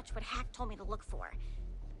them match what Hack told me to look for.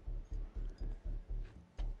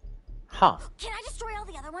 Huh. Can I destroy all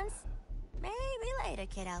the other ones? Maybe later,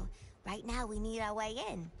 kiddo. Right now, we need our way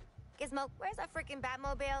in. Gizmo, where's our freaking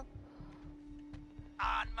Batmobile?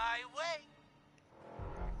 On my way.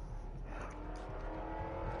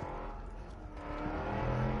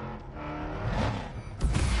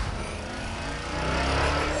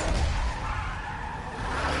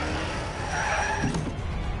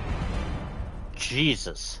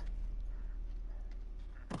 Jesus.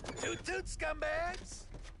 Toot toot, scumbags!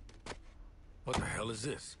 What the hell is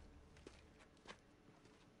this?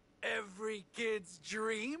 Every kid's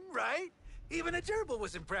dream, right? Even a gerbil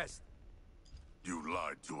was impressed. You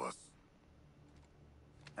lied to us.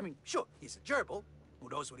 I mean, sure, he's a gerbil. Who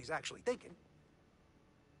knows what he's actually thinking?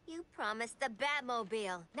 You promised the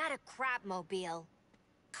Batmobile, not a crapmobile.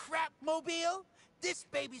 Crapmobile? This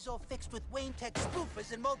baby's all fixed with Wayne Tech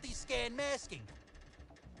spoofers and multi-scan masking.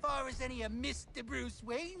 Far as any of Mr. Bruce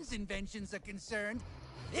Wayne's inventions are concerned,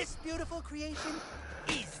 this beautiful creation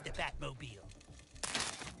is the Batmobile.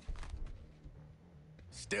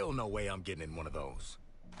 Still no way I'm getting in one of those.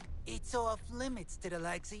 It's off limits to the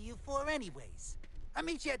likes of you four anyways. I'll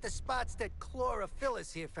meet you at the spots that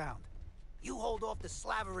Chlorophyllus here found. You hold off the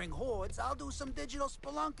slavering hordes, I'll do some digital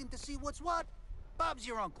spelunking to see what's what. Bob's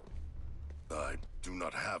your uncle. I do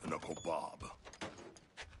not have an Uncle Bob.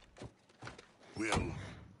 Will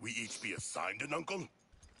we each be assigned an uncle?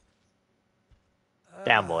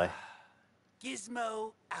 Down, boy.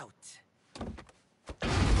 Gizmo out.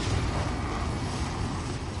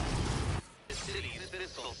 The city's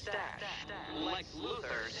fiscal stash, like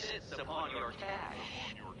Luthor, sits upon your cash.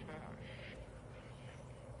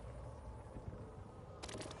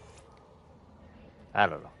 I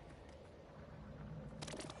don't know.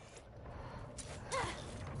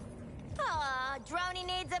 Aw, Droney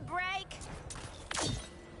needs a break.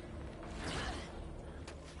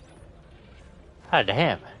 Ah,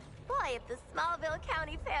 damn. Boy, if the Smallville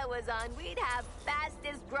County Fair was on, we'd have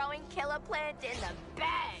fastest growing killer plant in the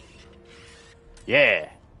bag. Yeah.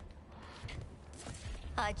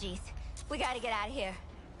 Oh, jeez. We gotta get out of here.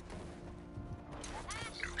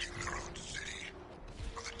 Nuking their own city.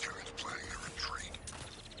 Are the Terrans planning a retreat?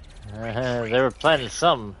 They were planning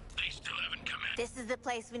something. This is the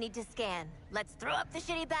place we need to scan. Let's throw up the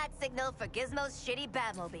shitty bat signal for Gizmo's shitty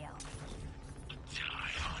Batmobile.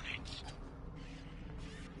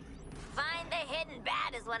 Find the hidden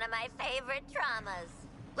bat is one of my favorite dramas.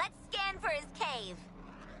 Let's scan for his cave.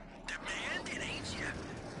 Demanded, ain't ya?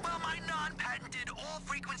 Well, my non-patented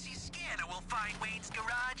all-frequency scanner will find Wayne's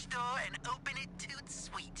garage door and open it toot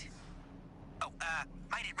sweet. Oh,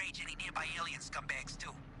 might enrage any nearby alien scumbags,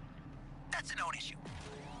 too. That's a known issue.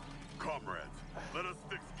 Comrades, let us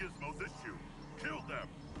fix Gizmo's issue. Kill them.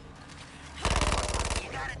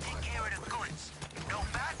 You gotta take care of the goods. No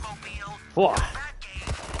Batmobile, Whoa. no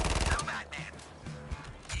Batcave, no Batman.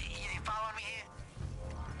 You following me here?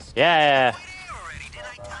 Yeah. Didn't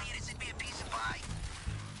I tell you this would be a piece of pie?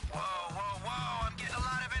 Whoa, whoa, whoa, I'm getting a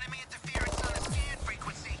lot of enemy interference on the scan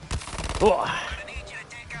frequency. Whoa. I'm gonna need you to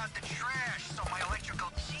take out the trash so my electrical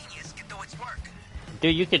genius can do its work.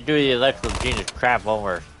 Dude, you could do the electrical genius crap while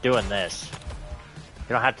we're doing this.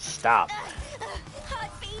 You don't have to stop.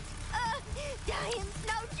 Heartbeat. Dying's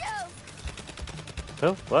no joke.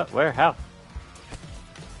 Who? What? Where? How?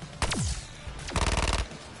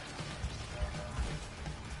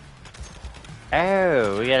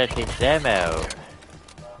 Oh, we gotta take them out.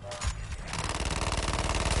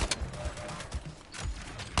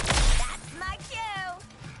 That's my cue.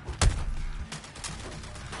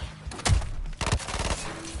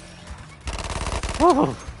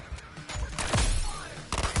 Woo.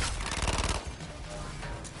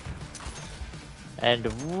 And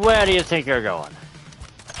where do you think you're going?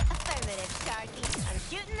 Affirmative, Sharky. I'm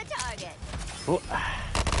shooting the target. Ooh.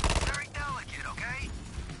 Very delicate, okay?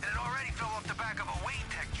 And it already fell off the back of a Wayne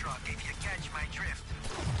Tech truck, if you catch my drift.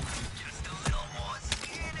 Just a little more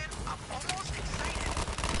scanning. I'm almost excited.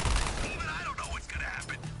 Even I don't know what's gonna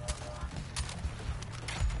happen.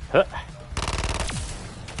 Huh.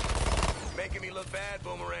 Making me look bad,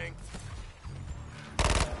 Boomerang.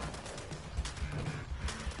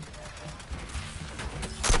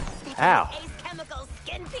 Ow. Ace Chemical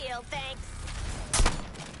skin peel, thanks.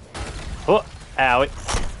 Oh, owie.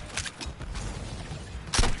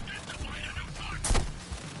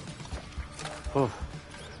 Oof.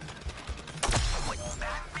 Would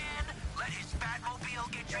Batman let his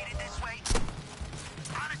Batmobile get treated this way?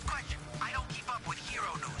 Honest question. I don't keep up with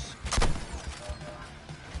hero news.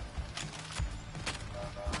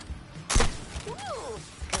 Ooh,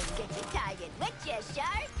 couldn't get your target with you,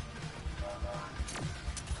 shark.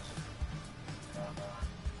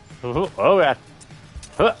 Ooh, oh yeah.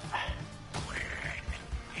 Huh.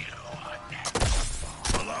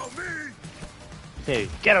 Allow me! Hey,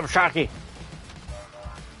 get him, Sharky!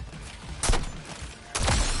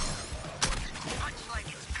 Much like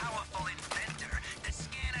its powerful inventor, the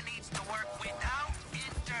scanner needs to work without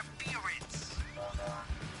interference.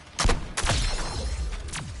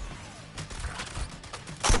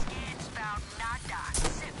 Scans found nada.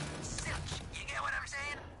 Zilch. You get what I'm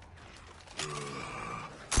saying?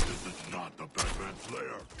 This is not the Batman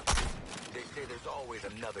Slayer. They say there's always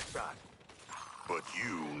another shot. But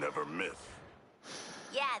you never miss.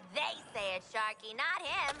 Yeah, they say it, Sharky, not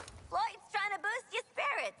him. Floyd's trying to boost your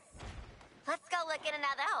spirits. Let's go look in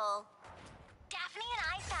another hole. Daphne and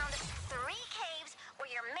I found 3 caves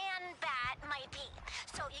where your man-bat might be.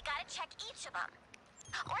 So you gotta check each of them.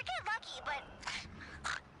 Or get lucky, but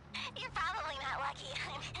you're probably not lucky.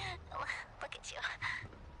 Look at you.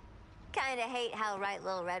 Kinda hate how right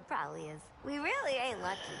Little Red probably is. We really ain't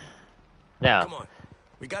lucky. Now, Come on.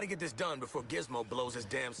 We gotta get this done before Gizmo blows his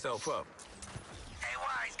damn self up. Hey,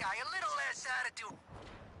 wise guy, a little less attitude.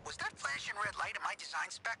 Was that flashing red light in my design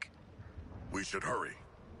spec? We should hurry.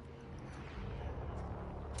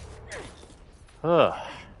 ugh.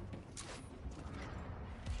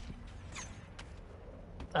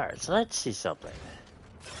 Alright, so let's see something.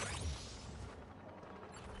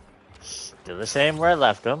 Still the same where I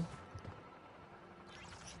left him.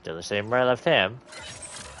 Still the same where I left him.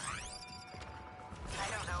 I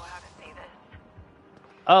don't know how to say this.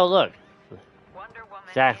 Oh, look. Wonder Woman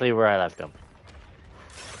Exactly where I left him.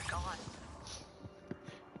 is gone.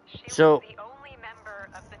 She So, was the only member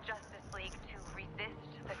of the Justice League to resist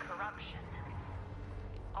the corruption.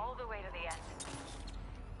 All the way to the end.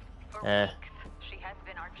 For weeks, she has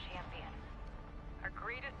been our champion. Our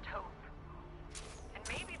greatest hope. And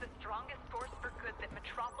maybe the strongest force for good that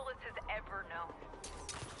Metropolis has ever known.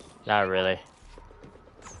 not really.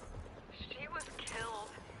 She was killed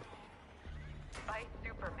by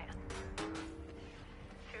Superman.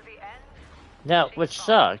 To the end. Now, which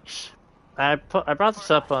sucks, I brought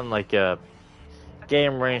this up on like a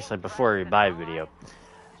game range like before we buy video,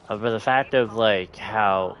 but the fact of like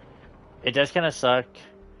how it does kind of suck,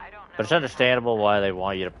 but it's understandable why they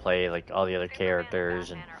want you to play like all the other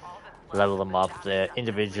characters and level them up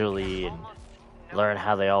individually and learn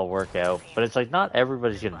how they all work out. But it's like not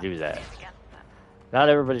everybody's gonna do that. Not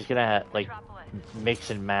everybody's gonna like mix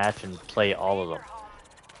and match and play all of them.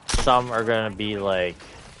 Some are gonna be like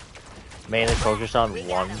mainly focused on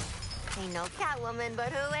one. Ain't no Catwoman,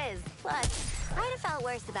 but who is? Plus, I'd have felt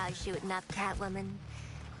worse about shooting up Catwoman.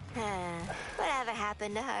 Whatever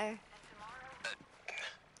happened to her?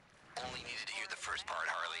 Only needed to hear the first part,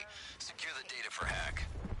 Harley. Secure the data for hack.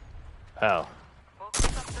 Oh. We'll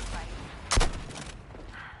keep up the fight.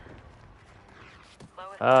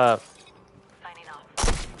 Signing off.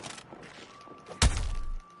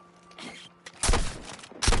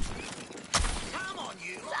 Come on,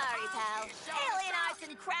 you. Sorry, pal. Alien Arts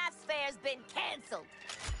and Crafts Fair's been canceled.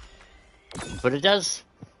 But it does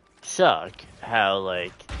suck how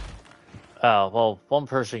like, oh well, one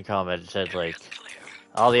person commented said like,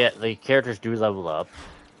 all the characters do level up,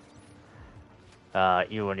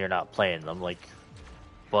 even when you're not playing them. Like,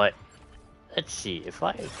 but let's see if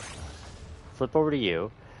I flip over to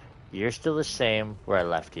you, you're still the same where I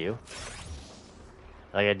left you,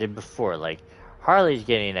 like I did before. Like Harley's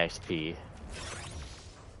getting XP,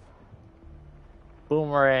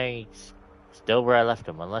 Boomerang's still where I left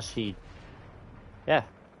him, unless he. Yeah.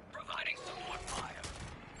 Providing support fire.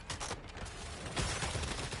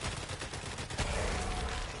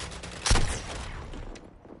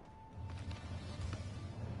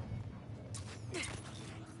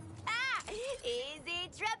 Easy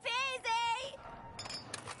trapeze!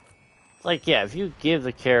 Like, yeah, if you give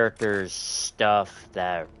the characters stuff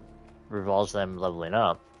that revolves them leveling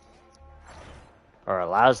up, or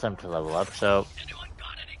allows them to level up, so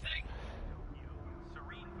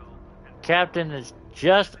Captain is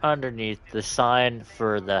just underneath the sign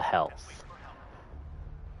for the health.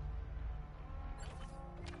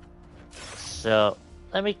 So,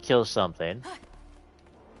 let me kill something.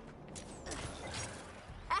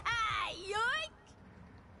 Yoink!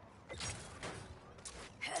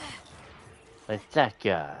 Like that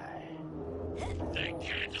guy. They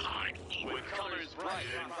can't hide. With colors bright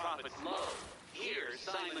and profits low. Here,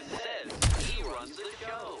 Simon says he runs the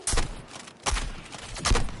show.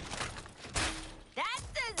 That's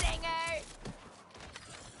the zinger!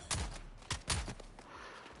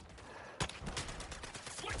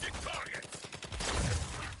 Switching targets.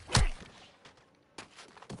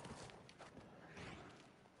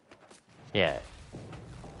 Yeah.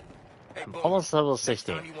 Hey, I'm Boomer, almost level next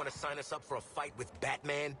 16. time you want to sign us up for a fight with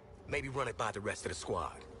Batman, maybe run it by the rest of the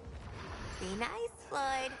squad. Be nice,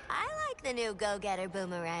 Floyd. I like the new go-getter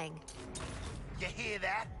boomerang. You hear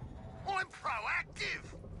that? I'm proactive.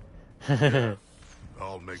 Yeah.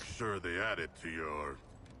 I'll make sure they add it to your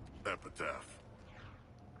epitaph.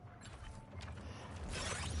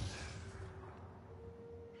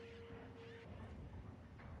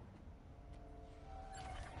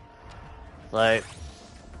 Like,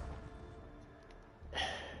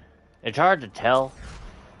 it's hard to tell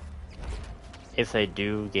if they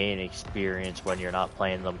do gain experience when you're not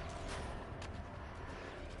playing them.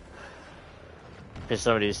 Because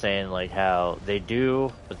somebody's saying like how they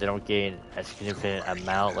do, but they don't gain a significant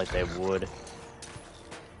amount like they would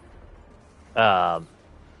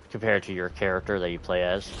compared to your character that you play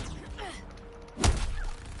as.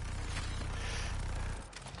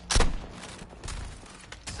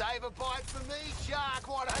 Save a bite for me, Shark,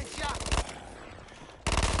 why don't ya?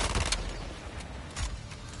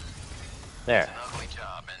 There. It's an ugly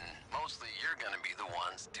job, and mostly you're gonna be the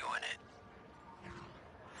ones doing it.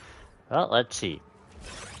 Well, let's see.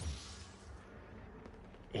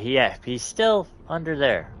 Yeah, he's still under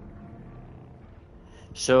there.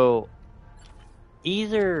 So,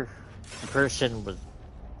 either the person was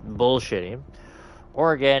bullshitting,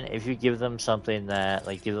 or again, if you give them something that,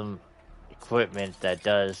 like, give them equipment that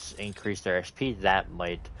does increase their XP, that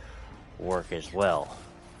might work as well.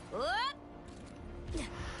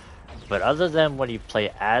 But other than when you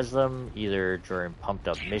play as them, either during pumped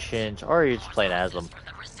up missions, or you're just playing as them,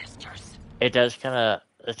 it does kind of,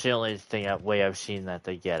 that's the only thing way I've seen that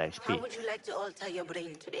they get XP. How would you like to alter your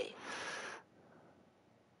brain today?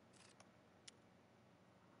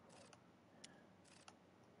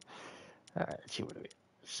 Alright, let's see what we.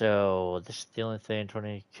 So, this is the only thing,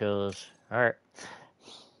 20 kills. Alright.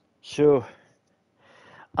 So,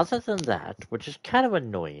 other than that, which is kind of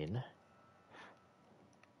annoying,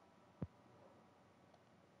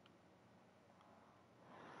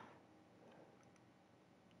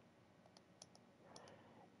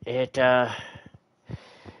 it, like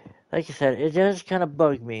I said, it does kind of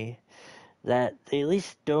bug me that they at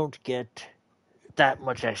least don't get that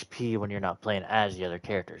much XP when you're not playing as the other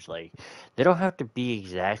characters. Like, they don't have to be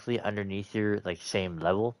exactly underneath your, like, same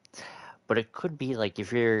level, but it could be, like,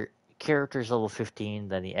 if your character's level 15,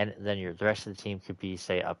 then the rest of the team could be,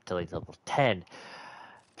 say, up to, like, level 10.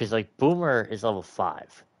 Because, like, Boomer is level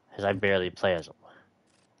 5, because I barely play as him.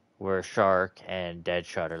 Where Shark and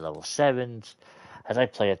Deadshot are level 7s. As I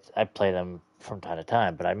play them from time to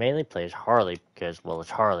time, but I mainly play as Harley because, well,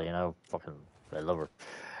 it's Harley, and I love her.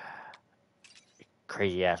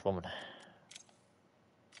 Crazy ass woman.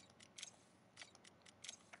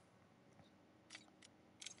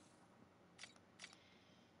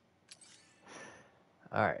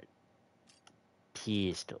 Alright.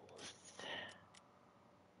 Pistols.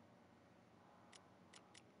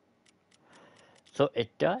 So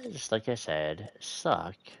it does, like I said,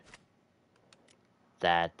 suck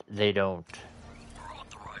that they don't,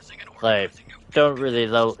 like, don't really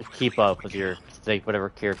keep up with your, like, whatever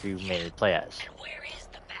character you mainly play as. And where is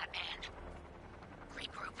the Batman?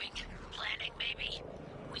 Regrouping, planning, maybe.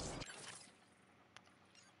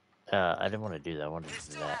 I didn't want to do that. I wanted to do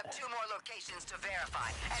Still that. have 2 more locations to verify,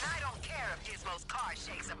 and I don't care if Gizmo's car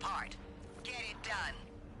shakes apart. Get it done.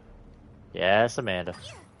 Yes, Amanda.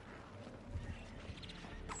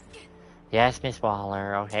 Yes, Miss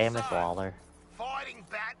Waller. Okay, Miss Waller. Fighting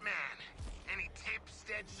Batman. Any tips,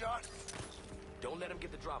 Deadshot? Don't let him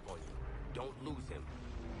get the drop on you. Don't lose him.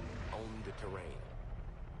 Own the terrain.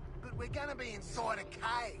 But we're gonna be inside a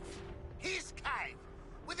cave. His cave.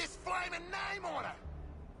 With his flaming name on it.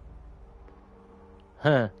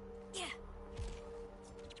 Huh.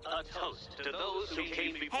 A toast to those who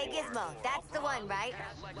came before. Hey, Gizmo, that's the one, right?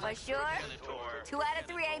 For sure? 2 out of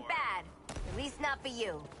 3 ain't bad. At least not for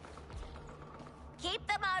you. Keep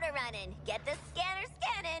the motor running, get the scanner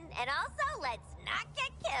scanning, and also let's not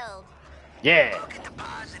get killed. Yeah. Look at the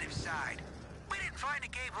positive side. We didn't find a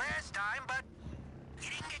cave last time, but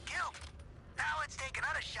you didn't get killed. Now let's take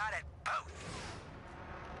another shot at both.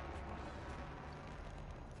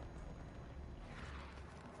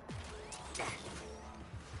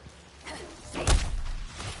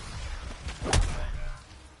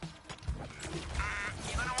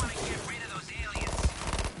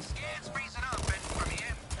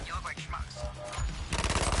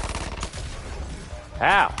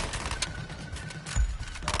 Ow.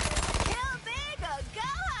 Kill big or go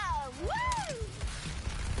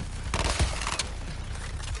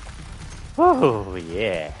home. Woo,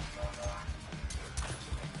 yeah.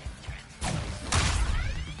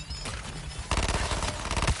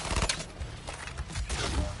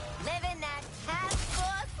 Living that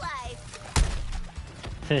half-full life.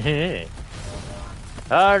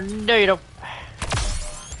 Oh, no you don't.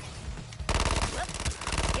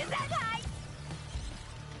 Is that high?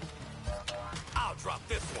 I'll drop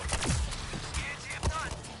this one. Can't see if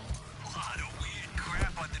not. A lot of weird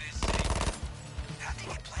crap under this city. How'd they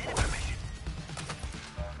get planted permission?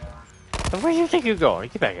 Where do you think you're going?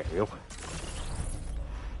 Get back here, you.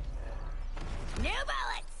 New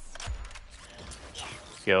bullets.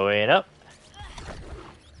 Going up.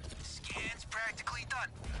 Scan's practically done.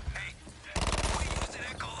 Hey, we use an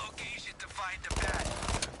echolocation to find the bat.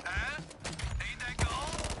 Huh? Ain't that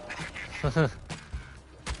gold?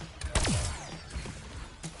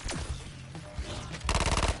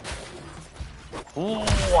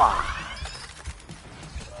 Wow.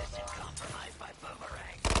 Compromised by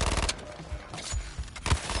Boomerang.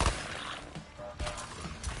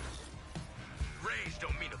 Rage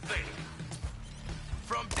don't mean a thing.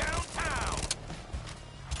 From downtown.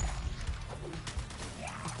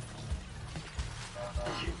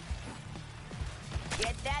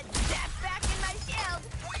 Get that zap back in my shield.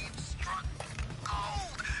 We've struck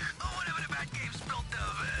gold. Oh, whatever the bat game spilled the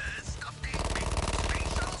stuff they make space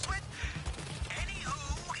shuttles with. Anywho,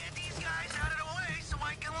 get these guys out of the way so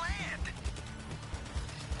I can land.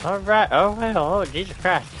 Alright, oh well, oh Jesus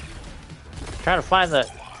Christ. Trying to find the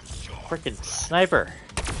freaking sniper.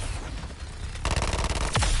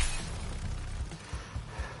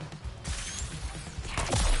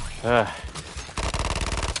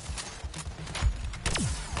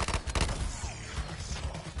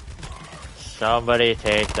 Somebody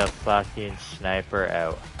take the fucking sniper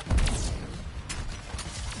out.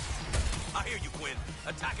 I hear you, Quinn.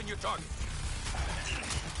 Attacking your target.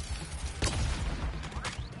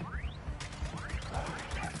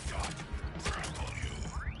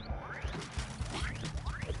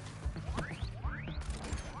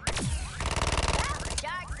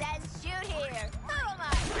 Shark says shoot here. Who am I?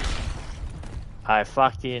 I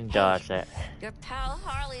fucking dodged it. Your pal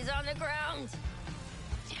Harley's on the ground.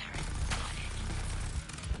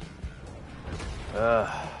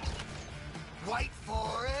 Ugh. Wait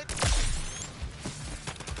for it.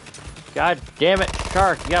 God damn it,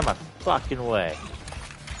 shark, you got my fucking way.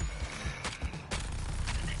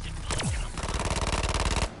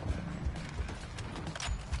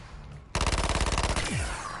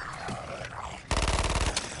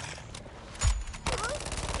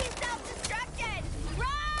 He's self-destructed.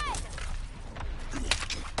 Run!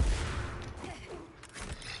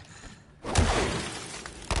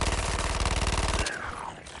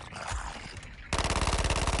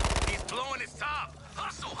 He's blowing his top.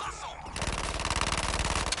 Hustle, hustle.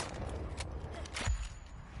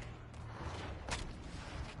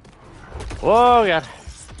 Whoa, God.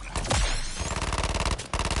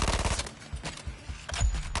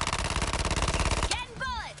 Getting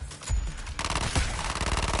bullets.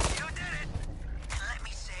 You did it. And let me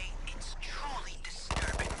say, it's truly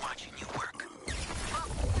disturbing watching you work. Well,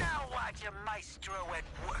 now watch a maestro at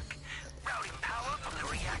work. Routing power from the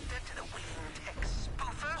reactor to the Wing Tech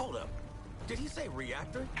spoofer. Hold up. Did he say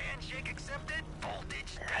reactor? Handshake accepted.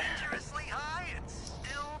 Voltage dangerously high and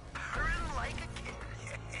still purring like a kitten.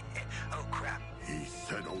 Oh, crap. He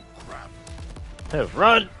said, oh crap.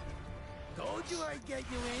 Run! Told you I'd get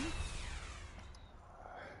you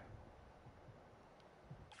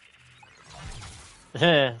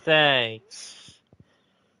in. Thanks.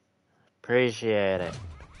 Appreciate it.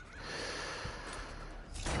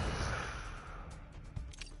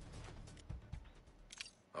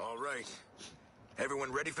 All right.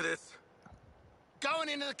 Everyone ready for this? Going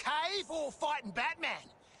into the cave or fighting Batman?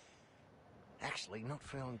 Actually, not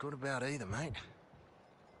feeling good about either, mate.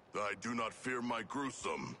 I do not fear my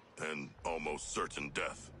gruesome and almost certain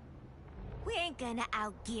death. We ain't gonna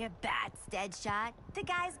outgear Bats, Deadshot. The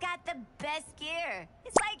guy's got the best gear.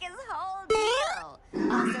 It's like his whole deal.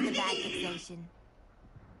 Also the bat fixation.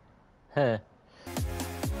 Huh.